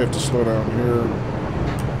yellow. Probably have to slow down here.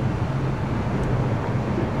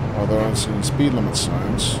 Although I'm seeing speed limit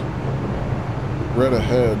signs. Red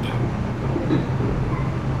ahead.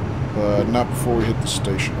 Not before we hit the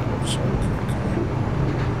station, it looks like. Okay.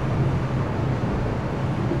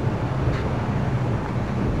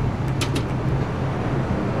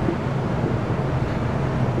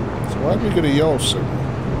 So why did we get a yellow signal?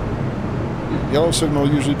 Yellow signal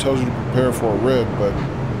usually tells you to prepare for a red, but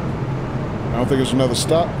I don't think there's another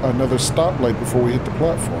stoplight before we hit the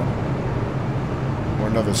platform. Or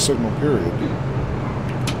another signal period.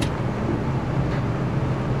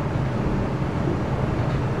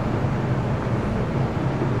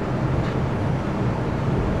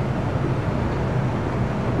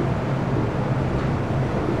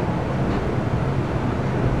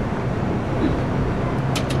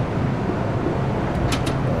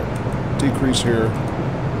 Decrease here.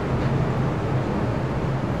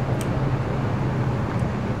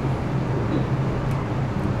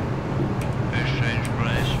 Exchange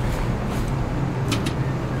price.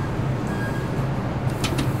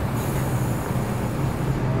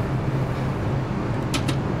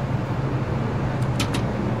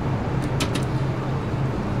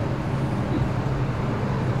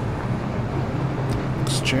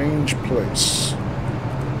 Exchange place.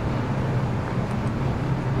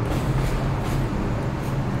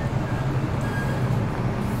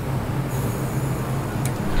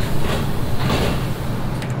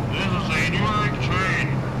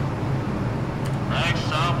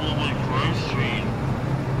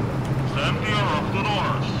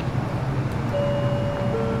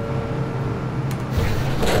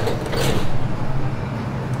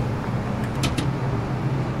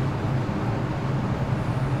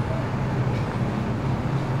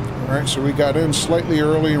 Alright, so we got in slightly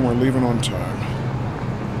early and we're leaving on time.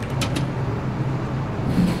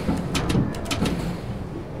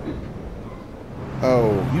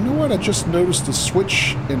 Oh, you know what? I just noticed the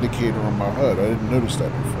switch indicator on my HUD. I didn't notice that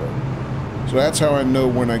before. So that's how I know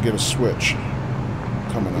when I get a switch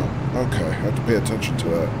coming up. Okay, I have to pay attention to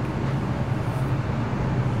that.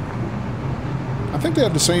 I think they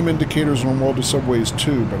have the same indicators on all the subways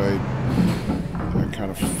too, but I kind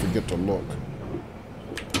of forget to look.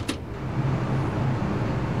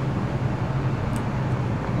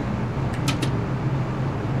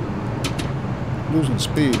 Losing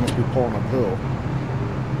speed, must be pulling uphill.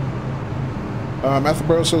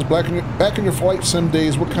 Athenborough says, back in your flight sim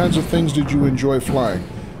days, what kinds of things did you enjoy flying?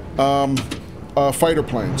 Fighter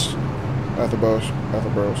planes.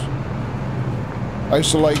 Athenborough's. I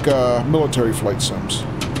used to like military flight sims.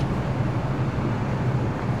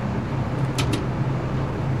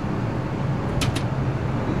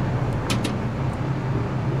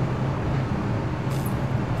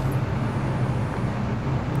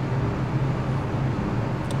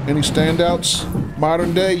 Any standouts?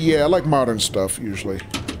 Modern day? Yeah, I like modern stuff, usually.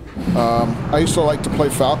 I used to like to play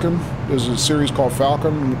Falcon. There's a series called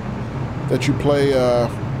Falcon that you play,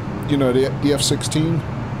 you know, the F-16.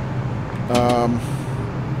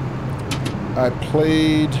 I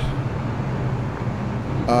played...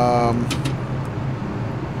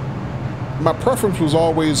 my preference was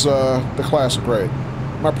always the classic, right?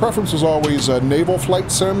 My preference was always naval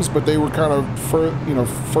flight sims, but they were kind of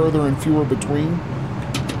further and fewer between.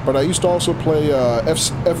 But I used to also play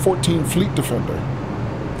F-14 Fleet Defender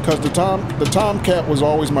because the Tomcat was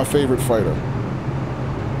always my favorite fighter.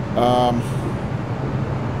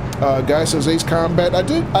 Guy says Ace Combat. I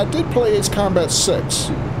did play Ace Combat 6,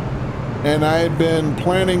 and I had been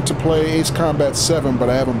planning to play Ace Combat 7, but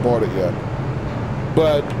I haven't bought it yet.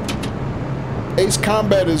 But Ace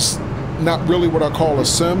Combat is not really what I call a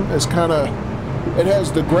sim. It's kind of... It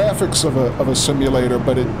has the graphics of a simulator,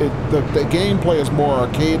 but the gameplay is more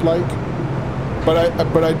arcade-like.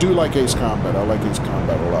 But I do like Ace Combat. I like Ace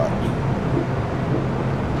Combat a lot.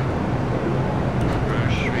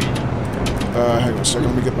 Hang on a second.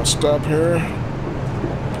 Let me get my stop here.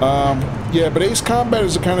 Yeah, but Ace Combat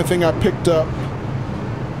is the kind of thing I picked up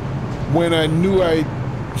when I knew I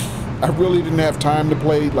really didn't have time to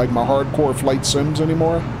play like my hardcore flight sims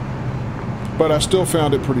anymore. But I still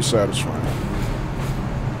found it pretty satisfying.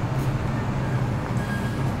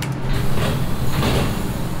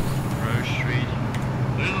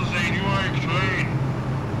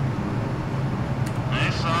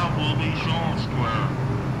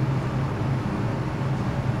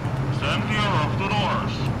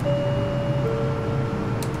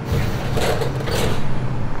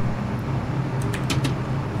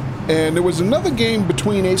 And there was another game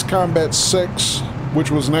between Ace Combat 6, which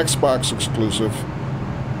was an Xbox exclusive,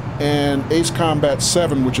 and Ace Combat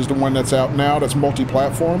 7, which is the one that's out now, that's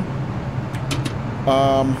multi-platform.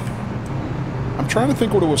 I'm trying to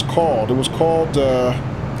think what it was called. It was called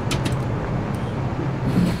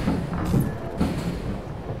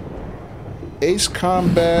Ace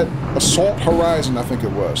Combat Assault Horizon, I think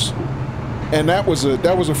it was. And that was a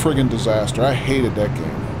friggin' disaster. I hated that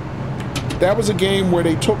game. That was a game where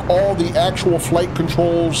they took all the actual flight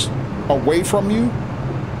controls away from you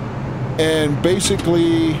and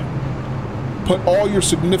basically put all your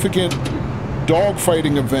significant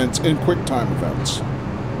dogfighting events in QuickTime events.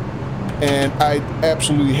 And I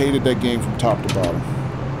absolutely hated that game from top to bottom.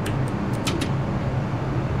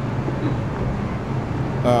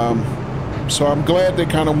 So I'm glad they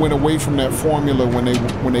kind of went away from that formula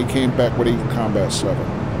when they came back with Ace Combat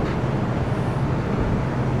 7.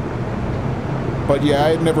 But yeah, I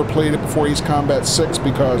had never played it before Ace Combat 6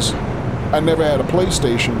 because I never had a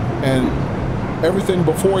PlayStation, and everything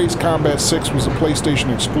before Ace Combat 6 was a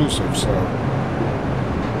PlayStation exclusive, so...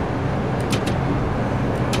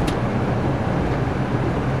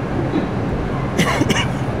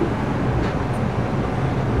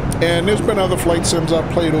 And there's been other flight sims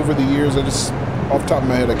I've played over the years. I just, off the top of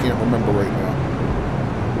my head, I can't remember right now.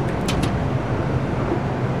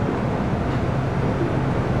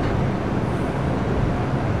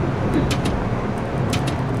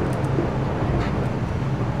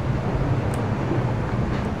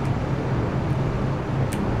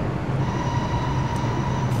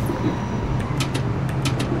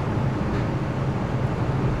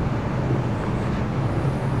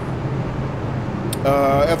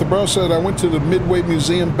 Bro said, I went to the Midway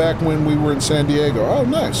Museum back when we were in San Diego. Oh,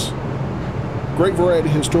 nice. Great variety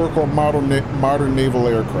of historical modern naval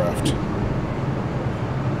aircraft.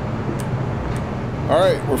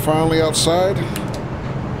 Alright, we're finally outside.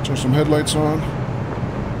 Turn some headlights on.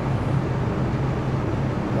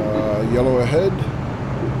 Yellow ahead.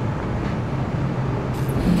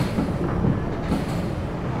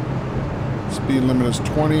 Speed limit is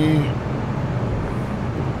 20.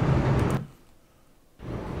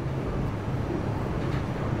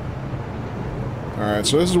 Alright,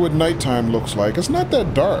 so this is what nighttime looks like. It's not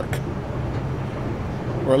that dark.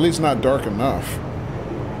 Or at least not dark enough.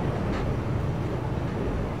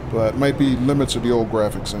 But it might be limits of the old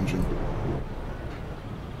graphics engine.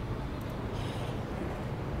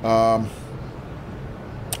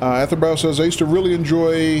 Etherbrow says, I used to really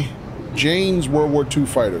enjoy Jane's World War II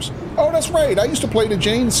fighters. Oh, that's right. I used to play the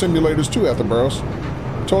Jane simulators too, Etherbrows.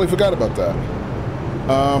 Totally forgot about that.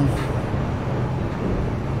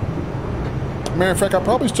 Matter of fact, I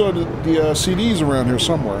probably still have the CDs around here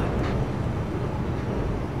somewhere.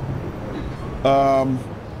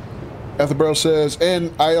 Etherbrow says,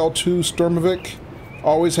 and IL-2 Sturmovik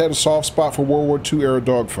always had a soft spot for World War II era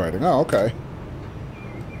dogfighting. Oh, okay.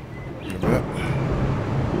 Wait a minute.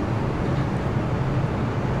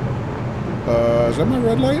 Is that my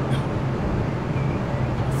red light?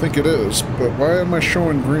 I think it is, but why am I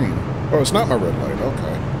showing green? Oh, it's not my red light.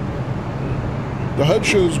 Okay. The HUD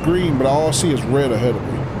shows green, but all I see is red ahead of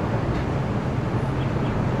me.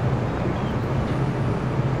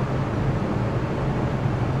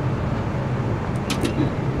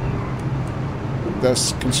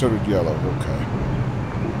 That's considered yellow, okay.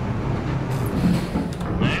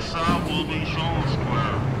 Mesa will be shown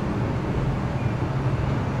square.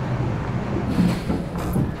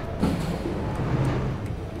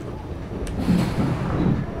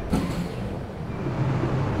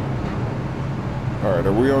 Alright,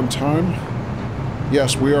 are we on time?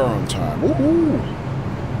 Yes, we are on time. Woohoo!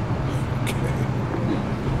 Okay.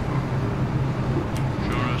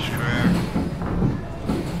 Sure is correct.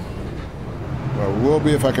 Well, we will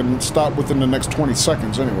be if I can stop within the next 20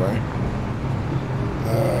 seconds anyway.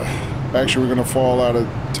 Actually, we're going to fall out of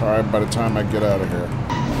time by the time I get out of here.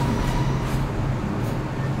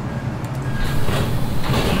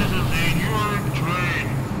 This is a Newark train.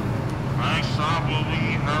 Next stop will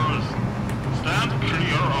be Harrison. Stand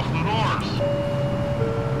clear of the doors.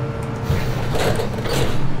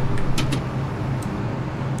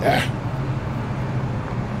 Ah.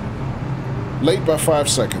 Late by 5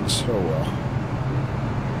 seconds. Oh well.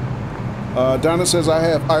 Donna says, I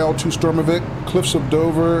have IL-2 Sturmovik, Cliffs of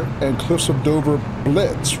Dover, and Cliffs of Dover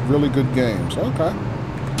Blitz. Really good games. Okay.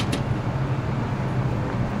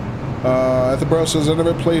 Etherbrow says, I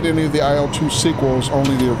never played any of the IL-2 sequels,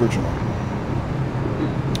 only the original.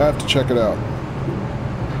 I have to check it out.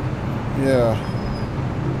 Yeah.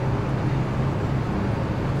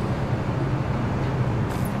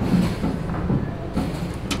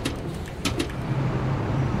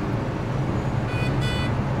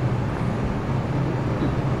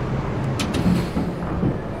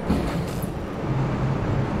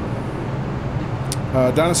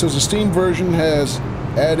 Donna says the Steam version has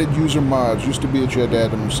added user mods. Used to be that you had to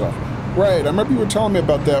add them yourself. Right. I remember you were telling me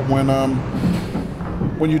about that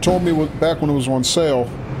when you told me back when it was on sale,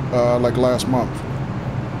 like last month.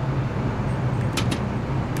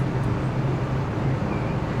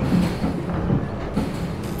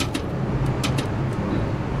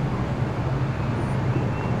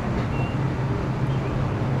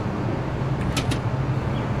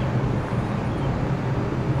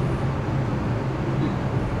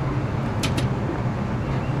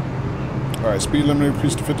 Alright, speed limit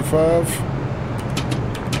increased to 55.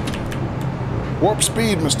 Warp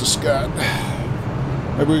speed, Mr. Scott.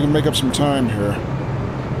 Maybe we can make up some time here,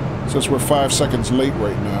 since we're 5 seconds late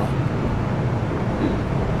right now.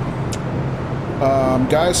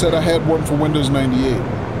 Guy said I had one for Windows 98.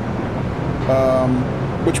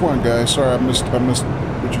 Which one, guy? Sorry, I missed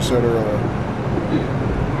what you said earlier.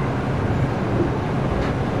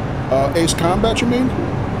 Ace Combat, you mean?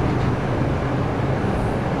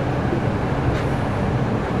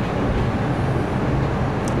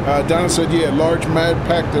 Donna said, yeah, large mad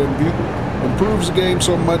pack that improves the game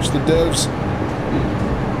so much the devs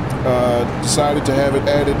decided to have it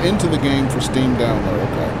added into the game for Steam download.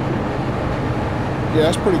 Okay. Yeah,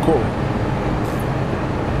 that's pretty cool.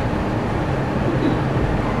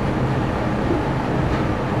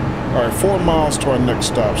 Alright, 4 miles to our next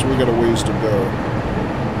stop, so we got a ways to go.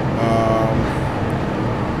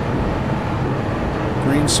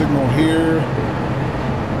 Green signal here.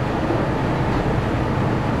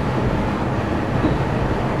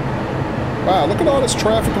 Wow, look at all this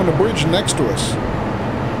traffic on the bridge next to us.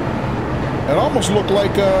 It almost looked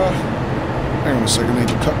like, hang on a second, I need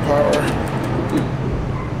to cut power.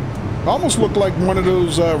 It almost looked like one of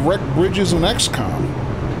those wrecked bridges in XCOM.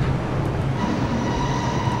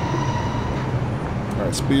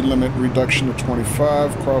 Alright, speed limit reduction to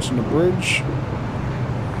 25, crossing the bridge.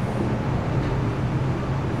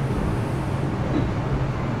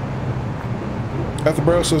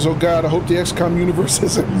 Ethelbro says, oh god, I hope the XCOM universe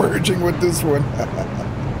isn't merging with this one.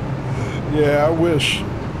 Yeah, I wish.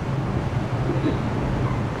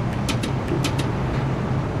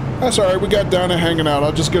 That's alright, we got Donna hanging out.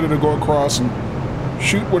 I'll just get her to go across and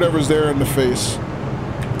shoot whatever's there in the face.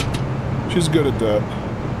 She's good at that.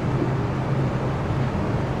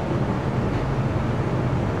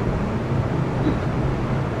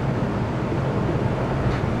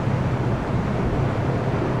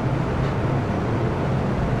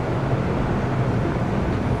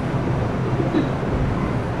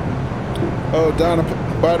 Oh, Donna,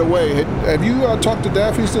 by the way, have you talked to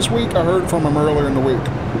Daffy's this week? I heard from him earlier in the week.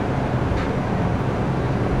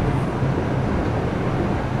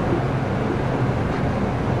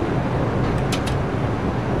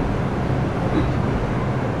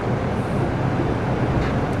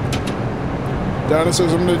 Donna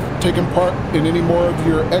says, I'm not taking part in any more of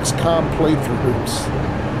your XCOM playthroughs.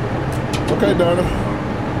 Okay, Donna.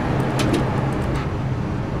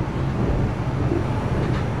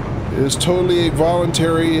 It is totally a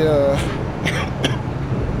voluntary, a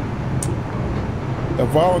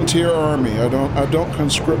volunteer army. I don't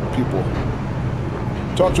conscript people.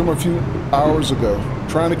 Talked to him a few hours ago,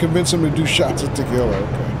 trying to convince him to do shots at tequila.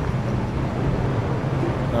 Okay.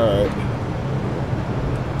 All right.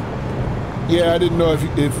 Yeah, I didn't know if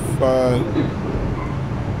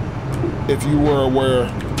you were aware.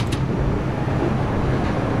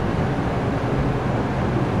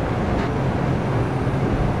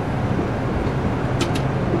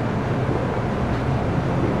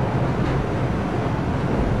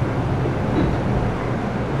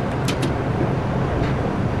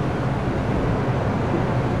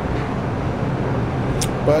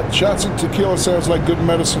 But shots of tequila sounds like good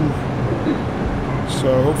medicine,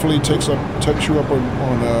 so hopefully it takes you up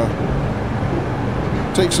on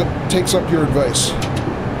takes up your advice.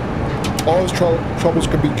 All his troubles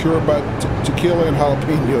can be cured by tequila and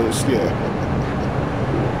jalapenos. Yeah,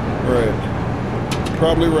 right.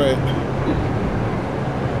 Probably right.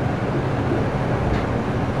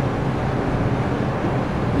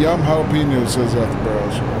 Yum jalapenos, says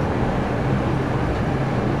Ethelbrows.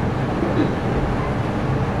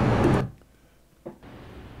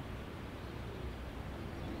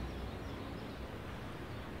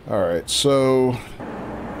 Alright, so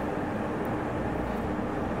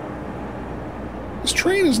this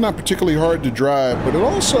train is not particularly hard to drive, but it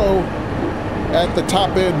also, at the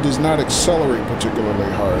top end, does not accelerate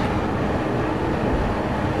particularly hard.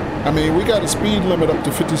 I mean, we got a speed limit up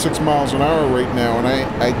to 56 miles an hour right now, and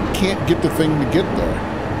I can't get the thing to get there.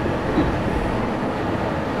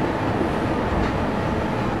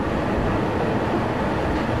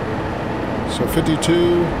 So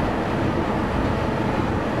 52...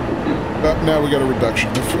 Now we got a reduction.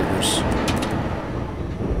 It figures.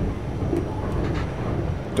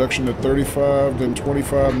 Reduction to 35, then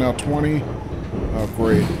 25, now 20. Oh,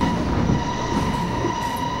 great.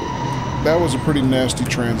 That was a pretty nasty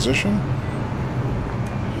transition.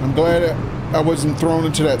 I'm glad I wasn't thrown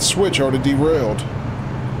into that switch. I would have derailed.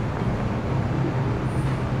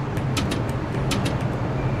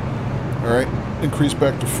 Alright, increase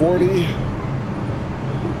back to 40.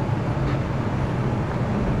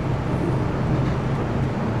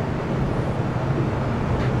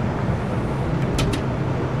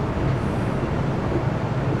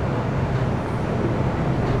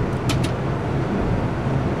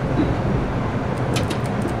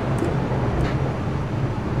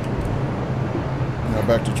 Now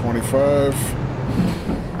back to 25.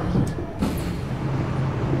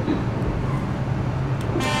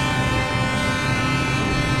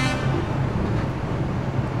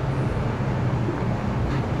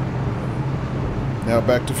 Now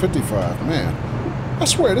back to 55. Man, I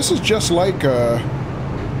swear this is just like NEC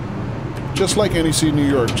New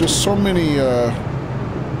York. Just so many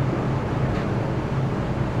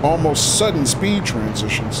almost sudden speed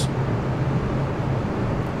transitions.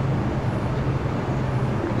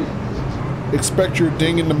 Expect your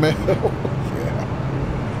ding in the mail. Yeah.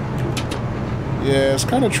 Yeah, it's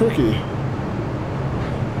kind of tricky.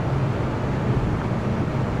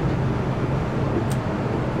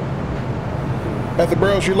 At the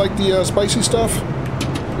barrels, you like the spicy stuff?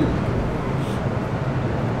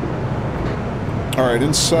 Alright,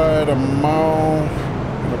 inside a mile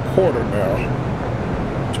and a quarter now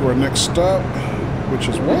to our next stop, which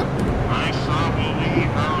is what? Next stop will be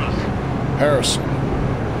Harrison. Harrison.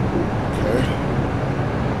 Okay.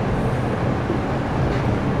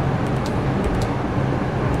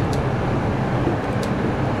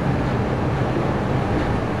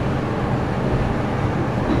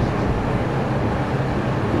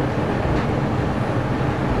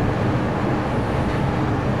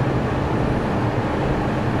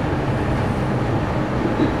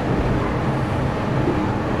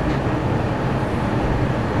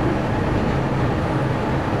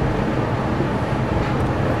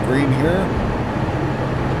 Green here.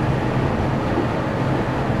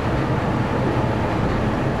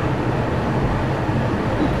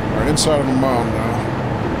 Alright, inside of a mile now.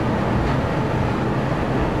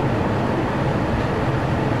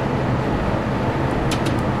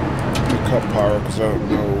 Let me cut power because I don't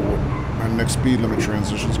know what my next speed limit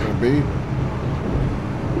transition is going to be.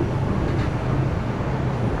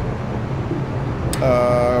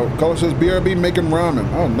 Caller says BRB making ramen.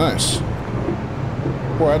 Oh, nice.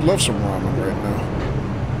 Boy, I'd love some ramen right now.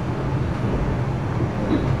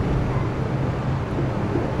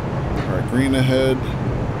 Alright, green ahead.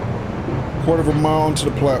 Quarter of a mile into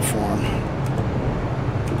the platform.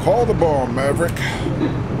 Call the ball, Maverick.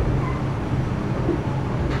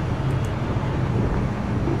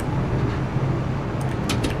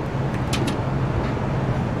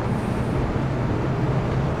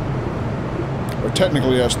 Or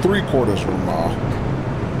technically that's 3/4 of a mile.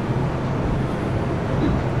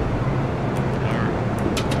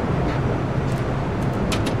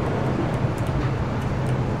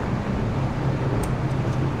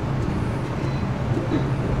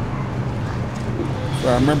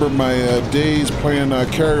 I remember my days playing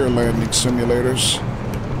carrier landing simulators.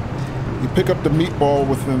 You pick up the meatball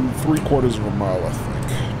within 3/4 of a mile, I think.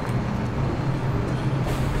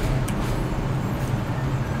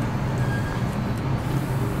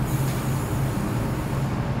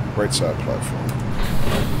 Right side platform.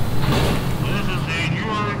 This is a New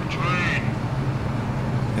York train.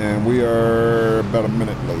 And we are about a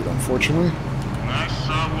minute late, unfortunately. Next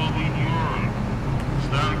stop will be New York.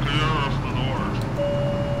 Stand clear of the doors.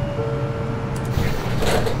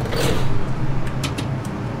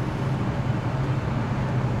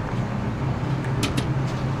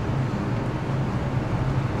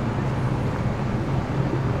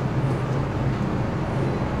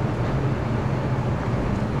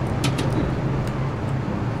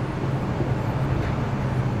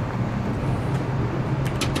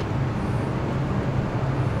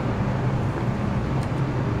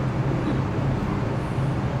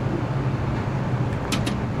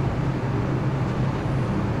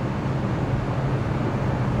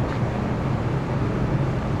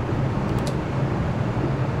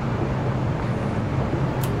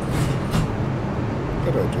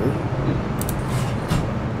 What did I do?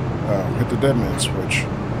 Oh, hit the dead man switch.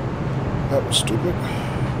 That was stupid.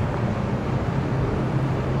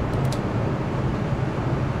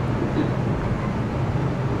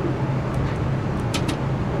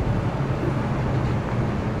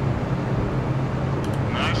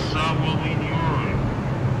 Next stop will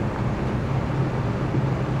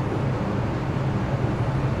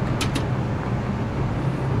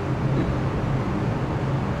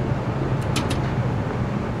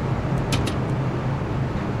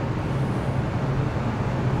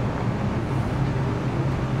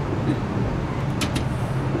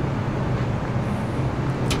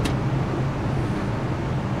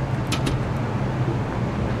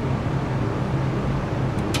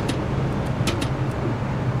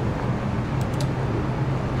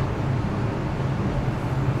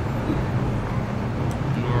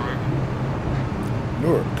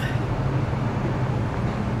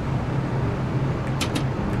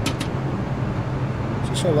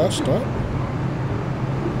this our last stop?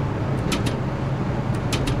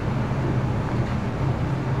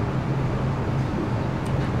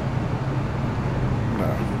 No. I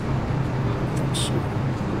don't think so.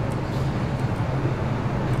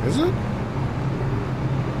 Is it?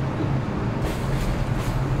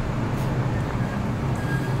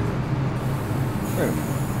 Wait a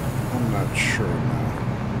minute. I'm not sure now.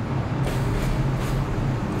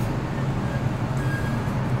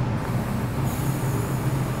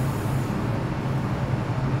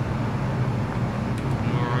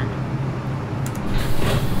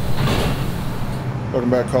 Welcome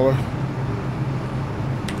back, caller.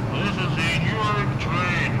 This is the Newark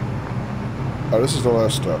train. Oh, this is the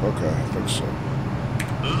last stop. Okay, I think so.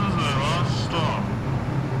 This is the last stop.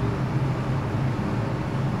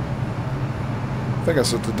 I think I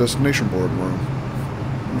set the destination board wrong.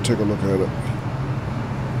 Let me take a look at it.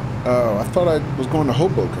 Oh, I thought I was going to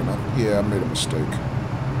Hoboken. Yeah, I made a mistake.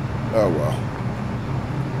 Oh, well.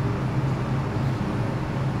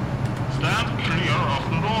 Stand clear of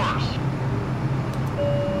the doors.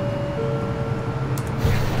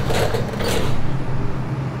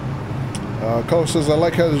 Caller says, I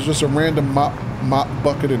like how there's just a random mop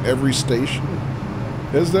bucket in every station.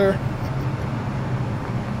 Is there?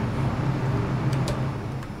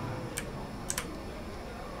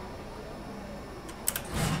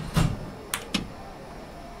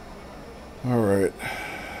 Alright.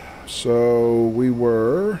 So we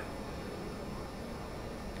were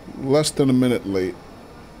less than a minute late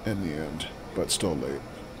in the end, but still late.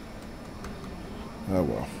 Oh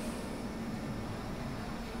well.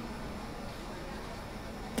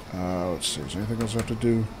 Let's see, is there anything else I have to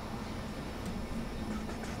do?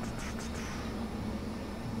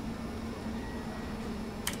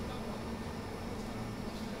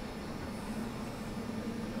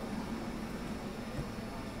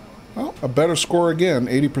 Well, a better score again,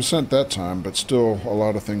 80% that time, but still a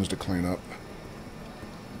lot of things to clean up.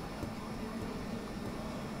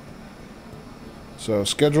 So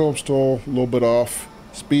schedule, I'm still a little bit off.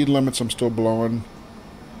 Speed limits, I'm still blowing.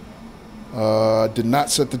 Did not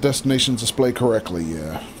set the destination display correctly.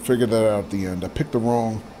 Yeah, figured that out at the end. I picked the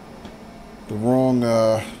wrong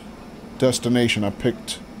destination. I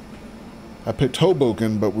picked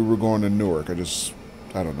Hoboken, but we were going to Newark. I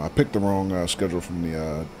don't know. I picked the wrong schedule from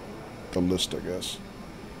the list, I guess.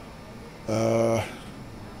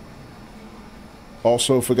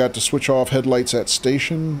 Also forgot to switch off headlights at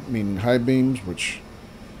station, meaning high beams, which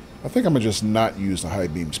I think I'm gonna just not use the high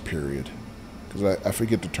beams, period, because I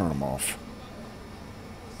forget to turn them off.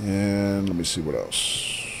 And let me see what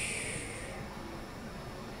else.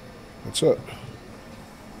 That's it.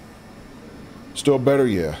 Still better,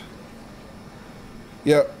 yeah.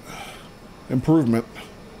 Yep. Improvement.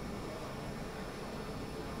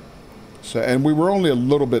 So, and we were only a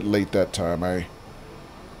little bit late that time.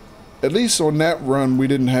 At least on that run, we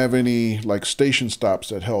didn't have any like station stops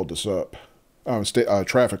that held us up.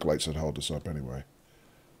 Traffic lights that held us up anyway,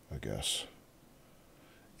 I guess.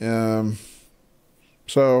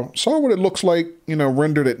 So saw what it looks like,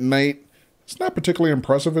 rendered at night. It's not particularly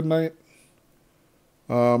impressive at night.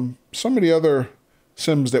 Some of the other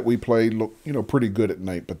Sims that we played look, pretty good at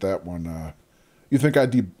night, but that one, you think I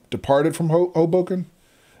departed from Hoboken?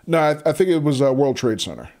 No, I think it was World Trade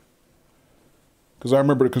Center. Because I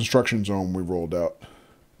remember the construction zone we rolled out.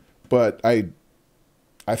 But I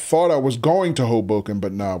thought I was going to Hoboken,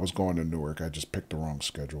 but no, I was going to Newark. I just picked the wrong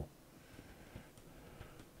schedule.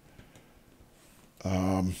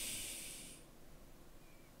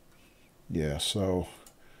 Yeah, so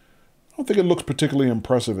I don't think it looks particularly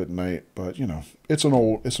impressive at night, but it's an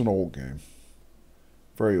old game.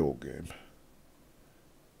 Very old game.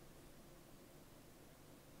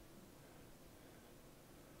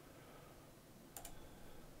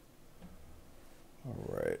 All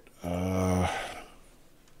right.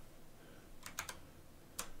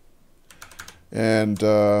 And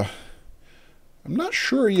I'm not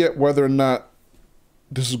sure yet whether or not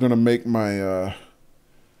this is going to make my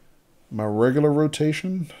my regular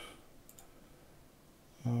rotation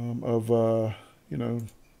of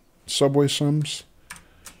Subway Sims.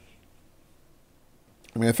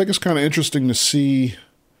 I mean, I think it's kind of interesting to see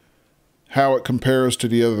how it compares to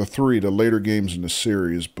the other three, the later games in the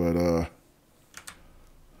series, but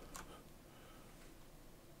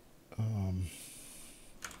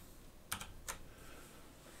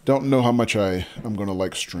don't know how much I'm going to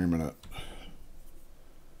like streaming it.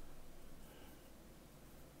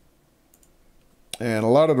 And a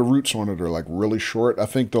lot of the routes on it are like really short. I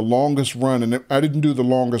think the longest run, and I didn't do the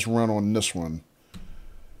longest run on this one,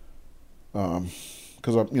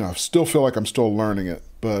 because I still feel like I'm still learning it.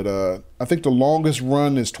 But I think the longest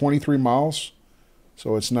run is 23 miles,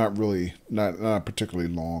 so it's not really not a particularly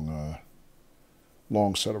long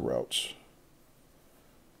set of routes.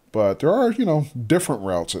 But there are different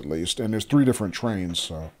routes at least, and there's 3 different trains.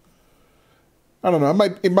 So I don't know.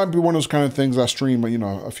 It might be one of those kind of things I stream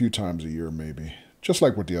a few times a year maybe, just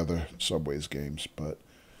like with the other Subways games. But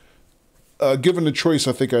given the choice,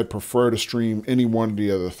 I think I'd prefer to stream any one of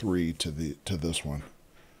the other 3 to this one.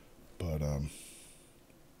 But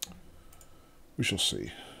we shall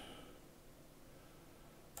see.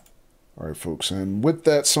 All right, folks. And with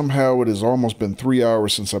that, somehow it has almost been 3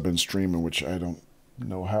 hours since I've been streaming, which I don't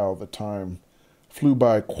know how the time flew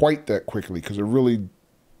by quite that quickly, because it really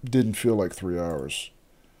didn't feel like 3 hours.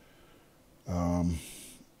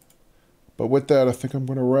 But with that, I think I'm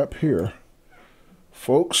going to wrap here,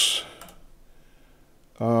 folks.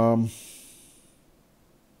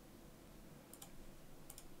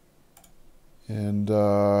 And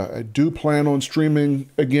I do plan on streaming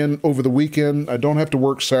again over the weekend. I don't have to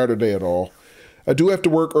work Saturday at all. I do have to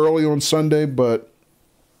work early on Sunday, but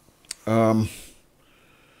I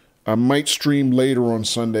might stream later on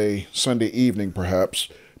Sunday evening perhaps.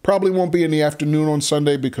 Probably won't be in the afternoon on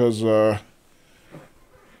Sunday because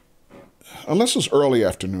unless it's early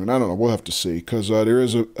afternoon, I don't know. We'll have to see, because there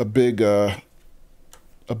is a big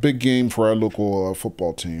game for our local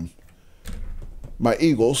football team. My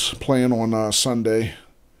Eagles playing on Sunday,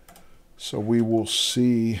 so we will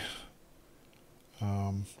see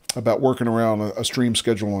about working around a stream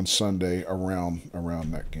schedule on Sunday around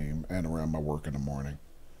that game and around my work in the morning.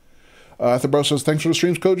 Atherbro says, thanks for the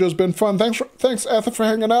streams, Kojo. It's been fun. Thanks, Ather, for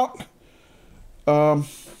hanging out.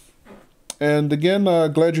 And again,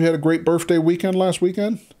 glad you had a great birthday weekend last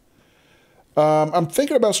weekend. I'm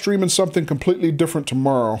thinking about streaming something completely different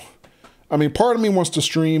tomorrow. I mean, part of me wants to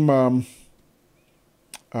stream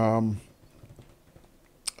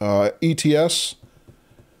ETS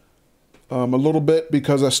a little bit,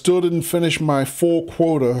 because I still didn't finish my full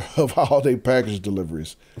quota of holiday package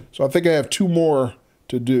deliveries. So I think I have 2 more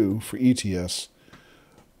to do for ETS,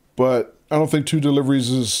 but I don't think 2 deliveries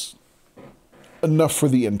is enough for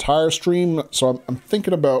the entire stream. So I'm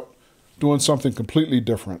thinking about doing something completely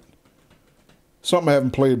different, something I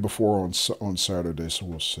haven't played before on Saturday. So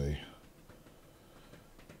we'll see.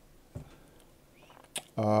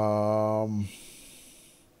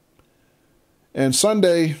 And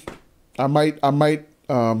Sunday, I might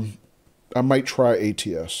try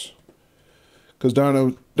ATS, because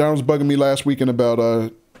Donna was bugging me last weekend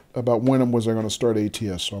about when was I going to start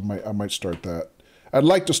ATS. So I might start that. I'd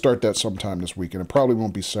like to start that sometime this weekend. It probably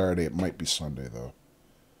won't be Saturday. It might be Sunday though.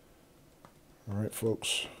 All right,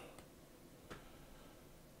 folks.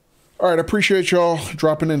 All right, I appreciate y'all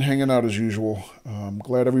dropping in, hanging out as usual.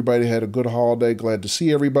 Glad everybody had a good holiday. Glad to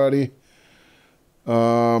see everybody.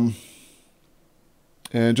 And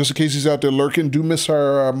just in case he's out there lurking, do miss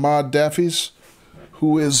our mod Daffy's,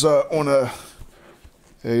 who is on a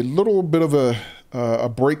little bit of a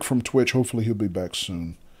break from Twitch. Hopefully he'll be back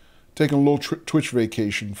soon. Taking a little Twitch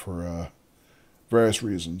vacation for various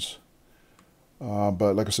reasons.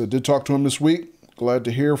 But like I said, did talk to him this week. Glad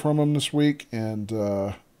to hear from him this week, and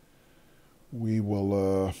we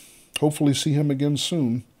will hopefully see him again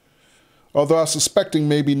soon. Although I'm suspecting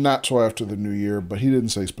maybe not till after the new year, but he didn't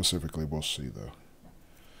say specifically. We'll see, though.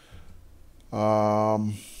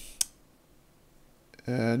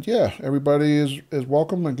 And yeah, everybody is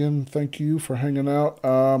welcome. Again, thank you for hanging out.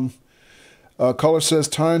 Color says,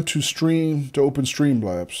 time to open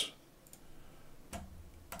Streamlabs.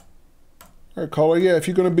 All right, Caller. Yeah, if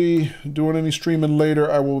you're going to be doing any streaming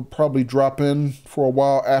later, I will probably drop in for a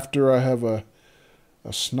while after I have a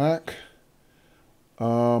snack.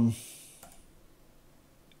 Let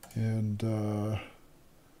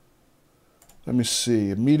me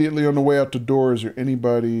see. Immediately on the way out the door, is there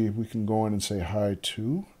anybody we can go in and say hi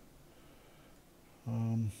to?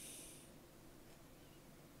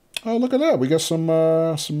 Oh, look at that. We got some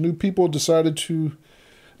new people decided to...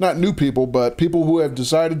 Not new people, but people who have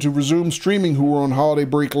decided to resume streaming who were on holiday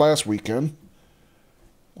break last weekend.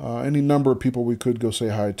 Any number of people we could go say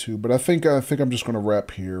hi to, but I think I'm just going to wrap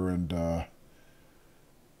here and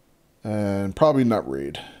probably not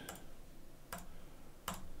raid.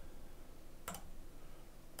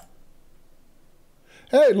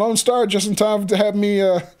 Hey, Lone Star, just in time to have me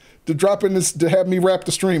to drop in this to have me wrap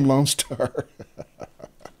the stream, Lone Star.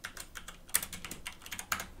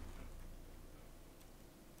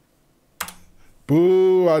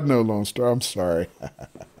 Boo, I know, Lone Star. I'm sorry.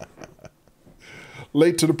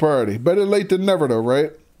 Late to the party. Better late than never, though,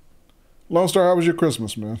 right? Lone Star, how was your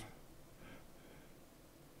Christmas, man?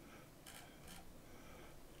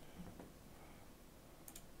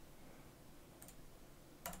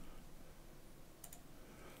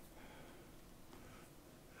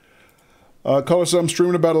 Caller said I'm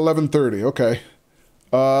streaming about 11:30. Okay.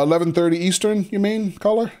 11:30 Eastern, you mean,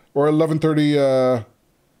 caller? Or 11:30,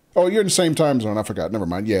 oh, you're in the same time zone. I forgot. Never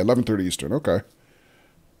mind. Yeah, 11:30 Eastern. Okay.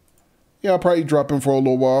 Yeah, I'll probably drop in for a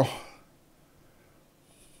little while.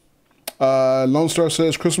 Lone Star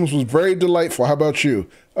says, Christmas was very delightful. How about you?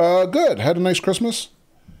 Good. Had a nice Christmas.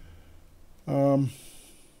 And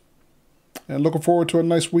looking forward to a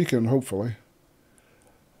nice weekend, hopefully.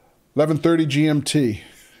 11:30 GMT.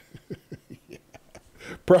 Yeah,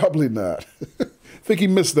 probably not. I think he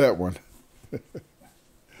missed that one.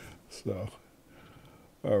 So,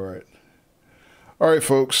 all right. All right,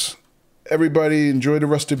 folks. Everybody enjoy the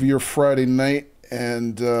rest of your Friday night.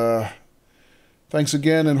 And thanks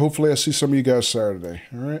again. And hopefully I see some of you guys Saturday.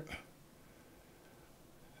 All right.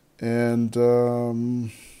 And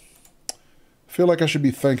I feel like I should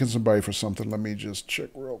be thanking somebody for something. Let me just check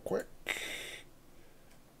real quick.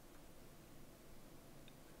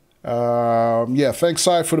 Yeah, thanks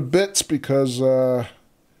Cy for the bits because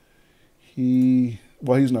he's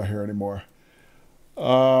not here anymore.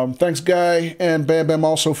 Thanks Guy and Bam Bam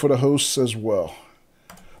also for the hosts as well.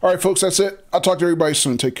 All right, folks, that's it. I'll talk to everybody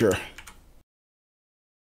soon. Take care.